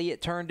ultimately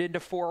it turned into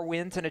 4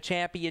 wins and a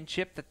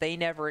championship that they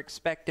never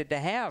expected to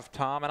have,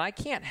 Tom. And I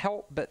can't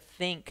help but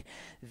think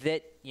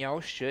that, you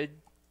know, should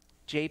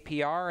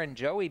JPR and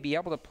Joey be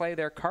able to play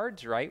their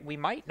cards right, we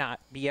might not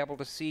be able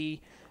to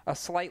see a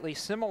slightly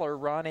similar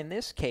run in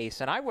this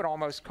case. And I would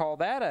almost call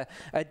that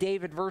a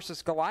David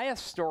versus Goliath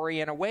story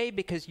in a way,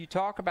 because you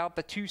talk about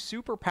the 2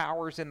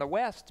 superpowers in the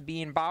West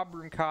being Bob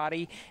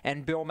Brancotti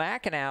and Bill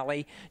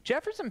McAnally.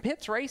 Jefferson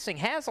Pitts Racing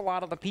has a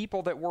lot of the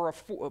people that were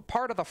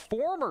part of the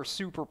former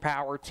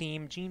superpower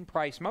team, Gene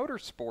Price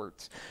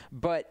Motorsports.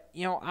 But,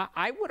 you know,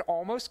 I would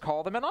almost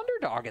call them an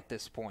underdog at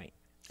this point.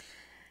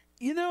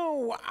 You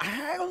know,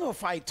 I don't know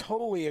if I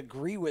totally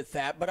agree with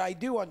that, but I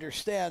do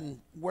understand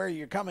where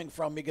you're coming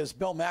from, because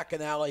Bill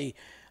McAnally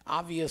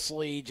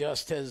obviously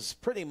just has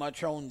pretty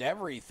much owned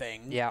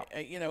everything,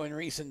 you know, in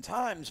recent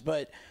times.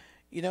 But,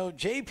 you know,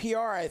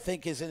 JPR, I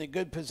think, is in a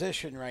good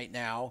position right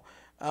now,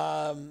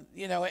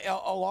 you know,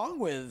 along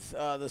with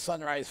the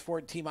Sunrise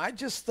Ford team. I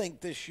just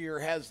think this year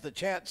has the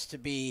chance to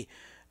be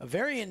a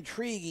very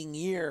intriguing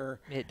year.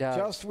 It does.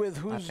 Just with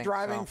who's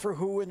driving for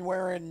who and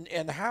where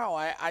and how.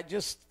 I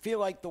just feel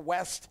like the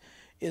West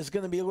is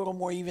going to be a little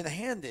more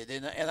even-handed,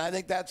 and I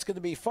think that's going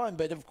to be fun.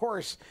 But, of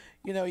course,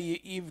 you know,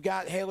 you've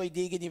got Haley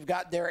Deegan, you've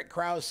got Derek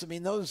Kraus. I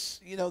mean, those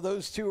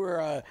two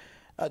are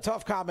a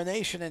tough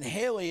combination, and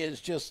Haley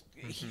is just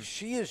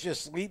she is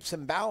just leaps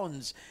and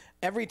bounds.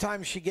 Every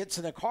time she gets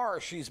in a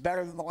car, she's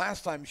better than the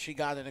last time she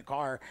got in a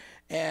car.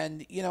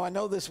 And, you know, I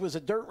know this was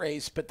a dirt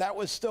race, but that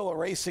was still a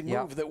racing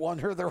move that won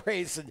her the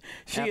race. And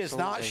she is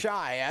not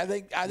shy. I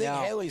think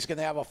Haley's going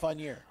to have a fun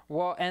year.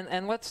 Well,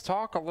 and let's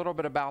talk a little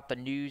bit about the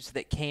news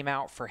that came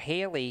out for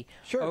Haley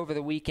over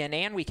the weekend.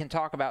 And we can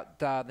talk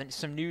about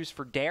some news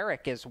for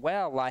Derek as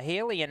well.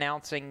 Haley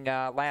announcing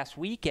last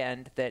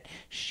weekend that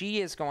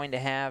she is going to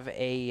have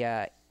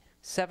a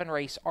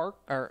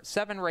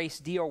 7-race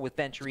deal with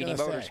Venturini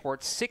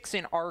Motorsports, 6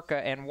 in ARCA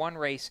and 1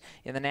 race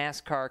in the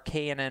NASCAR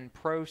K&N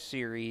Pro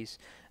Series,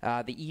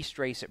 the East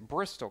race at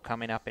Bristol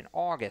coming up in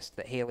August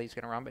that Haley's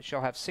going to run. But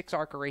she'll have 6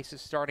 ARCA races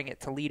starting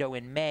at Toledo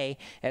in May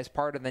as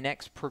part of the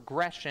next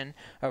progression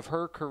of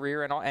her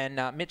career.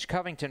 And Mitch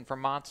Covington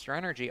from Monster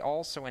Energy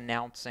also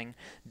announcing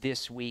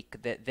this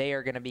week that they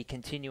are going to be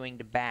continuing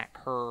to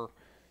back her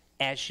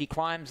as she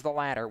climbs the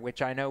ladder,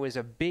 which I know is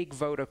a big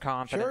vote of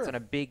confidence and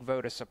a big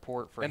vote of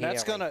support for Haley.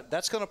 And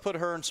that's gonna put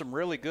her in some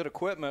really good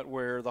equipment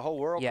where the whole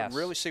world can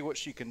really see what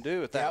she can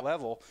do at that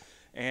level.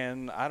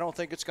 And I don't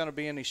think it's going to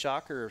be any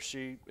shocker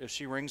if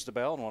she rings the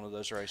bell in one of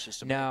those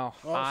races. No,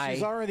 well,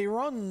 she's already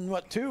run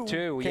two,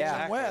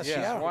 K&N West,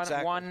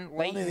 one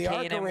late in the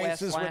ARCA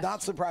races would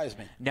not surprise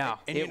me. No,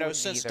 and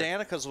since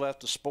Danica's left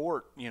the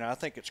sport, I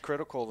think it's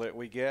critical that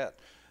we get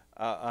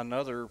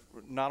another,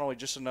 not only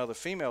just another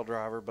female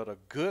driver, but a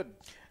good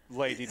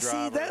lady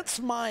driver. See, that's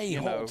my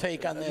whole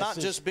take on this. Not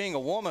just being a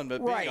woman,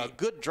 but being a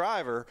good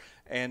driver.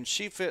 And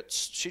she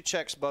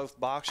checks both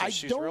boxes.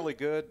 She's really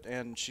good,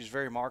 and she's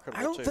very marketable,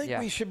 I don't think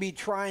we should be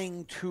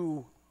trying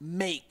to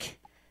make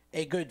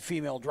a good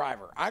female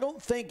driver. I don't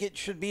think it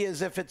should be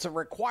as if it's a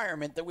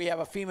requirement that we have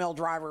a female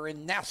driver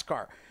in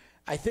NASCAR.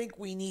 I think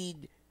we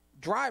need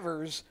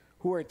drivers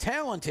who are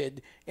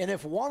talented, and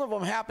if one of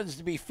them happens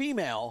to be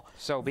female,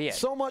 so be it.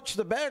 So much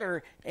the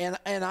better. And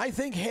I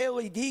think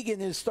Haley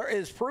Deegan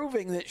is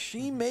proving that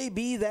she may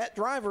be that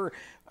driver.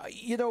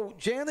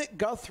 Janet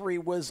Guthrie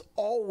was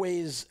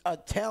always a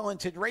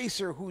talented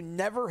racer who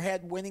never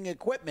had winning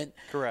equipment.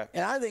 Correct.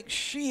 And I think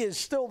she is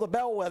still the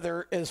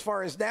bellwether as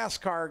far as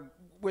NASCAR.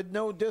 With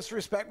no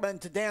disrespect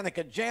meant to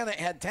Danica, Janet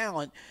had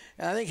talent,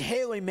 and I think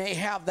Haley may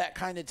have that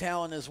kind of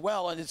talent as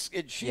well. And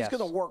she's going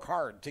to work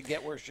hard to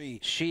get where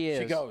she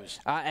goes.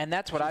 And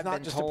that's what I've been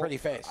told. Not just a pretty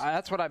face.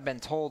 That's what I've been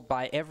told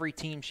by every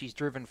team she's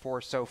driven for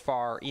so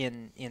far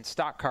in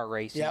stock car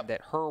racing.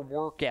 That her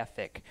work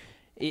ethic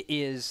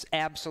is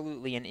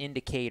absolutely an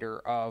indicator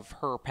of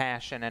her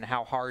passion and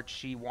how hard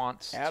she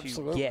wants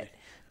to get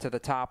to the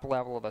top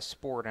level of a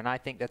sport, and I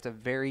think that's a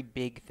very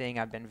big thing.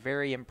 I've been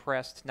very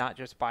impressed, not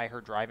just by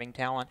her driving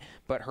talent,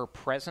 but her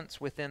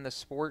presence within the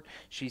sport.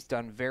 She's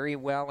done very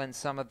well in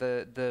some of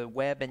the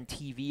web and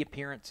TV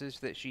appearances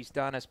that she's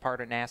done as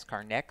part of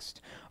NASCAR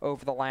Next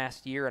over the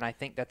last year, and I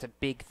think that's a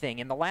big thing.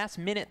 In the last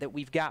minute that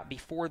we've got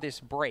before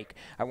this break,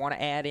 I want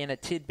to add in a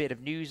tidbit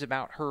of news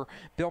about her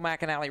Bill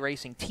McAnally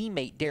Racing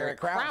teammate, Derek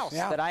Kraus,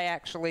 that I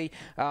actually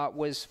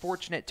was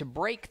fortunate to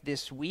break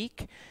this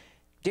week.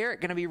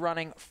 Derek going to be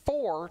running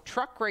 4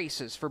 truck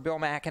races for Bill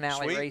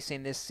McAnally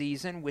Racing this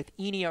season with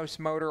Ineos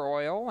Motor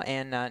Oil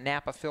and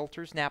Napa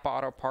Filters, Napa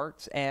Auto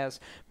Parts as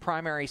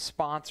primary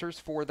sponsors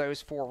for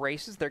those 4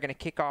 races. They're going to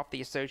kick off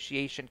the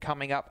association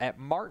coming up at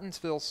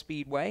Martinsville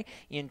Speedway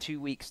in 2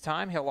 weeks'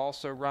 time. He'll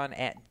also run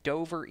at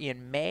Dover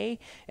in May,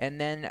 and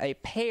then a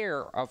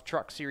pair of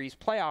Truck Series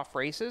playoff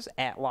races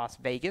at Las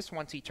Vegas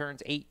once he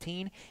turns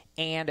 18,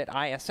 and at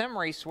ISM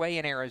Raceway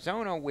in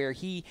Arizona, where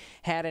he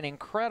had an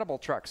incredible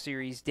Truck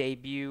Series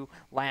debut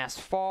last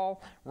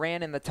fall,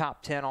 ran in the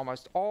top 10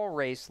 almost all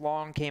race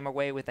long, came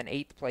away with an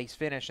 8th place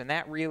finish, and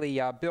that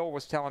really, Bill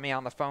was telling me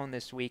on the phone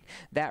this week,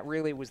 that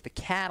really was the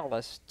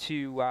catalyst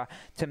to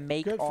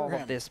make all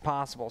of this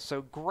possible.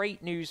 So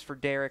great news for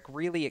Derek,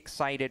 really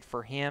excited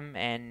for him,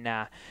 and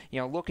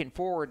looking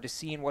forward to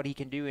seeing what he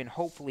can do and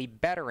hopefully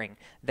bettering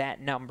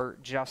that number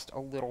just a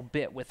little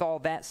bit. With all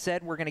that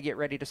said, we're going to get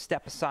ready to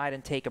step aside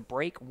and take a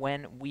break.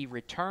 When we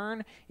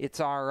return, it's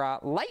our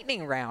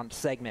lightning round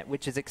segment,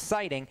 which is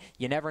exciting.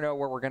 You never know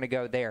where we're going to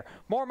go there.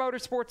 More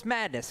Motorsports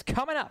Madness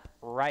coming up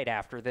right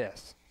after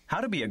this. How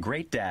to be a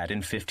great dad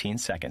in 15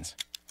 seconds.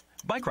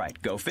 Bike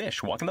ride, go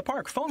fish, walk in the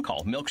park, phone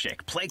call,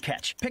 milkshake, play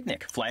catch,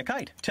 picnic, fly a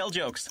kite, tell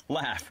jokes,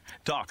 laugh,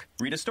 talk,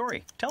 read a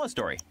story, tell a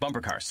story,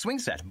 bumper car, swing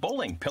set,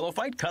 bowling, pillow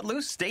fight, cut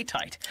loose, stay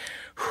tight.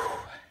 Whew.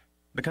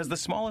 Because the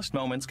smallest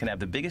moments can have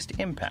the biggest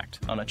impact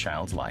on a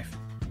child's life.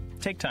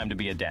 Take time to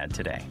be a dad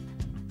today.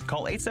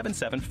 Call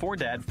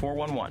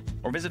 877-4DAD-411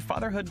 or visit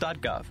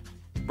fatherhood.gov.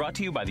 Brought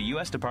to you by the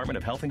U.S. Department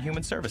of Health and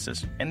Human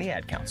Services and the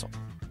Ad Council.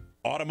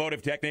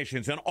 Automotive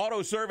technicians and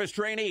auto service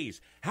trainees,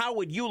 how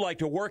would you like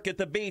to work at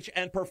the beach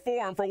and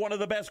perform for one of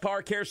the best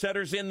car care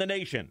centers in the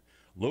nation?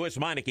 Lewis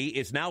Meineke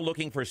is now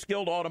looking for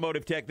skilled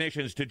automotive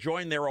technicians to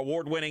join their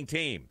award-winning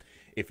team.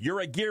 If you're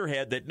a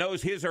gearhead that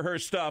knows his or her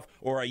stuff,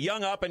 or a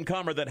young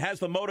up-and-comer that has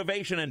the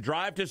motivation and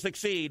drive to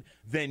succeed,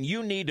 then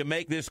you need to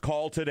make this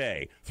call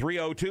today.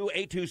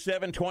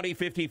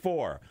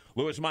 302-827-2054.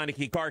 Lewis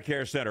Meineke Car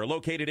Care Center,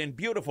 located in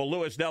beautiful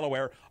Lewis,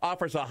 Delaware,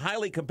 offers a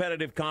highly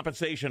competitive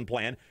compensation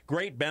plan,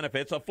 great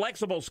benefits, a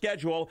flexible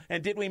schedule,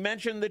 and did we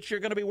mention that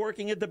you're going to be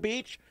working at the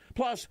beach?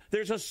 Plus,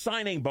 there's a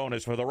signing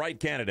bonus for the right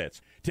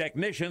candidates.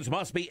 Technicians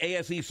must be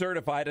ASE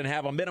certified and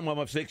have a minimum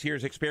of 6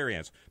 years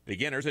experience.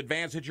 Beginners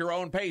advance at your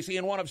own pace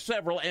in one of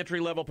several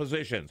entry-level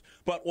positions.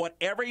 But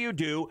whatever you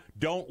do,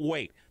 don't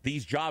wait.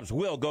 These jobs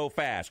will go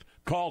fast.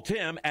 Call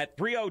Tim at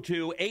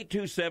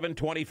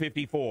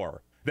 302-827-2054.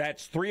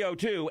 That's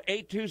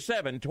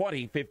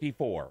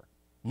 302-827-2054.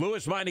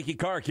 Lewis Meineke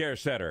Car Care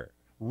Center.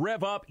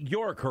 Rev up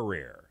your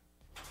career.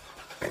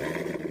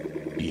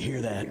 You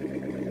hear that?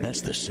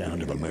 That's the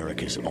sound of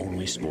America's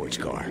only sports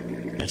car.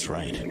 That's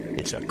right.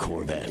 It's a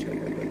Corvette.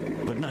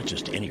 But not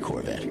just any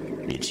Corvette.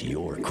 It's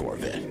your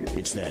Corvette.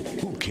 It's that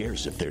who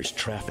cares if there's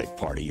traffic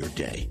part of your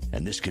day.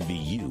 And this can be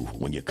you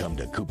when you come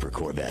to Cooper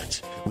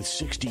Corvettes. With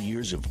 60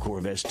 years of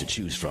Corvettes to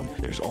choose from,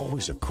 there's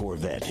always a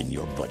Corvette in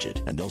your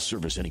budget. And they'll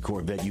service any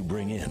Corvette you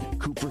bring in.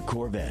 Cooper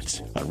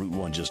Corvettes on Route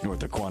 1 just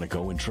north of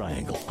Quantico and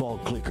Triangle. Call,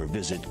 click, or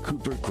visit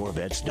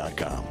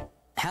CooperCorvettes.com.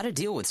 how to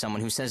deal with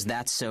someone who says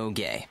that's so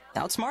gay.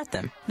 Outsmart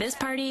them. This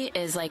party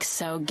is like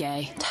so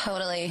gay.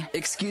 Totally.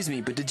 Excuse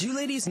me, but did you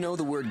ladies know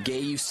the word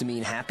gay used to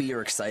mean happy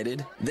or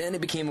excited? Then it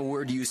became a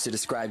word used to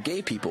describe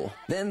gay people.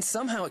 Then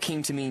somehow it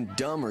came to mean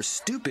dumb or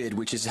stupid,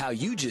 which is how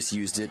you just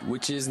used it,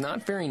 which is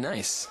not very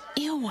nice.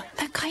 Ew,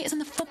 that guy is on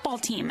the football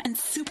team and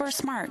super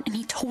smart, and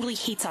he totally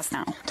hates us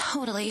now.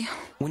 Totally.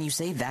 When you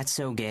say that's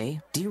so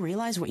gay, do you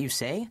realize what you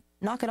say?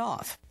 Knock it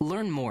off.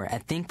 Learn more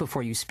at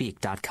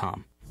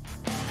thinkbeforeyouspeak.com.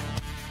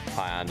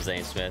 Hi, I'm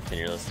Zane Smith, and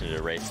you're listening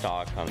to Race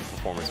Talk on the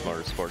Performance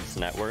Motorsports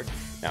Network.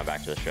 Now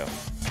back to the show.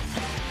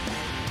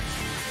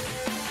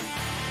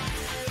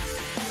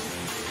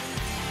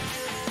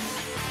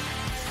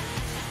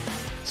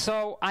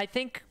 So I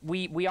think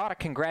we ought to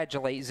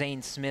congratulate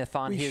Zane Smith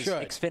on his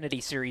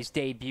Xfinity Series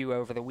debut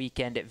over the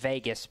weekend at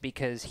Vegas,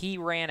 because he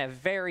ran a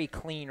very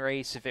clean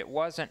race. If it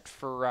wasn't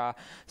for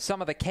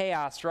some of the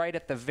chaos right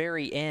at the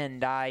very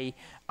end,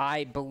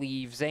 I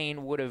believe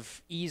Zane would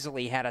have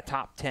easily had a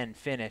top 10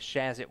 finish.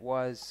 As it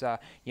was,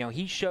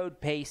 he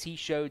showed pace, he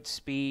showed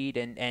speed,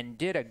 and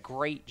did a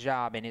great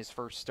job in his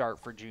first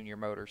start for Junior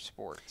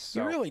Motorsports.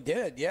 So. He really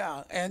did,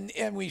 yeah.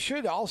 And we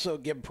should also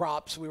give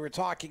props. We were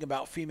talking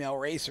about female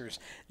racers.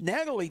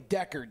 Natalie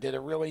Decker did a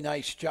really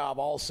nice job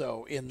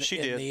also in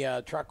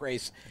the truck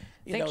race.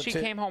 I think she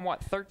came home,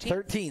 13th?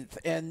 13th.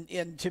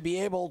 And to be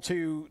able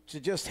to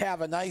just have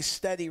a nice,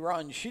 steady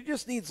run, she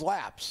just needs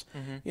laps.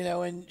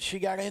 Mm-hmm. And she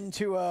got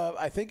into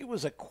I think it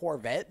was a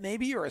Corvette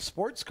maybe, or a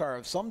sports car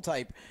of some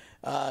type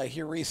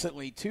here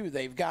recently, too.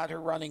 They've got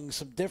her running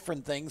some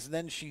different things. And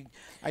then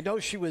I know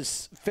she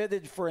was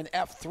fitted for an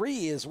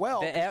F3 as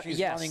well.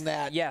 She's running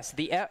that. Yes,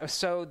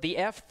 so the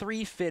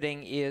F3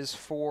 fitting is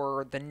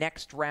for the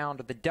next round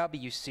of the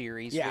W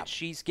Series, which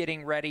she's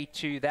getting ready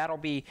to. That'll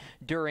be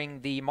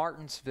during the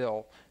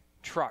Martinsville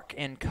Truck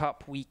and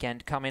Cup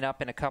weekend coming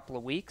up in a couple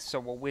of weeks. So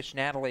we'll wish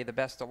Natalie the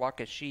best of luck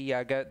as she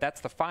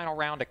that's the final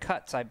round of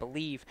cuts, I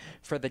believe,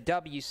 for the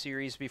W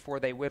Series before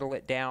they whittle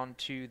it down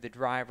to the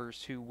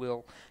drivers who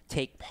will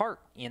take part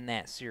in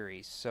that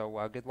series.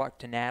 So good luck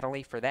to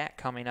Natalie for that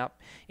coming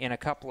up in a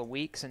couple of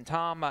weeks. And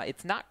Tom,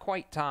 it's not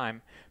quite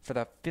time for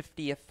the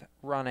 50th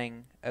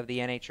running of the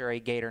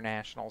NHRA Gator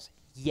Nationals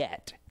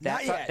yet.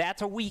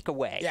 That's a week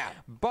away. Yeah.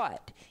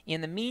 But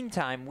in the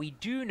meantime, we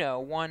do know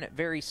one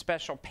very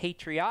special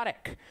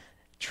patriotic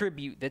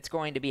tribute that's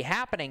going to be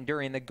happening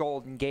during the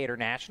Golden Gator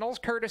Nationals,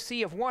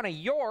 courtesy of one of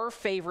your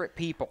favorite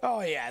people.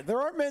 Oh yeah,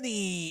 there aren't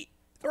many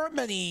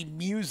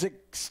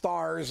music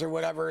stars or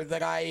whatever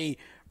that I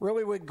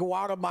really would go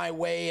out of my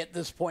way at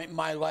this point in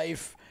my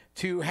life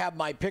to have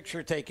my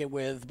picture taken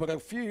with. But a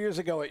few years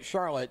ago at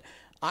Charlotte,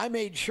 I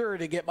made sure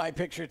to get my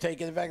picture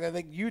taken. In fact, I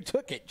think you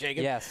took it,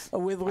 Jacob. Yes,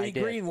 with Lee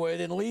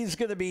Greenwood. And Lee's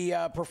going to be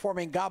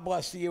performing God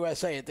Bless the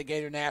USA at the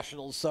Gator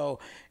Nationals. So,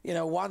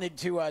 wanted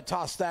to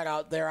toss that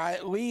out there.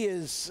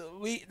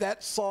 That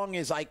song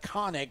is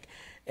iconic.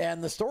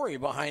 And the story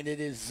behind it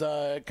is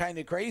kind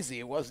of crazy.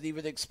 It wasn't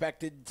even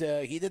expected.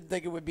 He didn't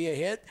think it would be a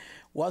hit.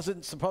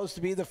 Wasn't supposed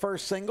to be the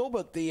first single,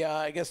 but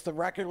I guess the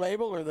record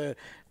label or the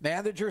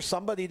manager,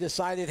 somebody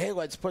decided, hey,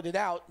 let's put it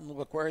out, and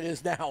look where it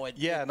is now.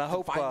 And I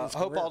hope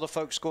all the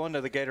folks going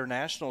to the Gator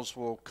Nationals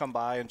will come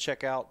by and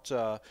check out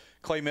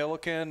Clay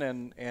Milliken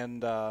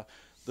and the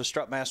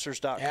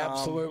strutmasters.com.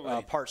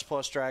 Absolutely. Parts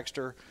Plus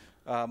Dragster.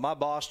 My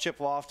boss, Chip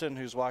Lofton,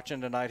 who's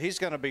watching tonight, he's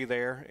going to be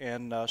there,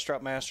 and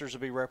Strutmasters will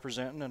be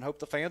representing, and hope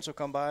the fans will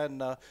come by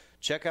and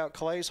check out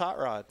Clay's hot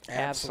rod.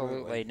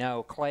 Absolutely.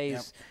 No,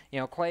 Clay's,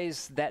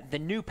 Clay's, the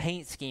new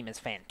paint scheme is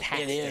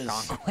fantastic. It is.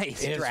 On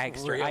Clay's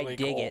Dragster. Really I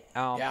dig cool. it.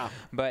 Yeah.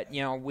 But,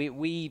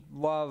 we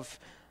love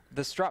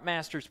the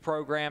Strutmasters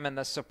program and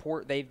the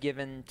support they've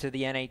given to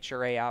the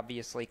NHRA.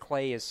 Obviously,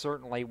 Clay is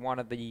certainly one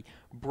of the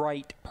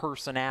bright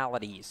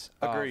personalities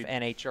of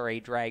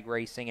NHRA drag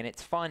racing, and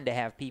it's fun to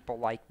have people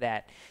like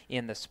that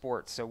in the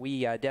sport. So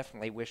we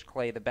definitely wish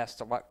Clay the best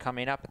of luck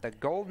coming up at the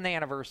golden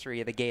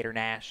anniversary of the Gator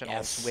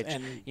Nationals, which,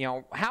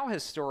 how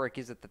historic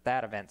is it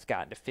that event's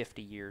gotten to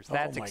 50 years?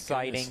 That's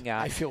exciting.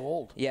 I feel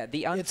old. Yeah,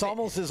 it's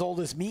almost as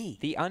old as me.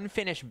 The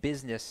unfinished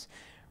business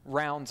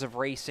rounds of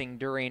racing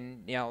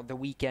during the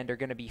weekend are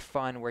going to be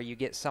fun, where you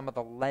get some of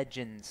the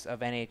legends of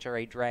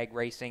NHRA drag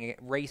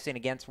racing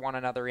against one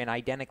another in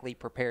identically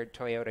prepared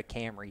Toyota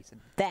Camrys.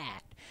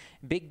 That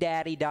Big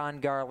Daddy Don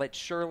Garlett,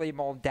 Shirley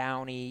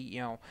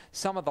Muldowney,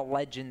 some of the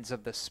legends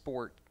of the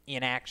sport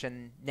in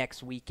action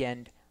next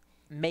weekend,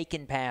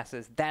 making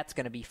passes. That's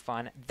going to be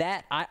fun.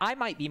 That I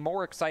might be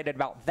more excited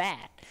about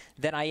that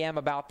than I am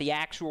about the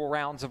actual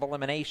rounds of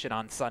elimination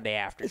on Sunday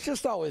afternoon. It's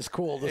just always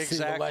cool to see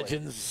the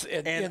legends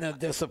in a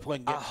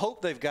discipline. I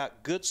hope they've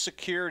got good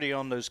security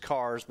on those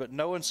cars, but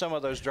knowing some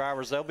of those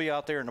drivers, they'll be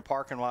out there in the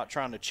parking lot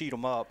trying to cheat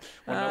them up.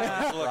 When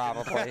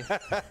probably.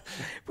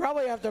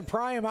 Probably have to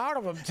pry them out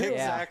of them, too.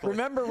 Exactly.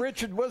 Remember,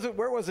 Richard,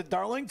 where was it,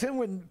 Darlington,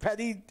 when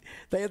they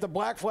had the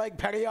black flag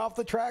Petty off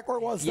the track? Where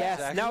was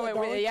that?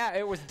 Yes,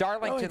 it was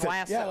Darlington last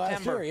last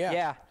September.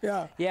 Last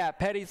year, yeah.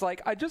 Petty's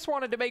like, I just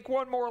wanted to make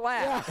one more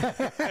lap.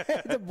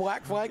 The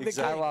black flag.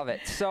 I love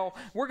it. So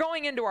we're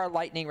going into our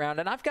lightning round,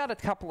 and I've got a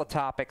couple of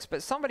topics,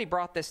 but somebody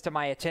brought this to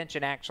my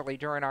attention actually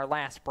during our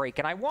last break,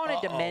 and I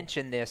wanted to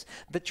mention this.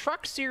 The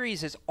Truck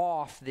Series is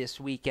off this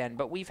weekend,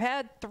 but we've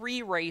had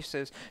 3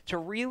 races to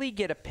really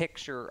get a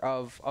picture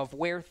of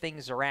where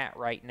things are at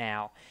right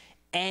now.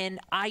 And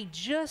I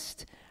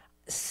just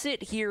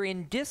sit here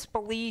in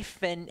disbelief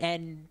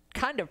and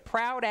kind of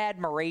proud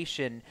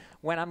admiration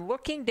when I'm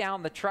looking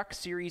down the Truck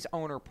Series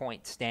owner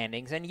point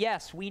standings. And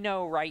yes, we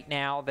know right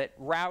now that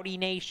Rowdy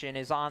Nation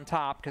is on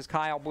top because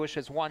Kyle Busch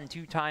has won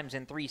 2 times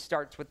in 3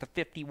 starts with the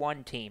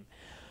 51 team.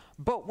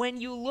 But when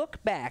you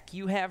look back,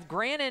 you have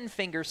Grant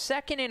Enfinger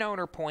second in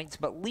owner points,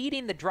 but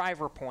leading the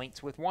driver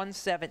points with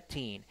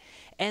 117.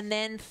 And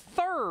then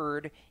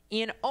third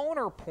in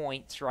owner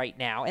points right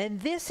now.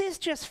 And this is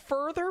just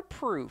further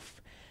proof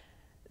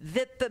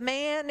that the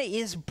man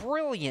is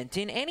brilliant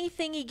in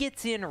anything he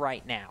gets in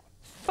right now.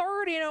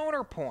 Third in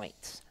owner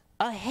points,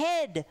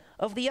 ahead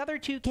of the other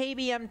 2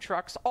 KBM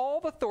trucks, all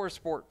the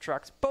ThorSport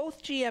trucks,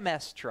 both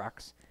GMS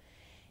trucks,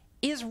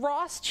 is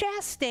Ross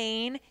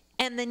Chastain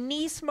and the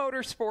Nice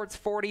Motorsports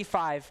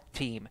 45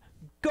 team.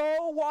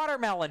 Go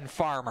Watermelon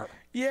Farmer.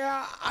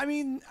 Yeah, I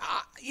mean,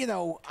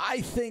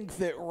 I think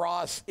that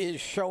Ross is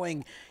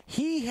showing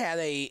he had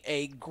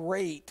a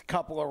great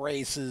couple of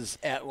races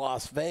at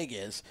Las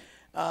Vegas.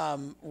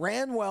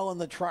 Ran well in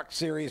the Truck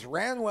Series,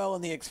 ran well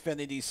in the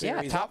Xfinity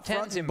Series. Yeah, top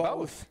 10s in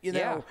both. You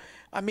know,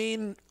 I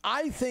mean,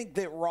 I think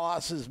that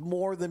Ross has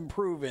more than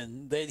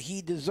proven that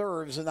he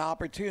deserves an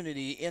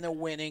opportunity in a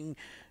winning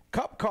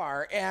Cup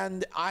car.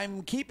 And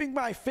I'm keeping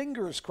my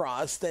fingers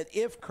crossed that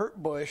if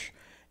Kurt Busch,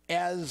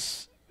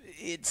 as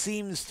it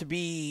seems to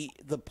be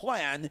the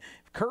plan,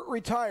 if Kurt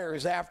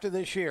retires after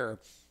this year,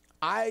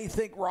 I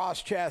think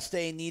Ross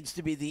Chastain needs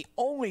to be the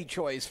only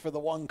choice for the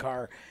 1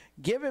 car.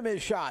 Give him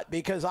his shot,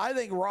 because I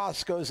think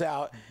Ross goes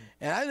out,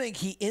 and I think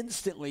he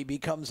instantly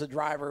becomes a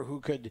driver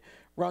who could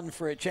run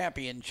for a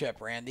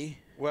championship, Randy.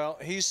 Well,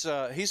 he's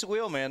a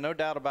wheelman, no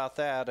doubt about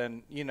that.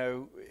 And,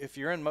 if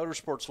you're in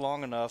motorsports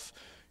long enough,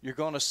 you're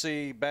going to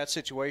see bad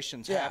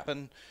situations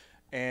happen.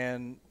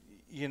 And,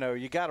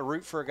 you got to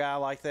root for a guy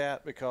like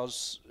that,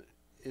 because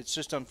it's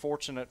just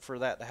unfortunate for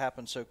that to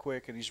happen so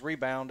quick. And he's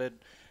rebounded.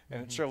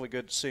 And it's really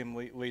good to see him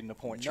leading the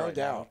points right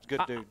now.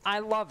 Good dude. I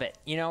love it.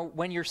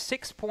 When you're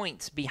 6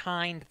 points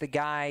behind the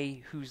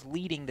guy who's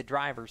leading the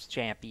Drivers'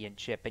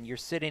 Championship and you're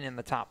sitting in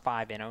the top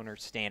 5 in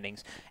owners'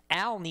 standings,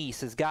 Al Neese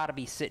has got to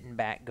be sitting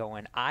back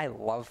going, I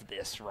love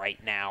this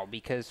right now.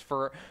 Because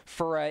for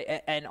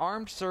an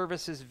armed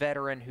services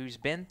veteran who's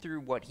been through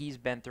what he's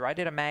been through, I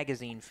did a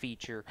magazine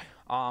feature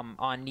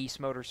on Nice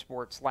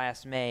Motorsports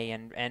last May,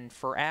 and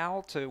for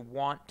Al to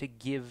want to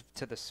give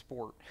to the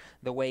sport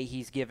the way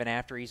he's given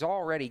after he's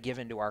already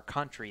given to our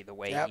country the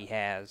way he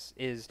has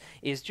is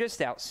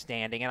just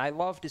outstanding. And I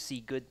love to see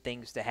good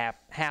things to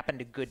happen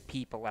to good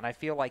people, and I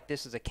feel like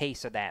this is a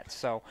case of that.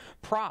 So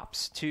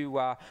props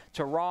to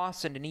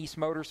Ross and to Nice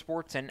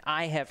Motorsports, and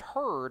I have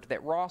heard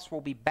that Ross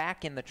will be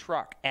back in the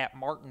truck at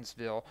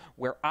Martinsville,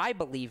 where I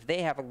believe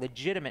they have a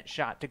legitimate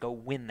shot to go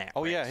win that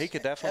race. Yeah, he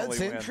could definitely win.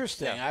 That's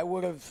interesting. Yeah. I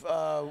would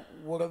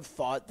have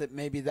thought that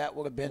maybe that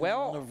would have been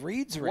one of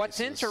Reed's races. What's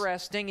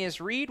interesting is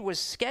Reed was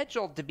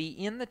scheduled to be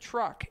in the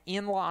truck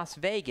in Las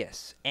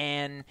Vegas,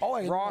 and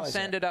Ross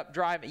ended up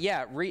driving.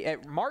 Yeah,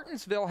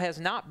 Martinsville has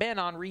not been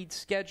on Reed's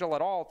schedule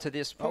at all to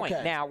this point.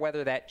 Okay. Now,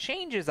 whether that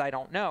changes, I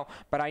don't know,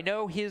 but I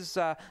know his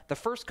the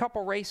first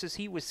couple races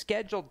he was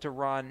scheduled to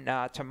run,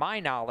 to my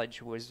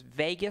knowledge, was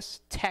Vegas,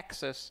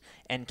 Texas,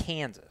 and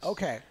Kansas.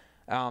 Okay.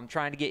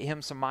 Trying to get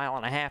him some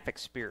mile-and-a-half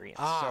experience.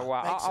 So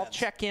I'll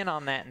check in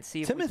on that and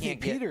see if we can't get...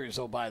 Timothy Peters,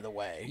 by the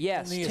way.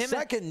 Yes,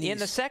 in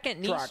the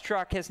second Nice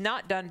truck has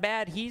not done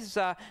bad. He's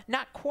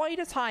not quite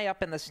as high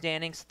up in the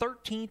standings,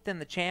 13th in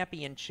the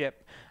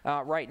championship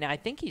right now. I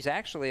think he's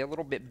actually a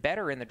little bit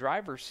better in the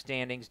driver's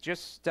standings.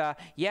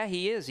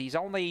 He is. He's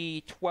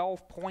only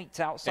 12 points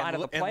outside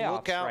of the playoffs right now. And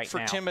look out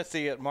for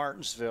Timothy at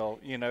Martinsville.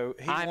 He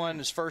won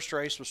his first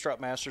race with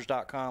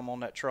strutmasters.com on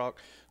that truck.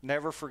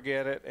 Never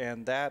forget it,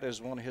 and that is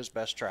one of his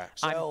best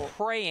tracks. I'm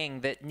praying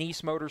that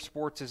Nice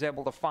Motorsports is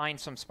able to find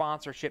some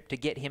sponsorship to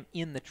get him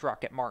in the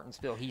truck at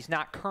Martinsville. He's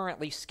not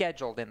currently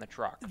scheduled in the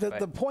truck.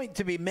 The point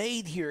to be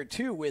made here,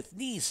 too, with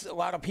Nice, a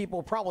lot of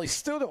people probably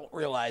still don't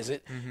realize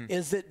it,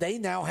 is that they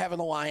now have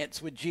an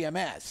alliance with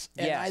GMS.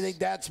 And I think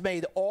that's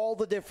made all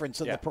the difference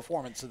in the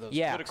performance of those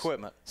good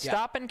equipment.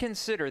 Stop and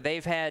consider.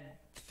 They've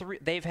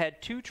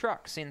had 2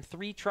 trucks in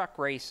 3 truck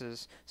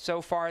races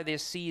so far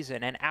this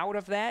season, and out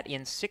of that,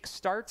 in 6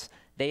 starts,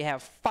 they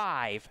have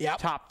 5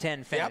 top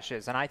 10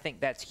 finishes, and I think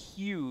that's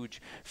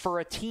huge for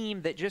a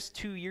team that just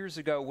 2 years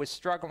ago was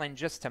struggling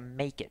just to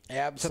make it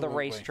to the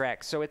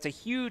racetrack. So it's a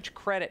huge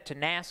credit to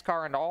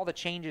NASCAR and all the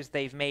changes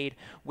they've made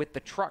with the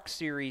Truck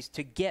Series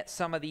to get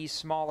some of these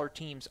smaller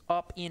teams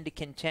up into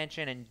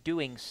contention and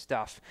doing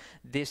stuff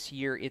this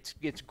year.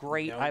 It's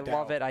great. I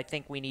love it. I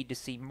think we need to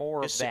see more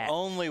of that. It's the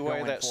only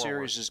way that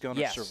series is going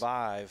to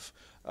survive.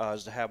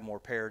 is to have more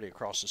parity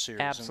across the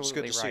series. Absolutely, and it's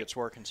good to see right. it's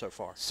working so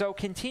far. So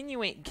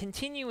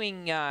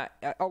continuing a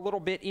little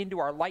bit into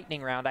our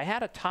lightning round, I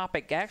had a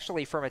topic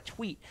actually from a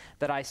tweet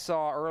that I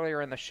saw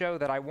earlier in the show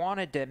that I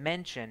wanted to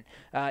mention.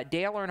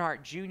 Dale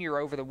Earnhardt Jr.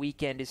 over the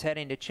weekend is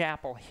heading to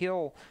Chapel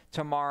Hill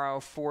tomorrow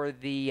for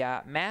the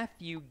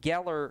Matthew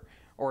Geller,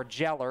 or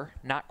Geller,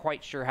 not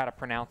quite sure how to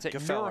pronounce it.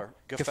 Gefeller.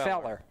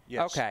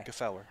 Yes, okay.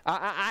 Gefeller.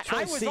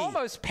 I was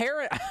almost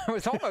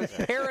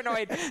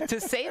paranoid to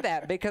say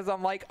that because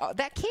I'm like, oh,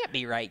 that can't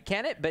be right,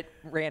 can it? But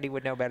Randy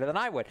would know better than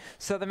I would.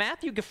 So the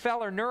Matthew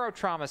Gefeller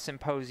Neurotrauma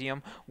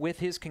Symposium with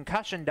his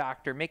concussion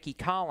doctor, Mickey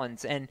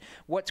Collins. And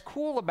what's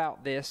cool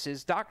about this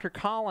is Dr.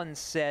 Collins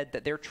said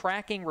that they're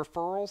tracking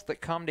referrals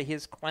that come to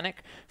his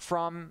clinic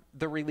from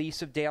the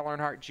release of Dale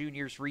Earnhardt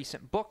Jr.'s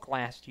recent book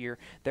last year.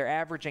 They're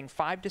averaging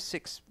 5 to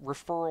 6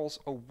 referrals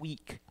a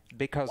week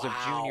because of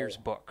Junior's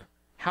book.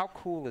 How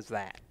cool is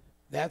that?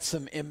 That's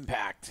some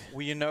impact.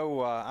 Well, you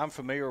know, I'm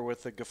familiar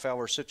with the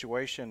Gefeller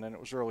situation, and it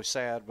was really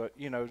sad. But,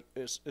 you know,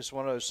 it's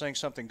one of those things,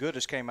 something good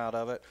has came out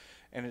of it,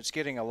 and it's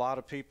getting a lot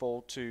of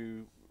people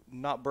to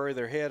not bury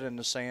their head in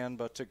the sand,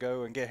 but to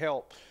go and get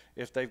help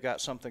if they've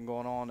got something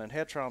going on. And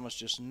head trauma is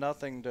just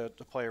nothing to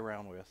play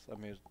around with. I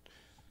mean,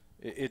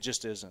 it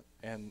just isn't.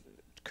 And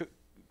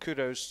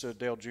kudos to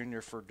Dale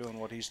Jr. for doing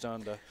what he's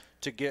done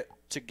to get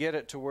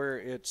it to where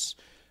it's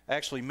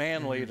actually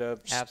manly to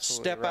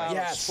step out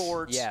of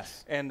sports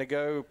and to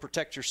go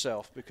protect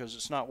yourself, because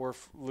it's not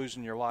worth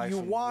losing your life. You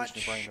and watch,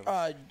 losing your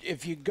brain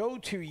if you go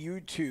to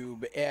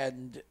YouTube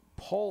and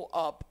pull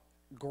up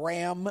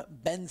Graham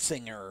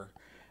Bensinger,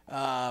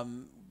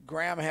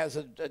 Graham has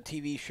a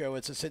TV show.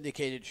 It's a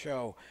syndicated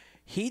show.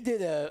 He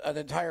did an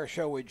entire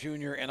show with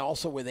Junior and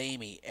also with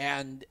Amy,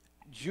 and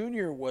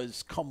Junior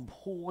was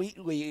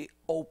completely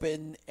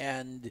open,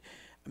 and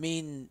I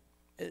mean,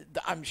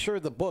 I'm sure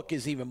the book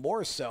is even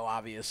more so,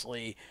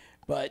 obviously,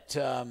 but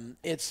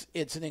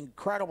it's an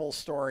incredible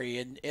story,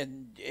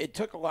 and it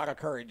took a lot of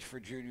courage for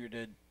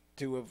Junior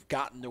to have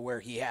gotten to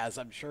where he has.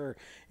 I'm sure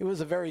it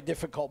was a very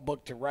difficult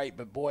book to write,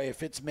 but boy,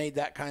 if it's made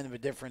that kind of a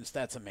difference,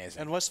 that's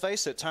amazing. And let's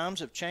face it, times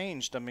have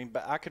changed. I mean,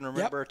 I can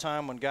remember a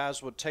time when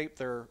guys would tape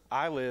their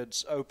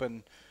eyelids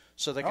open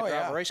so they could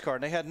drive a race car,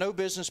 and they had no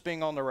business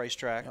being on the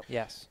racetrack.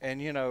 Yes.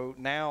 And, you know,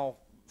 now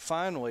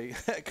finally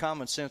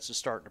common sense is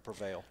starting to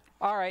prevail.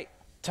 All right.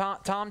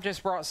 Tom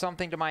just brought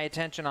something to my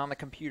attention on the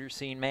computer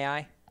scene. May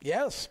I?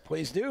 Yes,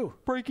 please do.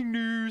 Breaking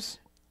news.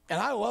 And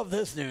I love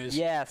this news.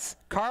 Yes.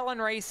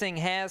 Carlin Racing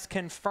has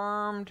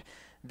confirmed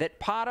that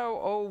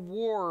Pato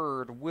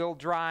O'Ward will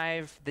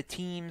drive the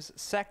team's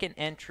second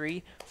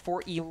entry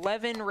for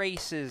 11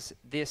 races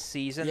this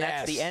season. Yes.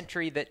 That's the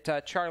entry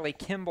that Charlie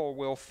Kimball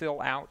will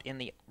fill out in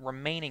the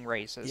remaining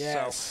races.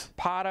 Yes.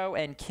 So Pato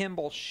and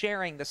Kimball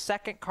sharing the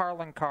second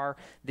Carlin car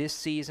this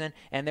season,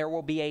 and there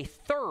will be a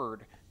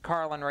third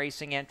Carlin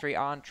Racing entry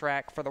on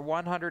track for the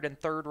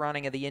 103rd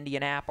running of the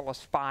Indianapolis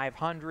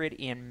 500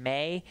 in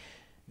May.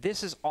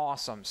 This is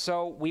awesome.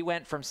 So we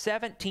went from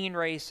 17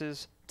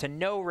 races to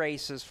no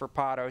races for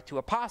Pato to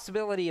a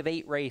possibility of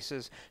 8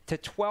 races to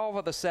 12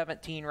 of the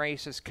 17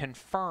 races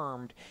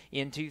confirmed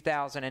in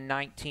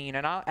 2019.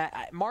 And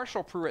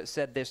Marshall Pruitt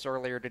said this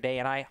earlier today,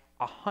 and I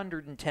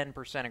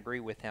 110%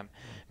 agree with him.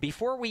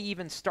 Before we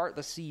even start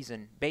the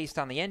season, based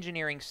on the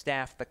engineering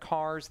staff, the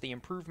cars, the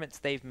improvements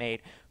they've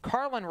made,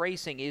 Carlin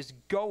Racing is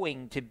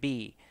going to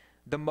be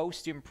the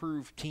most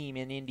improved team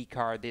in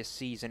IndyCar this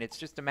season. It's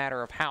just a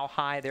matter of how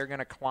high they're going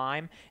to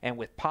climb. And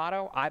with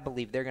Pato, I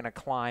believe they're going to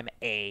climb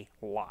a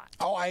lot.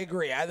 Oh, I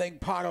agree. I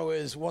think Pato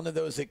is one of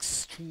those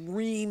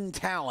extreme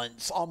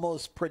talents,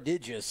 almost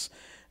prodigious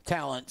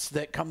talents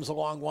that comes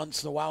along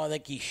once in a while. I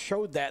think he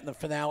showed that in the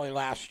finale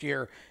last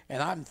year,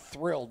 and I'm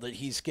thrilled that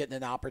he's getting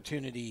an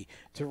opportunity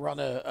to run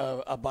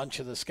a bunch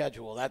of the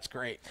schedule. That's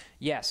great.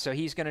 Yes, so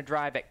he's going to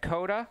drive at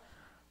COTA,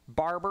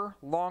 Barber,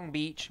 Long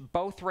Beach,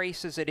 both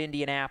races at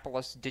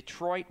Indianapolis,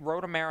 Detroit,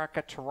 Road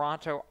America,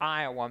 Toronto,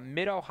 Iowa,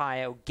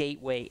 Mid-Ohio,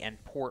 Gateway,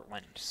 and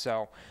Portland.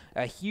 So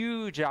a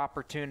huge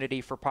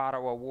opportunity for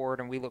Pato O'Ward,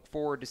 and we look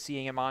forward to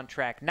seeing him on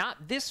track,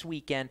 not this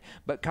weekend,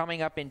 but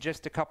coming up in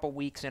just a couple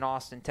weeks in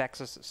Austin,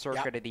 Texas, at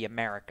Circuit of the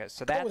Americas.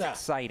 So that's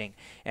exciting.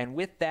 And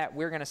with that,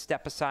 we're going to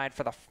step aside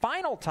for the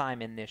final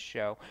time in this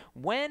show.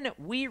 When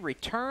we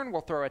return,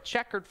 we'll throw a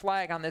checkered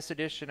flag on this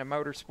edition of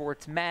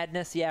Motorsports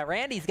Madness. Yeah,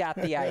 Randy's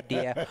got the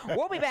idea.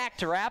 We'll be back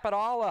to wrap it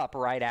all up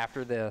right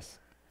after this.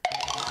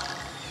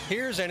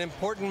 Here's an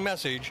important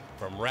message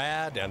from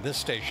RAD and this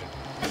station.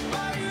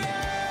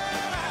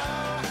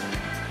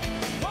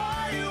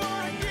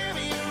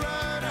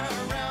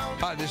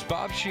 Hi, this is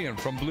Bob Sheehan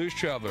from Blues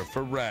Traveler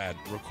for RAD,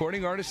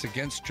 recording artists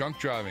against drunk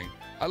driving.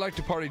 I like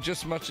to party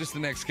just as much as the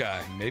next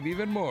guy, maybe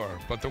even more.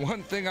 But the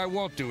one thing I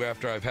won't do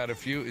after I've had a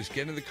few is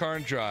get in the car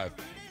and drive.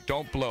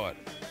 Don't blow it.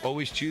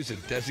 Always choose a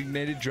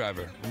designated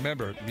driver.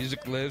 Remember,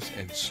 music lives,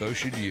 and so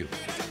should you.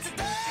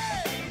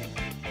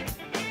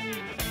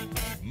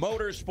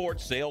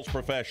 Motorsports sales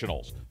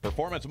professionals.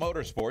 Performance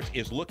Motorsports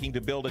is looking to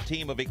build a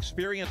team of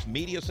experienced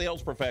media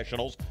sales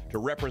professionals to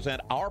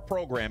represent our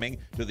programming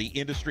to the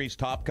industry's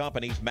top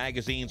companies,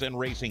 magazines, and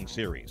racing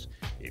series.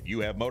 If you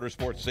have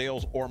motorsports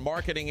sales or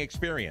marketing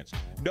experience,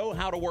 know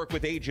how to work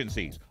with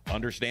agencies,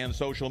 understand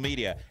social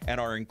media, and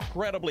are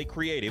incredibly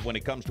creative when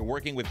it comes to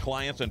working with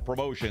clients and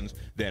promotions,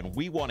 then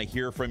we want to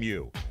hear from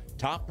you.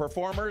 Top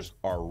performers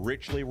are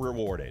richly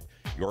rewarded.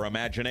 Your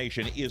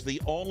imagination is the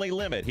only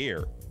limit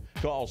here.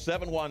 Call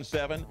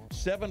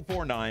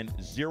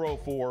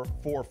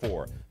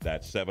 717-749-0444.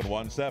 That's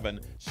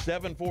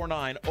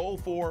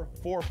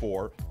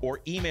 717-749-0444, or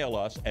email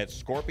us at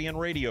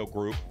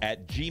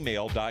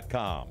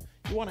scorpionradiogroup@gmail.com.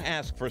 You want to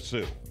ask for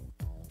Sue.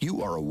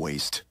 You are a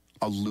waste.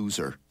 A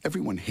loser.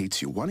 Everyone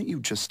hates you. Why don't you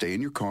just stay in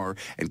your car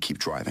and keep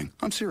driving?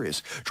 I'm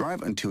serious.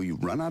 Drive until you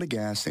run out of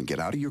gas, then get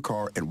out of your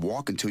car and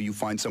walk until you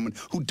find someone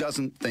who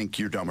doesn't think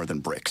you're dumber than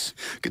bricks.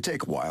 Could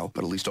take a while,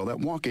 but at least all that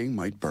walking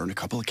might burn a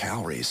couple of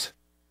calories.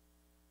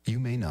 You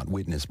may not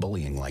witness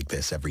bullying like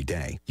this every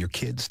day. Your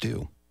kids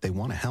do. They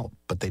want to help,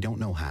 but they don't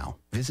know how.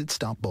 Visit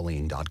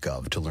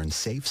stopbullying.gov to learn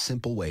safe,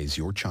 simple ways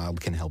your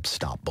child can help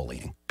stop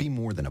bullying. Be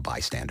more than a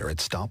bystander at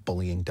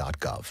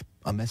stopbullying.gov.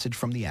 A message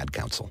from the Ad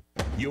Council.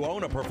 You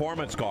own a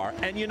performance car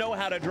and you know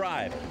how to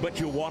drive, but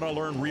you want to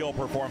learn real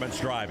performance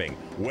driving.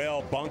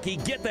 Well, Bunky,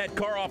 get that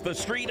car off the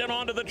street and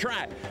onto the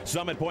track.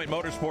 Summit Point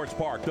Motorsports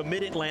Park, the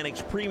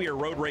Mid-Atlantic's premier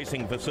road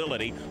racing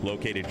facility,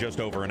 located just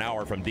over an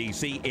hour from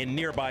D.C. in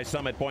nearby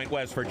Summit Point,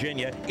 West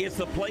Virginia, is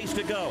the place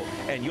to go.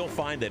 And you'll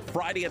find that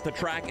Friday at the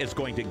track is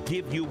going to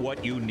give you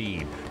what you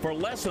need. For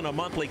less than a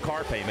monthly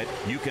car payment,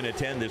 you can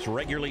attend this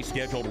regularly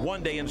scheduled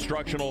one-day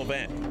instructional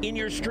event in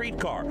your street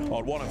car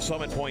on one of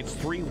Summit Point's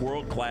 3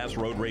 world-class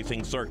road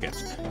racing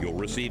circuits. You'll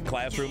receive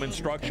classroom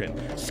instruction,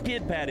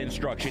 skid pad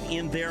instruction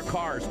in their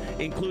cars,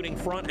 including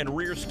front and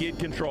rear skid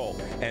control,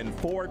 and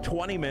 4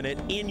 20-minute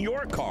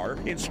in-your-car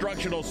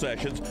instructional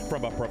sessions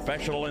from a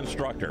professional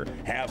instructor.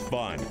 Have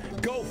fun,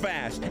 go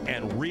fast,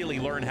 and really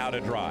learn how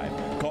to drive.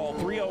 Call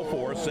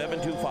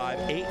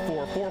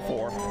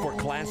 304-725-8444 for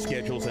class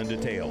schedules and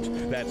details.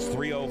 That's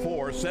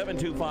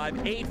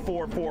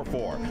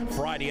 304-725-8444.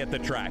 Friday at the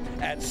track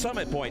at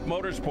Summit Point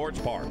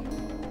Motorsports Park.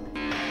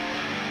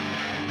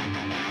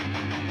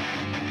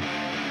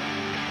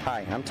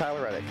 Hi, I'm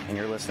Tyler Reddick, and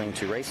you're listening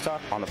to Race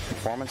Talk on the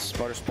Performance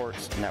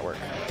Motorsports Network.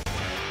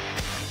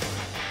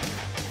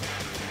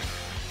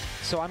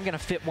 So I'm going to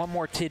fit one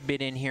more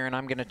tidbit in here, and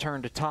I'm going to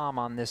turn to Tom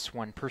on this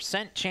one.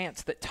 Percent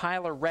chance that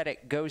Tyler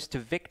Reddick goes to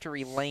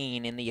victory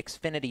lane in the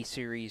Xfinity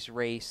Series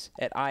race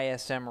at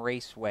ISM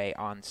Raceway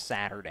on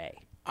Saturday.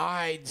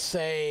 I'd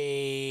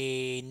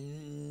say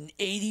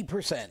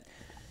 80%.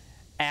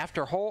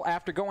 After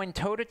going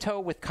toe-to-toe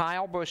with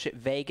Kyle Busch at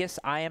Vegas,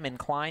 I am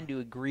inclined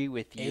to agree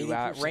with you.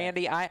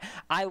 Randy, I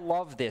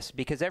love this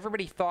because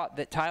everybody thought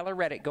that Tyler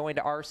Reddick going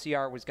to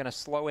RCR was going to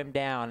slow him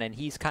down, and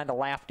he's kind of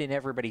laughed in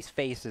everybody's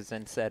faces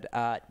and said,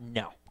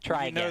 no,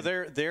 try again. You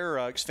know, their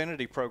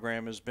Xfinity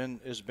program has been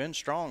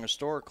strong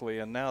historically,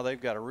 and now they've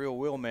got a real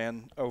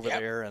wheelman over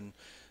there, and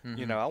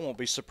you know, I won't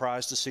be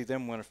surprised to see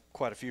them win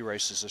quite a few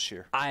races this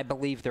year. I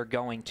believe they're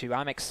going to.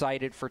 I'm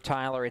excited for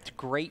Tyler. It's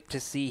great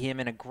to see him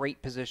in a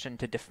great position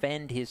to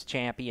defend his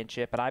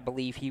championship, and I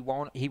believe he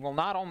will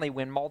not only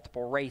win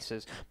multiple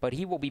races, but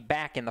he will be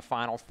back in the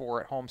Final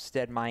Four at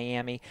Homestead,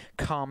 Miami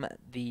come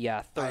the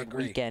third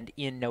weekend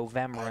in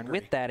November. And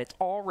with that, it's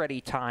already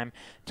time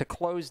to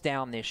close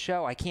down this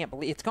show. I can't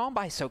believe it's gone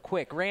by so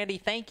quick. Randy,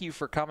 thank you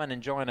for coming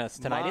and joining us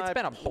tonight. It's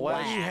been a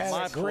blast. We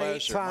had a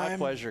great time. My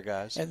pleasure,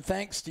 guys. And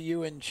thanks to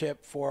you and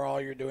Chip for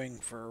all you're doing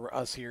for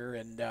us here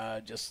and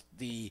just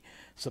the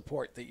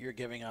support that you're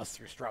giving us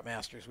through Strut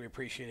Masters. We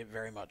appreciate it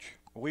very much.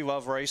 We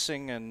love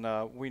racing,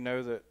 and we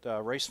know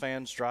that race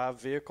fans drive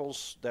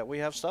vehicles that we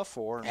have stuff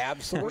for.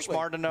 Absolutely. We're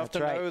smart enough to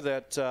know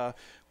that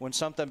when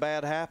something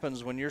bad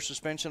happens, when your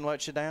suspension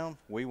lets you down,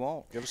 we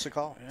won't. Give us a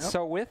call. Yep.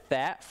 So with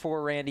that,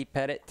 for Randy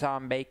Pettitt,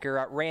 Tom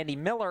Baker, Randy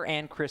Miller,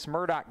 and Chris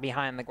Murdoch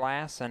behind the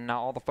glass, and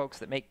all the folks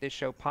that make this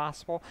show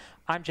possible,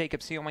 I'm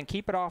Jacob Seelman.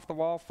 Keep it off the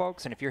wall,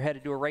 folks, and if you're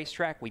headed to a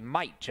racetrack, we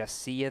might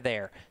just see you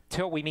there.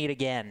 Till we meet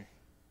again.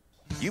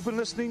 You've been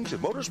listening to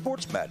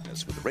Motorsports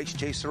Madness with the Race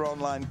Chaser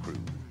Online crew.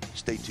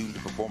 Stay tuned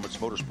to Performance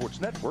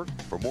Motorsports Network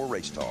for more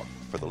race talk.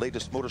 For the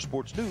latest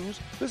motorsports news,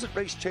 visit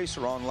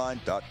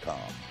racechaseronline.com.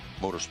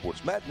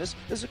 Motorsports Madness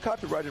is a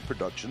copyrighted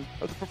production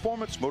of the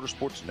Performance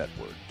Motorsports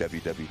Network,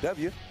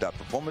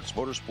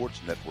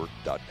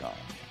 www.performancemotorsportsnetwork.com.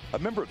 A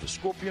member of the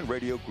Scorpion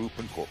Radio Group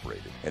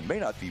Incorporated, and may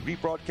not be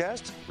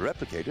rebroadcast,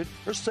 replicated,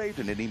 or saved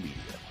in any media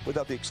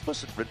without the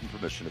explicit written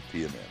permission of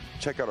PMN.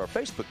 Check out our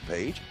Facebook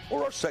page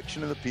or our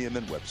section of the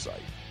PMN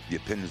website. The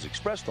opinions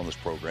expressed on this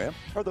program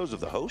are those of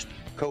the host,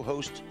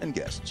 co-hosts, and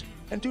guests,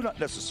 and do not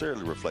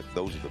necessarily reflect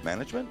those of the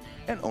management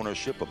and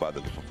ownership of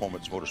either the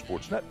Performance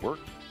Motorsports Network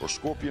or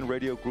Scorpion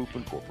Radio Group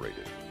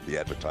Incorporated, the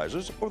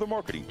advertisers, or the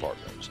marketing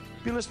partners.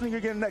 Be listening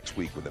again next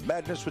week when the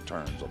madness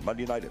returns on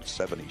Monday night at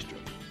 7 Eastern.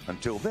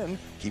 Until then,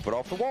 keep it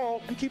off the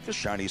wall and keep the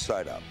shiny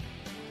side up.